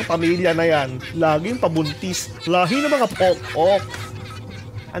talaga yan. Pamilya na yan. Laging pabuntis. Lahi ng mga pok-ok.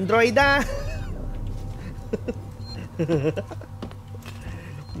 Androida!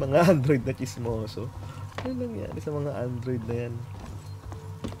 Mga Android na chismoso. Ano nangyari sa mga Android na yan?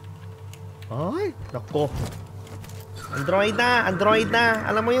 Ay, nako. Androida.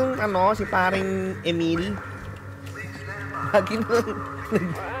 Alam mo yung ano, si paring Emil? Lagi nun.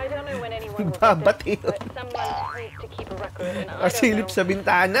 Nagbabati yun. Kasilip sa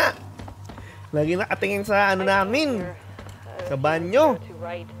bintana. Lagi nakatingin sa ano namin. Sa banyo.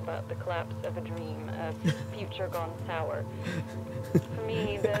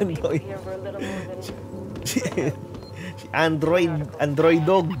 Si Android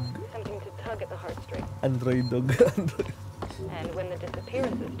dog.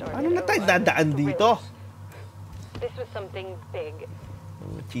 Ano na tayo dadaan dito?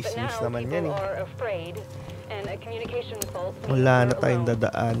 Chismis naman yan eh. Wala na tayong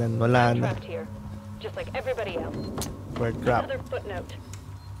dadaanan. Wala na. Bird trap.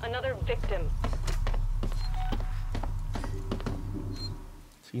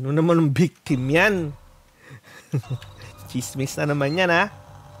 Sino naman ang victim yan? Chismis na naman yan ha.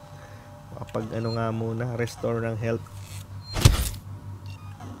 Kapag ano nga muna, restore ng health.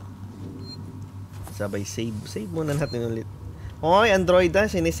 Sabay save. Save muna natin ulit. Hoy, Android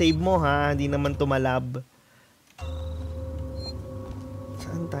sinisave mo ha. Hindi naman tumalab.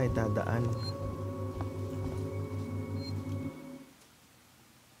 Saan tayo dadaan?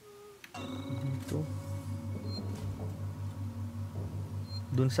 Dito.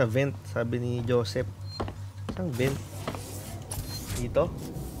 Dun sa vent, sabi ni Joseph. Saan vent? Dito?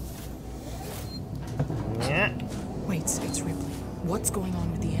 Yeah. Wait, it's Ripley. What's going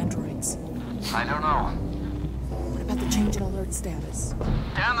on with the androids? I don't know. What about the change in alert status?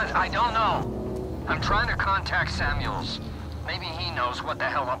 Damn it, I don't know. I'm trying to contact Samuels. Maybe he knows what the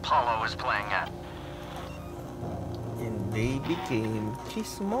hell Apollo is playing at. And they became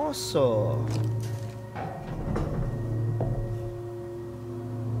chismoso.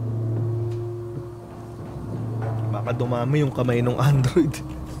 Baka dumami yung kamay ng Android.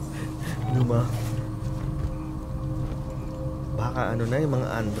 Baka ano na yung mga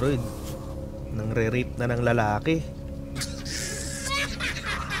Android nang re-rape na ng lalaki.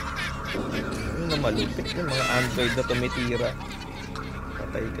 Ano na malupit yung mga Android na tumitira.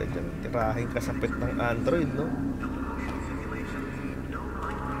 Patay ka dyan. Tirahin ka sa pet ng Android, no?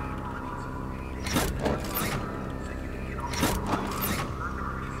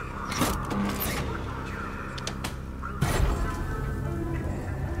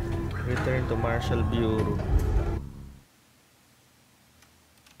 Return to Marshall Bureau.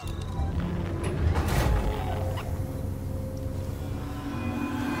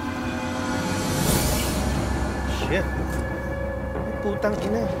 Shit. Ay, putang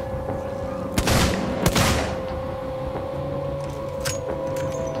ina.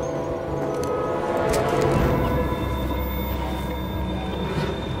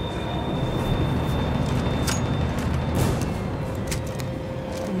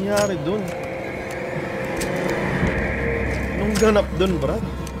 Nangyari dun? Anong ganap dun, Brad?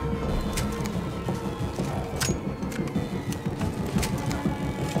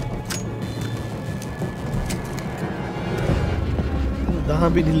 Ang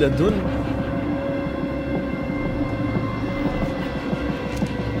dami nila dun.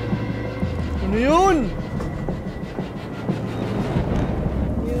 Ano yun?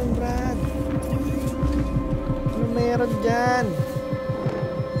 Ano yun, Brad? Ano meron dyan?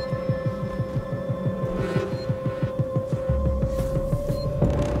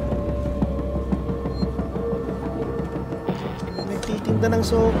 Nagtitinda ng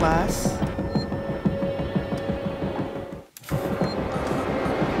sopas.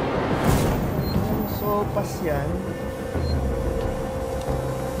 Anong sopas yan?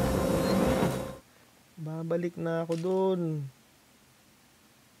 balik na ako dun.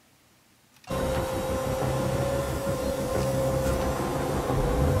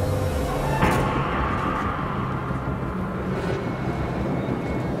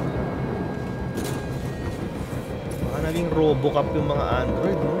 Baka naging Robocop yung mga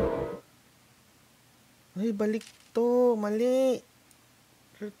Android, no? Ay, balik to. Mali.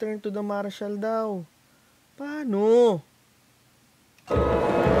 Return to the Marshal daw. Paano?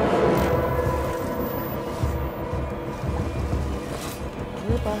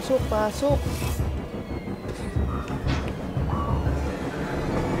 Ay, pasok, pasok.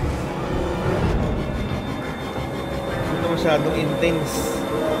 Ito masyadong intense.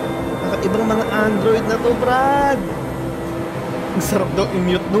 Ibang mga Android na to, Brad. Ang sarap daw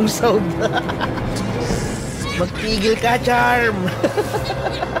i-mute nung sound. Magpigil ka, Charm.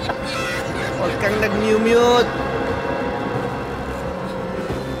 Huwag kang nag-mute.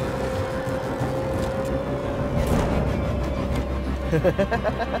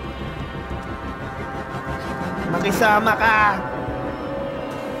 Makisama ka.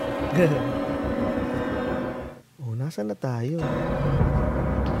 Oh, nasaan na tayo?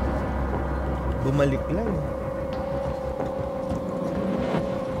 Bumalik lang.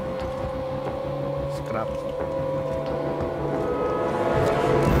 Scrap.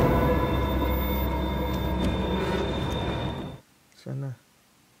 Sana.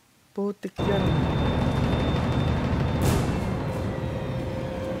 Putik yan.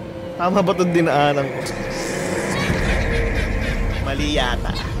 Tama ba itong dinaanan ko? Mali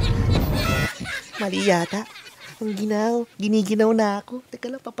yata. Mali yata. Ang giniginaw na ako. Teka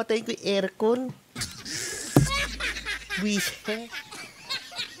lang, papatayin ko yung aircon. Buwise.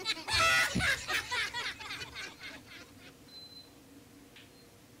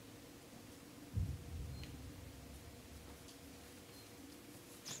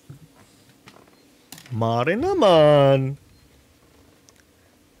 Mare naman.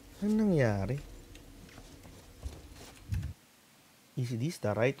 Ano nangyari? Is this the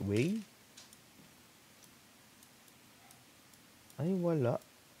right way? Ay, wala.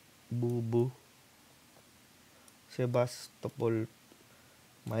 Bubu. Sebastopol.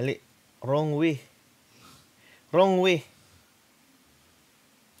 Mali. Wrong way. Wrong way.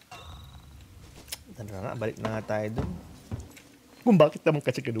 Tanda nga, balik na nga tayo dun. Kung bakit naman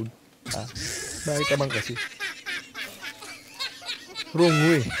kasi ka dun? Ha? Bakit naman kasi? Wrong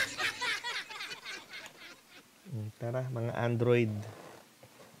way. Tara, mga Android.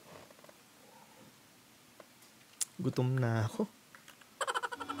 Gutom na ako.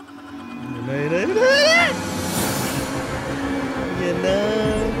 Yan na.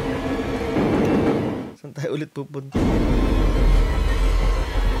 Saan tayo ulit pupunta?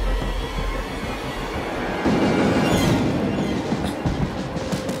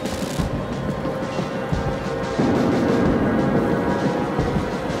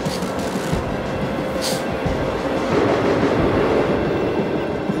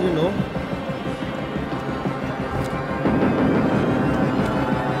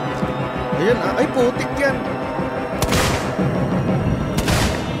 Ay, putik yan.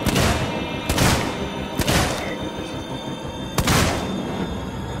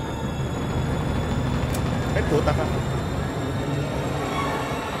 Ay, puta ka.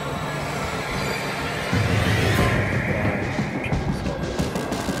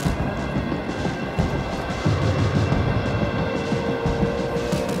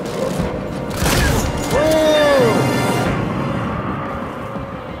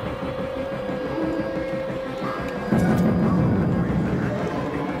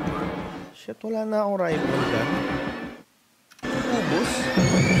 Wala na akong rifle gun. Ubus.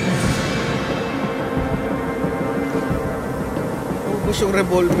 Ubus yung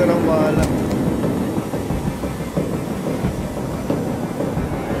revolver ang bahala.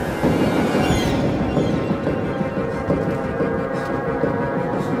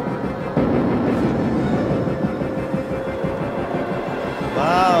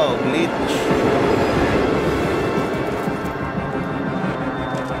 Wow, glitch.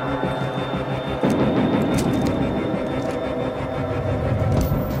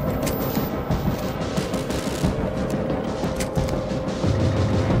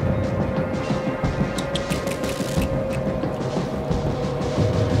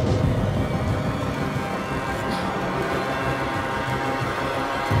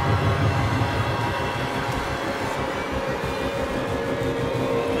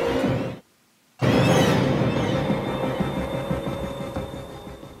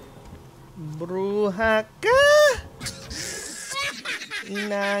 Bruha ka!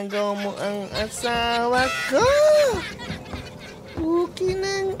 Inagaw mo ang asawa ko! Puki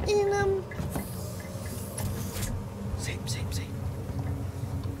ng inam!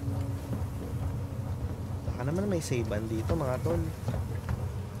 Baka naman may savean dito mga tol.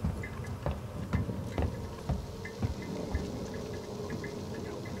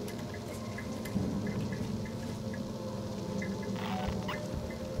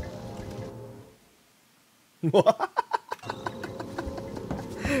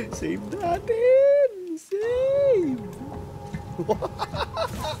 Save natin! Save!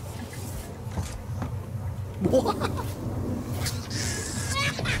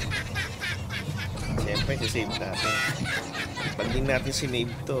 Siyempre, sisave natin. Pag di natin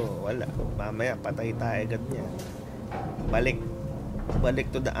sinave to, wala. Mamaya, patay tayo agad niya. Balik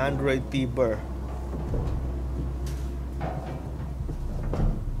to the Android Fever.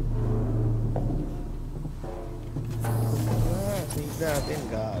 Save natin,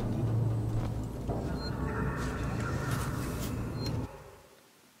 gagi.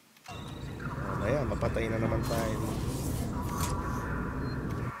 Mamaya, mapatay na naman tayo.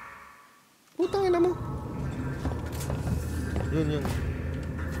 Putang ina mo. Yun.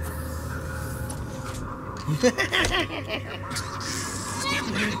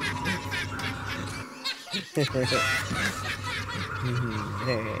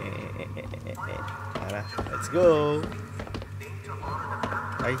 Tara, let's go.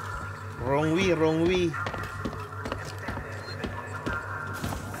 Ay, wrong way.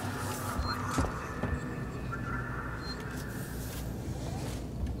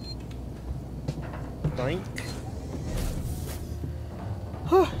 Tank.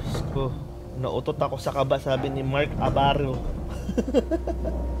 Nautot ako sa kaba, sabi ni Mark Abaro.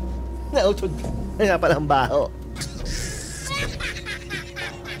 Nautot. Ay nga pala ang baho.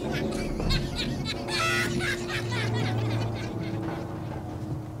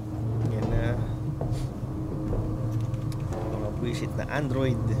 Yan na. Mga buwisit na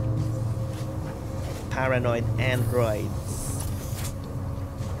Android. Paranoid androids.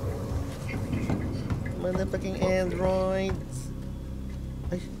 Motherfucking androids.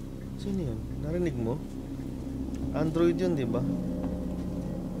 Ay, sino yun? Narinig mo? Android yun, di ba?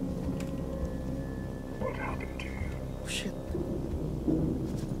 Oh, shit.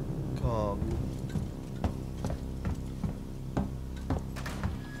 Cog.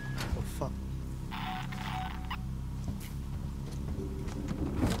 Oh, fuck.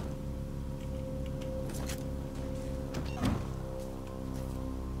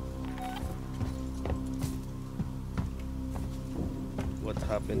 What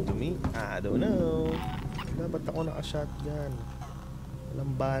happened to me? I don't know. Ba't ako naka-shotgun?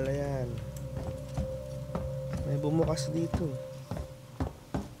 Walang bala yan. May bumukas dito.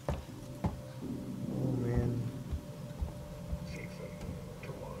 Oh man.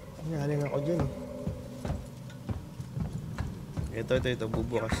 Nangaling ako dyan eh. Ito,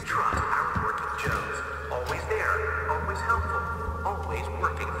 bubukas.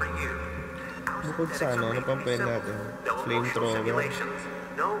 Bukod sa ano pang pwede natin? Flamethrower.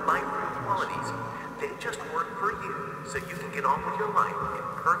 No life qualities. They just work for you, so you can get on with your life in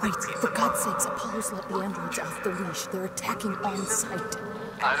perfect peace For of God's mind. sakes, Apollo's let the androids off the leash. They're attacking on sight.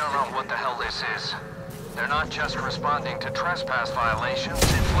 I don't know what the hell this is. They're not just responding to trespass violations,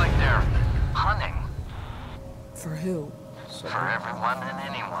 it's like they're hunting. For who? For everyone and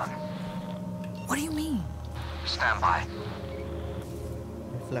anyone. What do you mean? Stand by.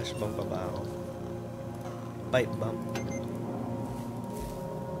 May flash bomb pa ba ako? Pipe bomb.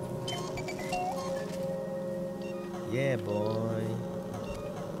 Yeah, boy.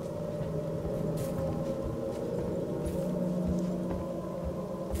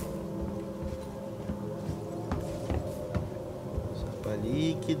 Sa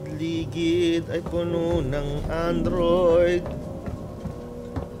paligid-ligid ay puno ng android.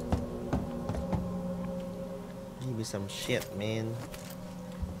 Give me some shit, man.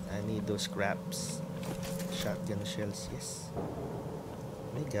 I need those scraps. Shotgun shells, yes.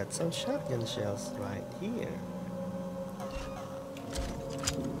 We got some shotgun shells right here.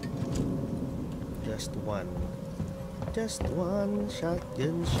 Just one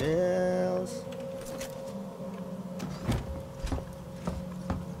shotgun shells.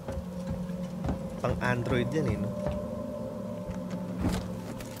 Pang Android yan eh, no?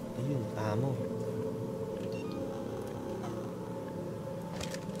 Ayun, ammo.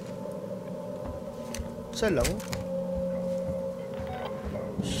 Isa lang.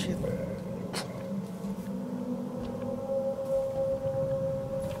 Shit.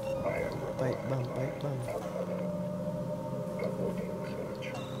 Pipe bomb.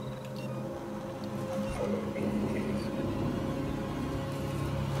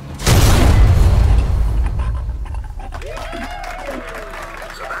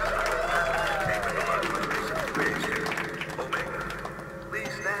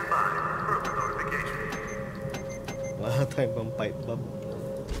 Wala tayong pang pipe bomb.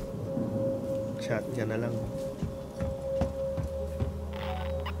 Shotgun na lang.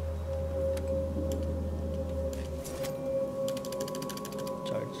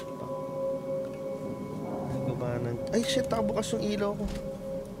 Charge pa. Ay shit, nakabukas yung ilaw ko.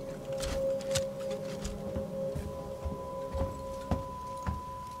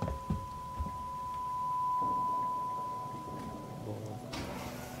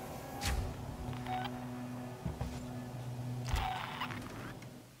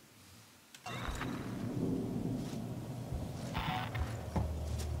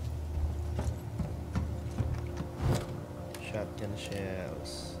 Shotgun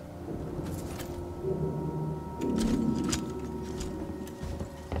shells.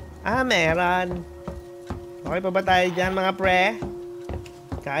 Meron. Okay pa ba tayo dyan, mga pre?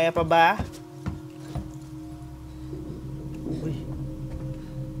 Kaya pa ba? Uy.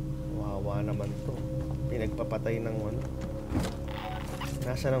 Wawa naman to. Pinagpapatay ng ano.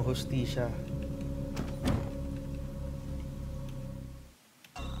 Nasa ng hustisya.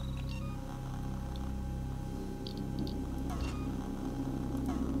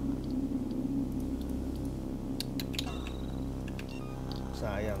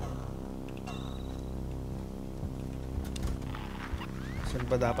 Sayang. Saan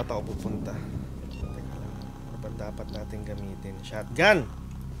ba dapat ako pupunta? Teka lang. Ano ba dapat natin gamitin? Shotgun!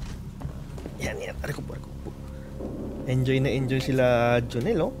 Yan. Ariko po. Enjoy na enjoy sila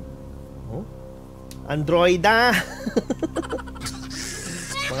Jonel, oh. Oh? Androida!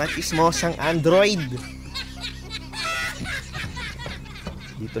 Mga chismosang Android.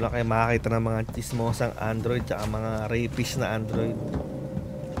 Dito lang kayo makakita ng mga chismosang Android tsaka mga rapist na Android.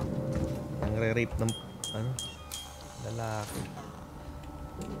 Ang re-rape ng lalaki.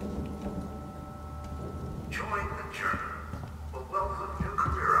 Join the journey. A wealth of new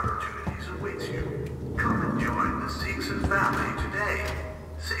career opportunities awaits you. Come and join the Seegson family today.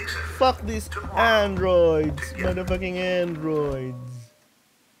 Seegson. Fuck these androids. Motherfucking androids.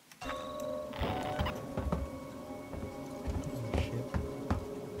 Oh, shit.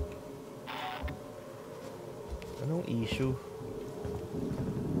 Anong issue?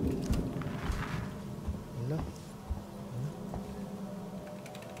 Wala.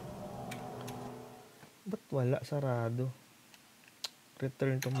 Ba't wala? Sarado.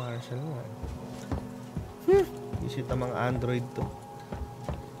 Return to Marshall nga. Visit ang mga Android to.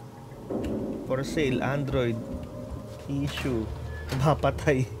 For sale, Android. Issue.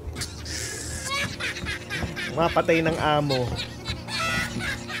 Mapatay. Mapatay ng amo.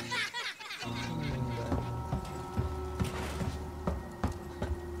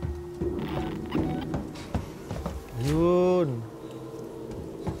 Yun.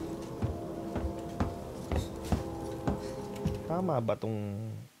 Tama ba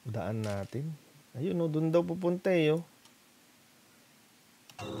tong daan natin? Ayun, no, doon daw pupunta eh, oh.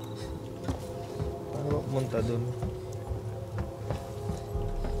 Paano ba pumunta doon?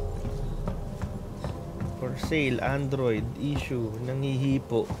 For sale, Android, issue,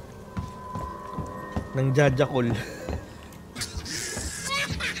 nangihipo. Nang jajakol.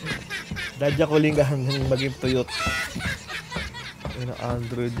 Jajakolin ka hanggang maging tuyot. Ayun na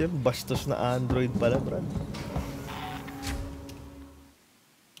Android yan. Bastos na Android pala, brad.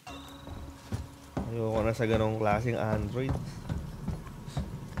 Ayoko na sa ganong klaseng Android.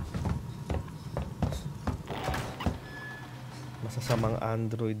 Masasamang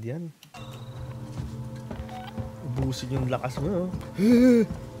Android yan. Ubusin yung lakas mo.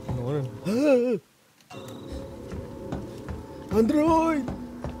 Ano ko nun? Android!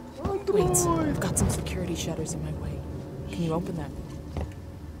 Android! Wait, I've got some security shutters in my way. Can you open them?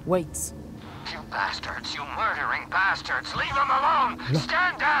 Wait. You bastards, you murdering bastards! Leave them alone!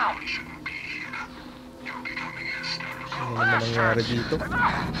 Stand down! Ano naman nangyari dito?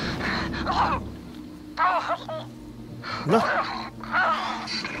 Lah!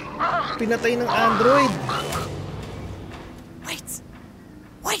 Pinatay ng Android! Wait!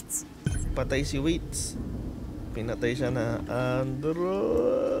 Patay si Waits. Pinatay siya na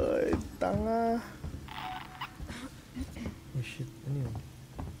Android. Tanga. Oh shit, ano yun?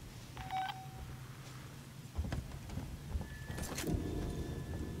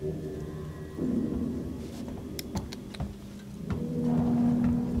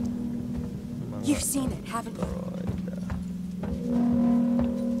 You've seen it, haven't you?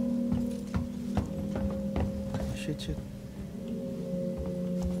 Shit.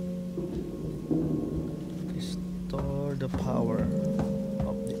 Restore the power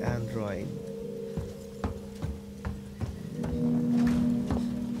of the Android.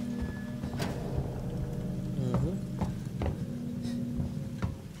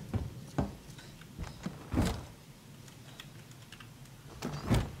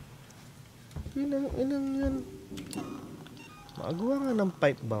 Inang yan. Magawa nga ng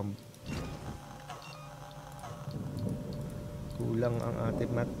pipe bomb. Kulang ang ating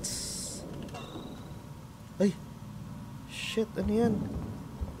mats. Ay! Shit, ano yan?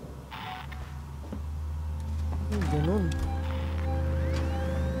 Ay, ganun.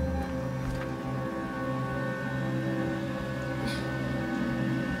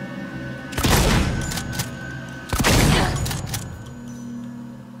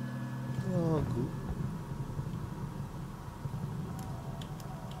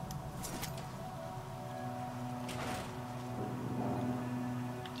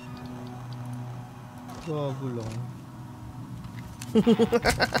 Gago lang.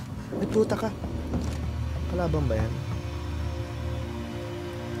 Ay, puta ka. Kalaban ba yan?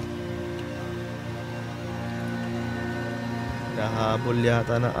 Nahabol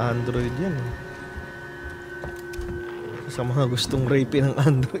yata ng Android yan. Sa mga gustong rape ng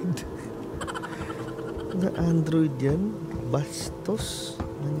Android. Na Android yan. Bastos.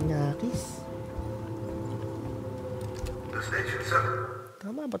 Manyakis.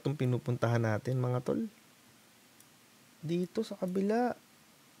 Tama ba itong pinupuntahan natin, mga tol? Dito sa kabila.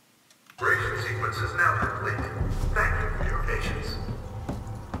 Operation sequence is now complete. Thank you for your patience.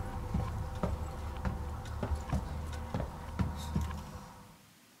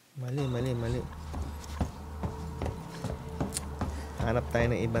 Mali. Hanap tayo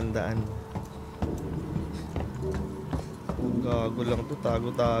ng ibang daan. Gago lang to,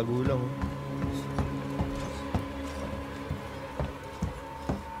 tago-tago lang.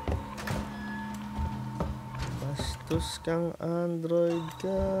 Bastos kang Android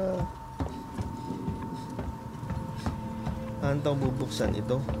ka. Antong bubuksan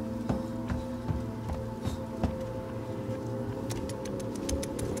ito?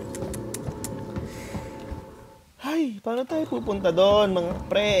 Ay, paano tayo pupunta doon, mga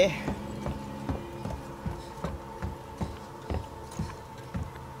pre?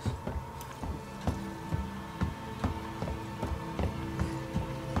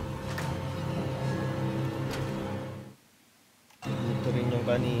 Dito rin yung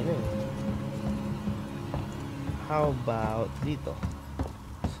kanina eh. How about dito?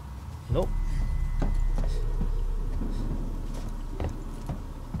 Nope.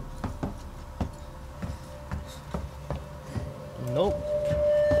 Nope.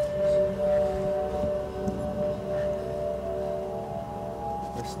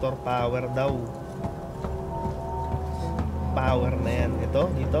 Restore power daw. Power na yan.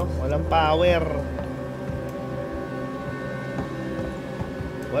 Ito, dito. Walang power.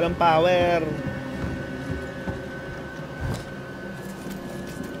 Walang power.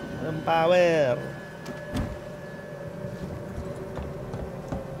 Walang power.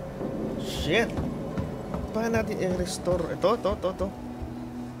 Shit. Paano natin i-restore? Ito.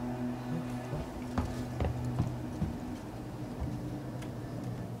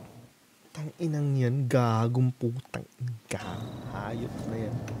 Tanginang yan, gagong putang ina. Hayop na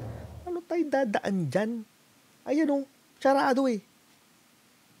yan. Ano tayo dadaan dyan? Ayan o, sarado eh.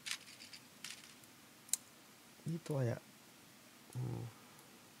 Dito kaya.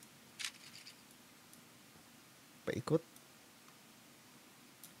 Paikot.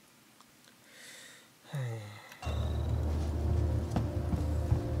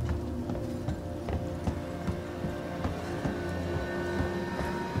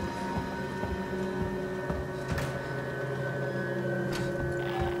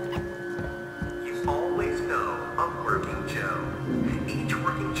 You always know a working Joe. Each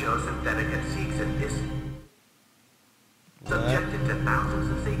working Joe synthetic at Seegson is subjected to thousands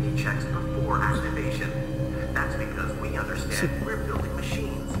of safety checks before activation. That's because we understand we're building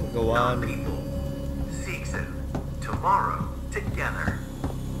machines, not people. Seegson, tomorrow, together.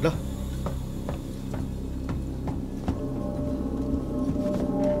 Loh.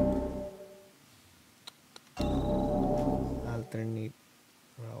 Alternate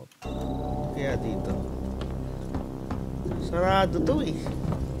route. Kaya dito. Sarado to eh.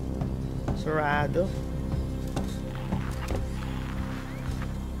 Sarado.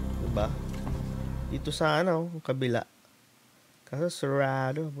 Diba? Dito sa ano, kabila. Kaso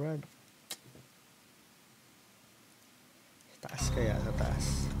sarado, brad. Taas kaya, sa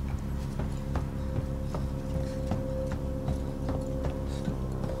taas.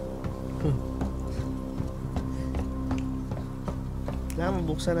 Kailangan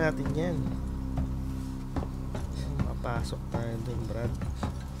mabuksan natin yan. Mapasok tayo dun, brad.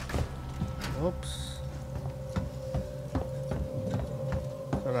 Oops.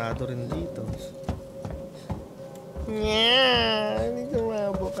 Sarado rin dito. Hindi ko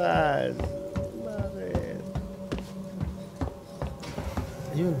mabukas. Bakit?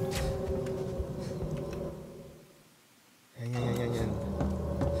 Ayun.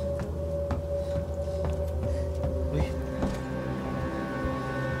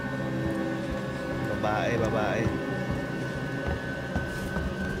 Babae, babae.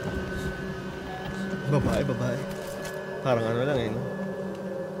 Babae, babae. Parang ano lang eh, no?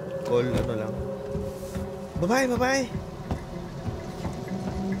 Call, ano lang. Babae, babae!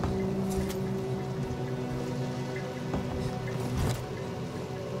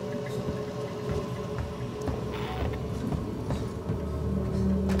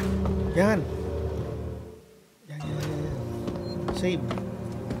 Yan! Yan, yan, yan, yan. Save.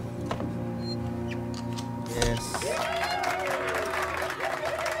 Yes.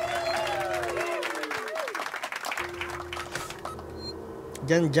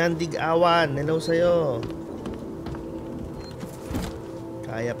 Jan Dig-awan, hello sa'yo.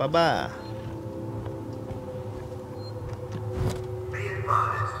 Kaya pa ba? Be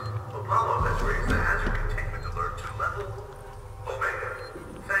advised, Apollo has raised the hazard containment alert to level Omega.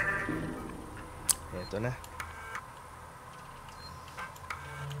 Thank you. Ito na.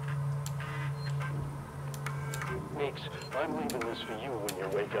 Meeks, I'm leaving this for you when you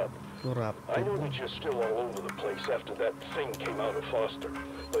wake up. Surap. I know that you're still all over the place after that thing came out of Foster,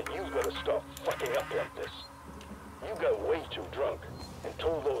 but you've got to stop fucking up like this. You got way too drunk and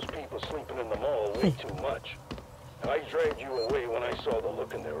told those people sleeping in the mall way too much. I dragged you away when I saw the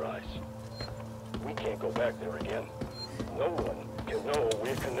look in their eyes. We can't go back there again. No one can know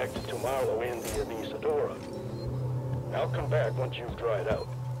we're connected to Marlo, Andy, and Isadora. I'll come back once you've dried out.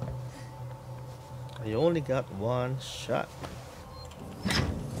 I only got one shot.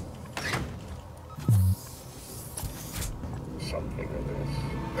 Something of this.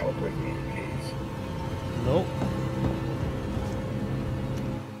 Cooperate me, please. Nope.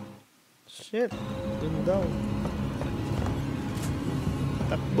 Shit. Dun daw.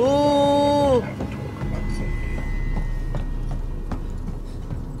 Takbo!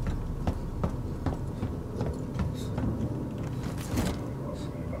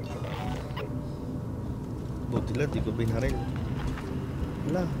 Buti lang, di ko binaril.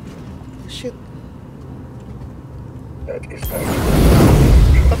 Wala. Shit.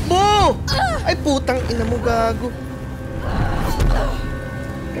 Takbo! Ay, putang ina mo, gago.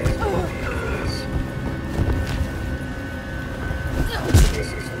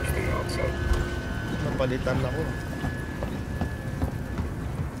 Napalitan ako.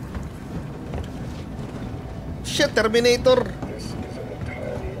 Shit, Terminator.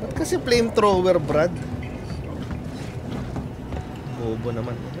 Ba't kasi flamethrower, Brad? Bobo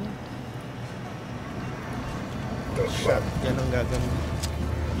naman. Shot, yan ang gagamit.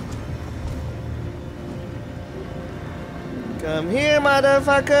 Come here,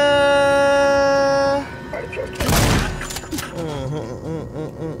 motherfucker!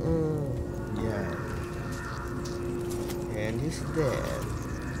 Yeah. And he's dead.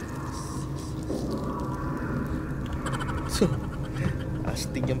 So,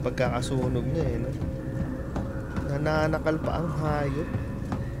 astig yung pagkakasunog niya eh, no? Nananakal pa ang hayop.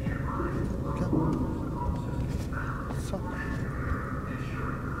 Fuck.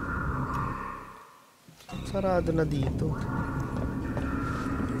 Sarado na dito.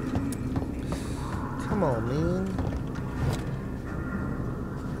 Come on, man.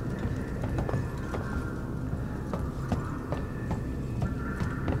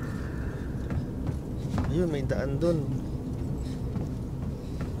 Ayun, may daan dun.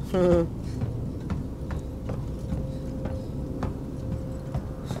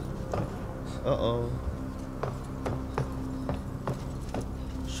 Uh-oh.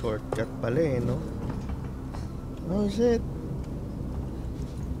 Shortcut pala eh, no? Oh, shit.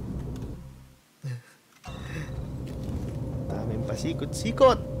 Daming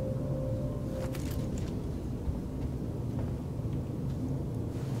pasikot-sikot.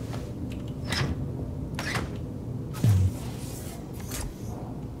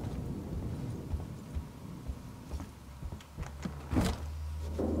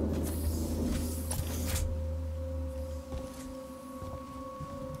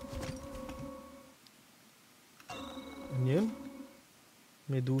 Yun.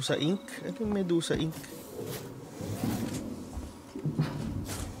 Medusa Ink. Ano yung Medusa Ink?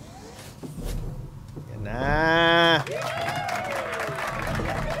 Yan na.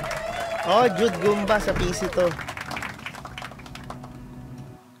 Oh, Jude Gumba sa PC to.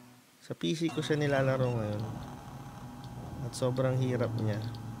 Sa PC ko siya nilalaro ngayon. At sobrang hirap niya.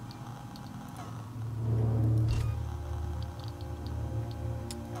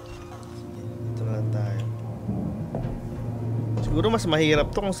 Sige, dito lang tayo. Siguro mas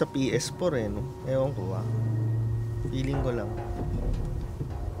mahirap to kung sa PS4 eh, no? Ewan ko ah. Feeling ko lang.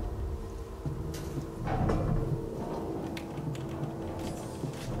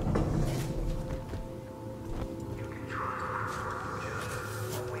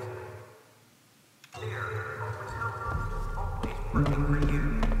 working for you.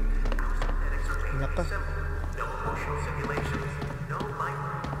 Our synthetics are made Naka. simple. No emotional simulations, no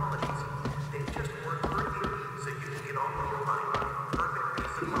micro-qualities. They just work for you, so you can get on with your life. Perfect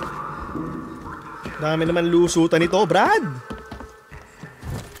peace of mind. Dami naman lusutan nito, Brad.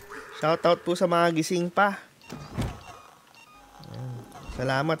 Shoutout po sa mga gising pa. Ayan.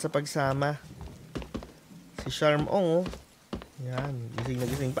 Salamat sa pagsama. Si Charm Ong, oh. Yan, gising na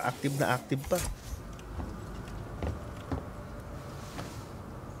gising pa. Active na active pa.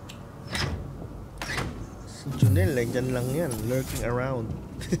 Si Junel, dyan lang yan. Lurking around.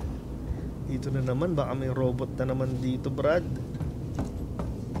 Dito na naman. Baka may robot na naman dito, Brad.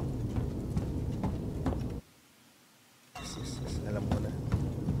 Yes. Alam mo na.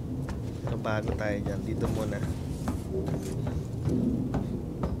 Pero bago tayo dyan. Dito muna.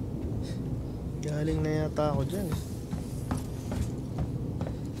 Galing na yata ako dyan.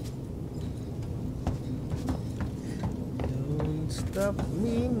 Don't stop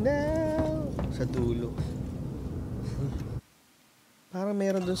me now. Sa dulo. Parang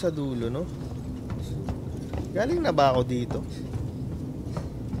meron dun sa dulo, no? Galing na ba ako dito?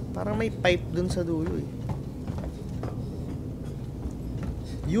 Parang may pipe dun sa dulo, eh.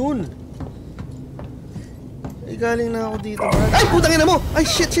 Yun! Ay, galing na ako dito, Brad. Ay, putang ina mo! Ay,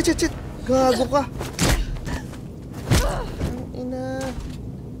 shit! Gago ka! Ang ina.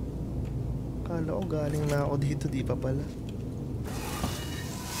 Kala ko galing na ako dito, di pa pala.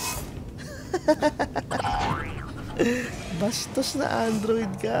 Bastos na Android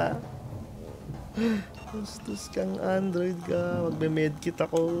ka. Bastos kang Android ka. Magme-medkit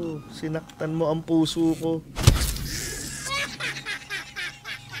ako. Sinaktan mo ang puso ko.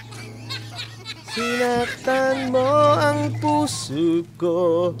 Sinaktan mo ang puso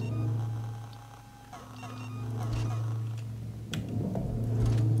ko.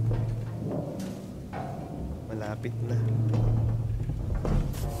 Malapit na.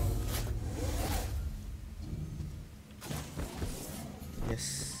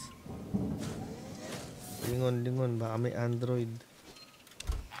 Yes. Lingon, baka may Android.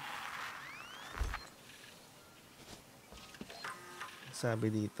 Sabi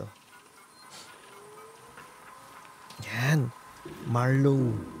dito. Yan.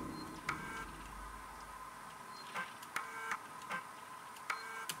 Marlowe.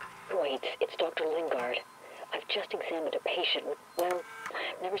 Wait, it's Dr. Lingard. I've just examined a patient with, well,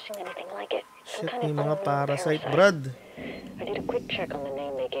 I've never seen anything like it. Some Shit, kind may of mga unknown parasite, parasite. Brad. I did a quick check on the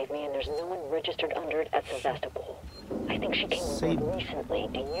name they gave me, and there's no one registered under it at Sevastopol. I think she came Same. aboard recently.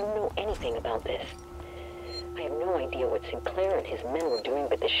 Do you know anything about this? I have no idea what Sinclair and his men were doing,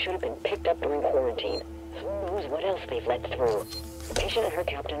 but this should have been picked up during quarantine. Who knows what else they've let through? The patient and her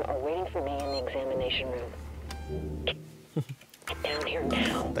captain are waiting for me in the examination room. Get down here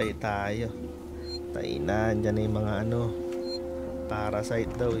now. Tay tayo. Tay na. Andyan na yung mga parasite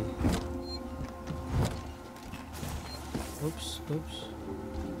daw, eh. Oops.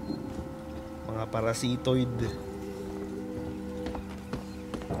 Mga parasitoid.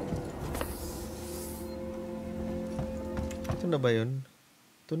 Ito na ba yun?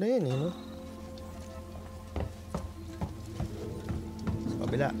 Ito na yun, eh, no? Sa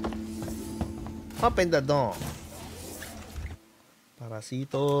kabila. Open the door.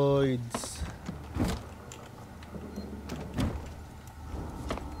 Parasitoids.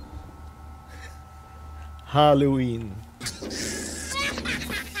 Halloween.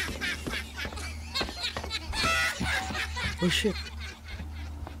 Oh shit.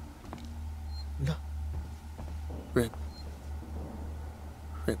 No. Rip,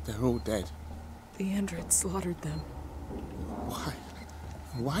 they're all dead. The androids slaughtered them. Why?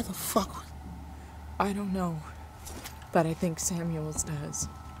 Why the fuck? I don't know. But I think Samuels does.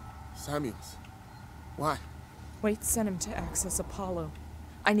 Samuels? Why? Wait, sent him to access Apollo.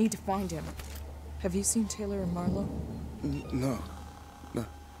 I need to find him. Have you seen Taylor and Marlowe? No.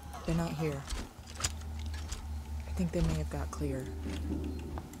 They're not here. I think they may have got clear.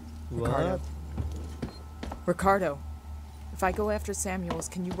 What? Ricardo, if I go after Samuels,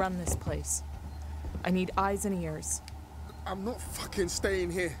 can you run this place? I need eyes and ears. I'm not fucking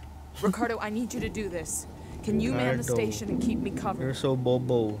staying here. Ricardo, I need you to do this. Can you man the Ricardo, station and keep me covered? You're so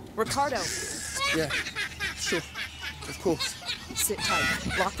bobo. Ricardo! Yeah, sure. Of course. Sit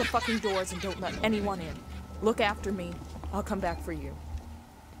tight. Lock the fucking doors and don't let anyone in. Look after me. I'll come back for you.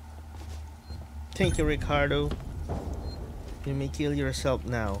 Thank you, Ricardo. You may kill yourself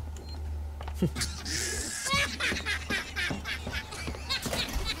now.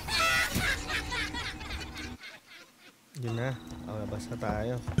 Yun na. Labas na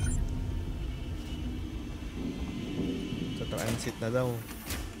tayo. Sa transit na daw.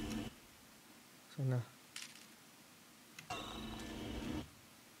 Sana.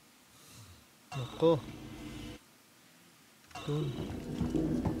 Ako. Doon.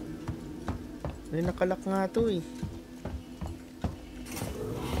 Ay, nakalak nga to eh.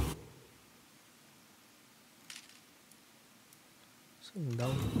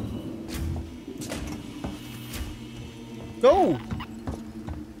 Sundown. Go!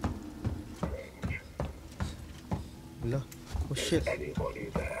 Wala. Oh shit.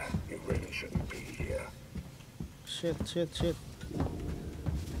 Anybody there, you really shouldn't be here. Shit.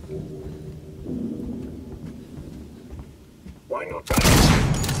 Why not?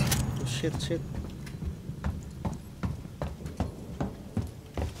 Oh shit.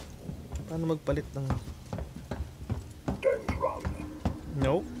 Paano magpalit ng... Don't run.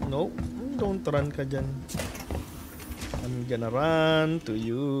 No. Don't run ka dyan. I'm gonna run to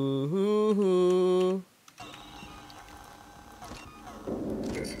you.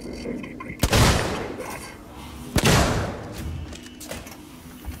 This is a safety breach.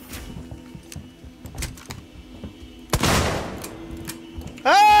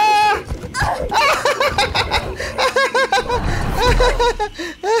 Ah!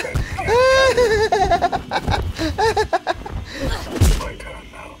 My turn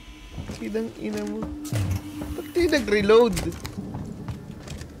now. Kidang ina mo. Ba't di nag-reload?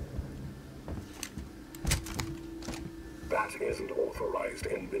 That isn't authorized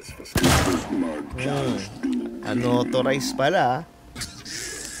in this facility. Unauthorized pala.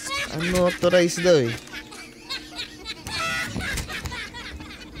 Unauthorized daw eh.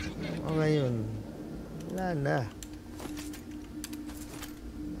 O ngayon, wala na.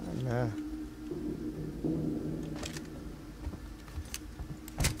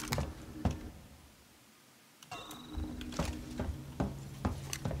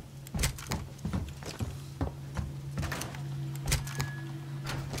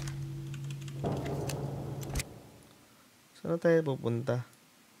 Saan tayo pupunta?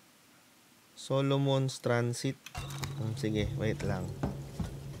 Solomon's Transit. Sige, wait lang.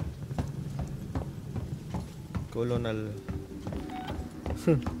 Colonel.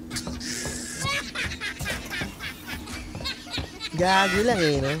 Gagi lang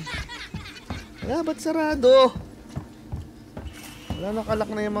eh, no? Wala, ba't sarado? Wala, nakalak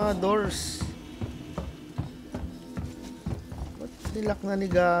na yung mga doors. Ba't nilak na ni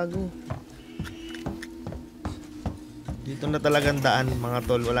Gago? Dito na talagang daan, mga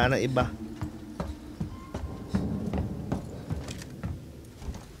tol. Wala na iba.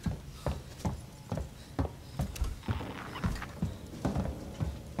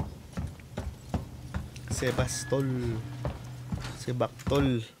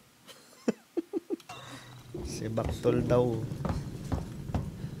 Sebaktol. Sebaktol daw.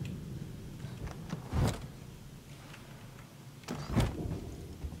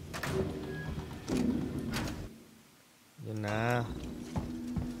 Yun na.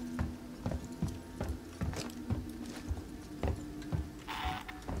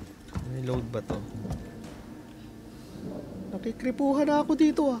 Niload ba to? Nakikripuhan na ako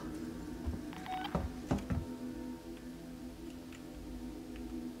dito ah.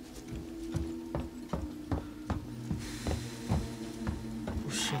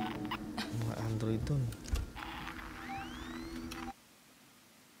 Dun.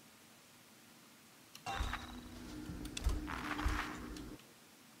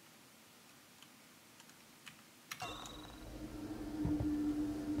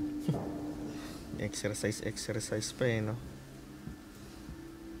 Exercise pa eh, no?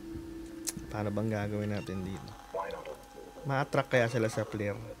 Paano bang gagawin natin dito? Ma-attract kaya sila sa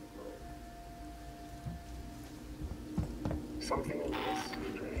player? Something in this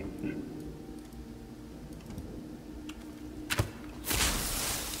strange.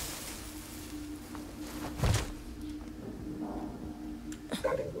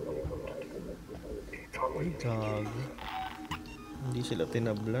 Ay, gago. Hindi sila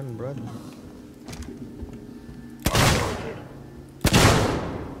tinablan, brad.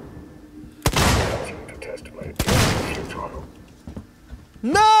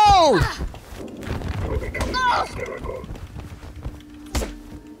 No!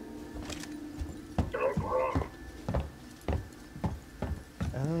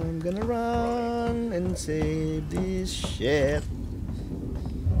 I'm gonna run and save this shit.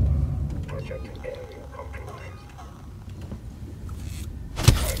 Project area compromised.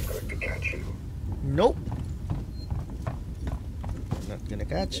 I'm going to catch you. Nope. Not gonna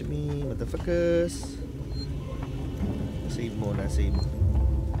catch me, motherfuckers. Save muna, save.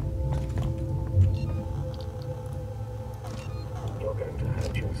 You're going to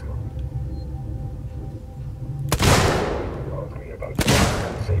hurt yourself. Talking about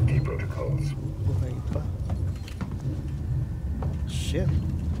safety protocols. Buhay pa. Shit.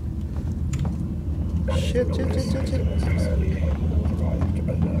 Shit.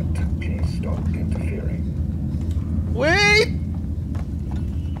 Wait!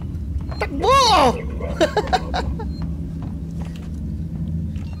 Takbo!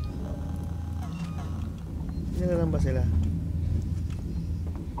 Yan lang ba sila?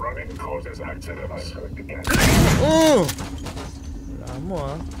 Oh! Wala mo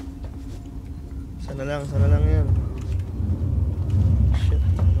ah. Sana lang yan. Shit,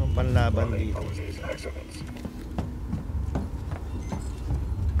 anong panlaban dito?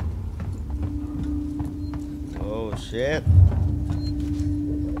 Oh shit.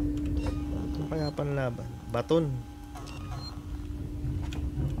 Ano kaya panlaban? Baton.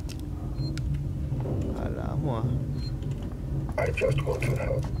 Wala mo ah. I just want to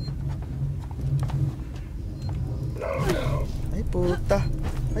help. Ay puta.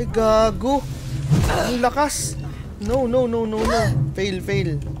 Ay gago. Ang lakas. No. Fail.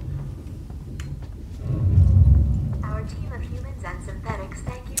 Our team of humans and synthetics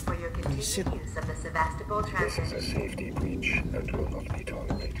thank you for your continued use of the Sevastopol transit. This is a safety breach and will not be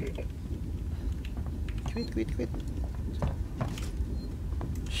tolerated. Quit.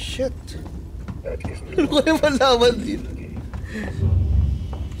 Shit. That is Ano ko yung malaman dito?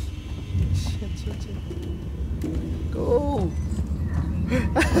 Shit. Go!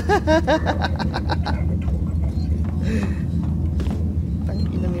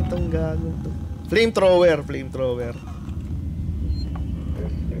 Tangina nitong gagong to. Flamethrower.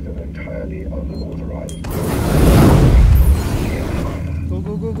 This is an entirely unauthorized. Go.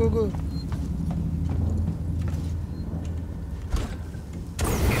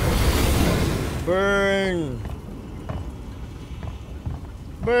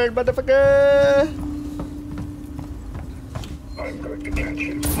 Burn, motherfucker! I'm going to catch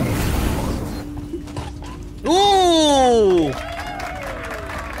you. Ooh!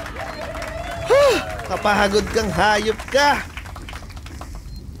 Kapahagod kang hayop ka!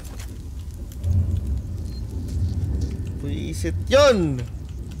 Puisit yun!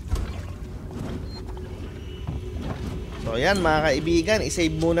 So yan mga kaibigan,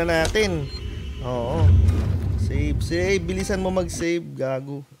 isave muna natin. Oo. Save. Bilisan mo mag-save,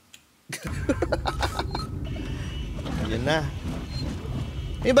 gago. Yun na.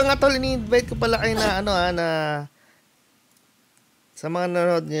 May mga tol, ini-invite ko pala kayo na na sa mga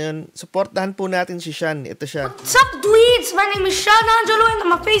nanonood ngayon, supportahan po natin si Sean. Ito siya. What's up, dweebs? My name is Sean Angelo and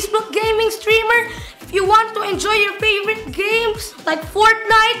I'm a Facebook gaming streamer. If you want to enjoy your favorite games like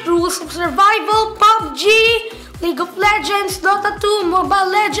Fortnite, Rules of Survival, PUBG, League of Legends, Dota 2, Mobile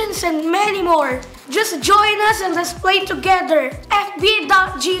Legends, and many more. Just join us and let's play together.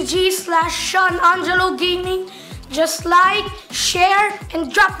 fb.gg/SeanAngeloGaming. Just like, share,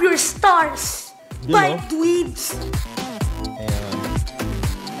 and drop your stars. Bye, dweebs.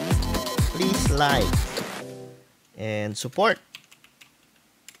 Please like and support.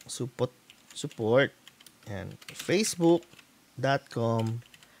 And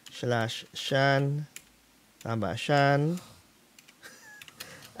facebook.com/Sean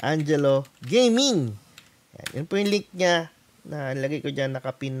Angelo Gaming. Yan po yung link niya na nilagay ko dyan,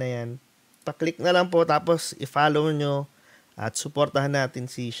 nakapin na yan. Pa-click na lang po tapos i-follow nyo at supportahan natin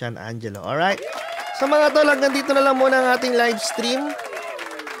si Sean Angelo. Alright? So mga tol, hanggang dito na lang muna ang ating live stream.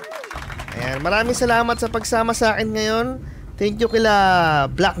 Ayan, maraming salamat sa pagsama sa akin ngayon. Thank you kila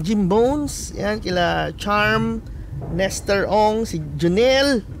Black Jim Bones, ayan, kila Charm, Nestor Ong, si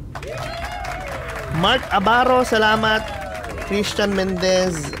Junel, Mark Abaro, salamat, Christian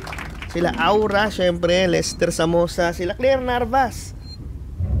Mendez, sila Aura, syempre, Lester Samosa, sila Claire Narvas.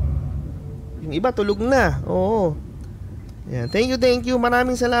 Yung iba tulog na. Oo. Ayan, thank you.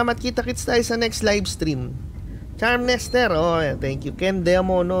 Maraming salamat. Kita-kits tayo sa next live stream. Charm Nestor, thank you. Ken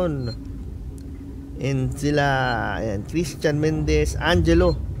Deamonon. And sila, ayan, Christian Mendez,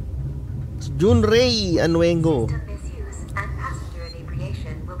 Angelo, June Ray Anuengo.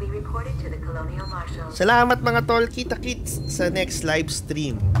 Salamat mga tol, kita-kits sa next live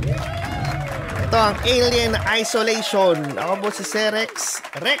stream. Ito ang Alien Isolation. Ako po si Serex.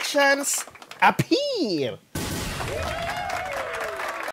 Rections appear!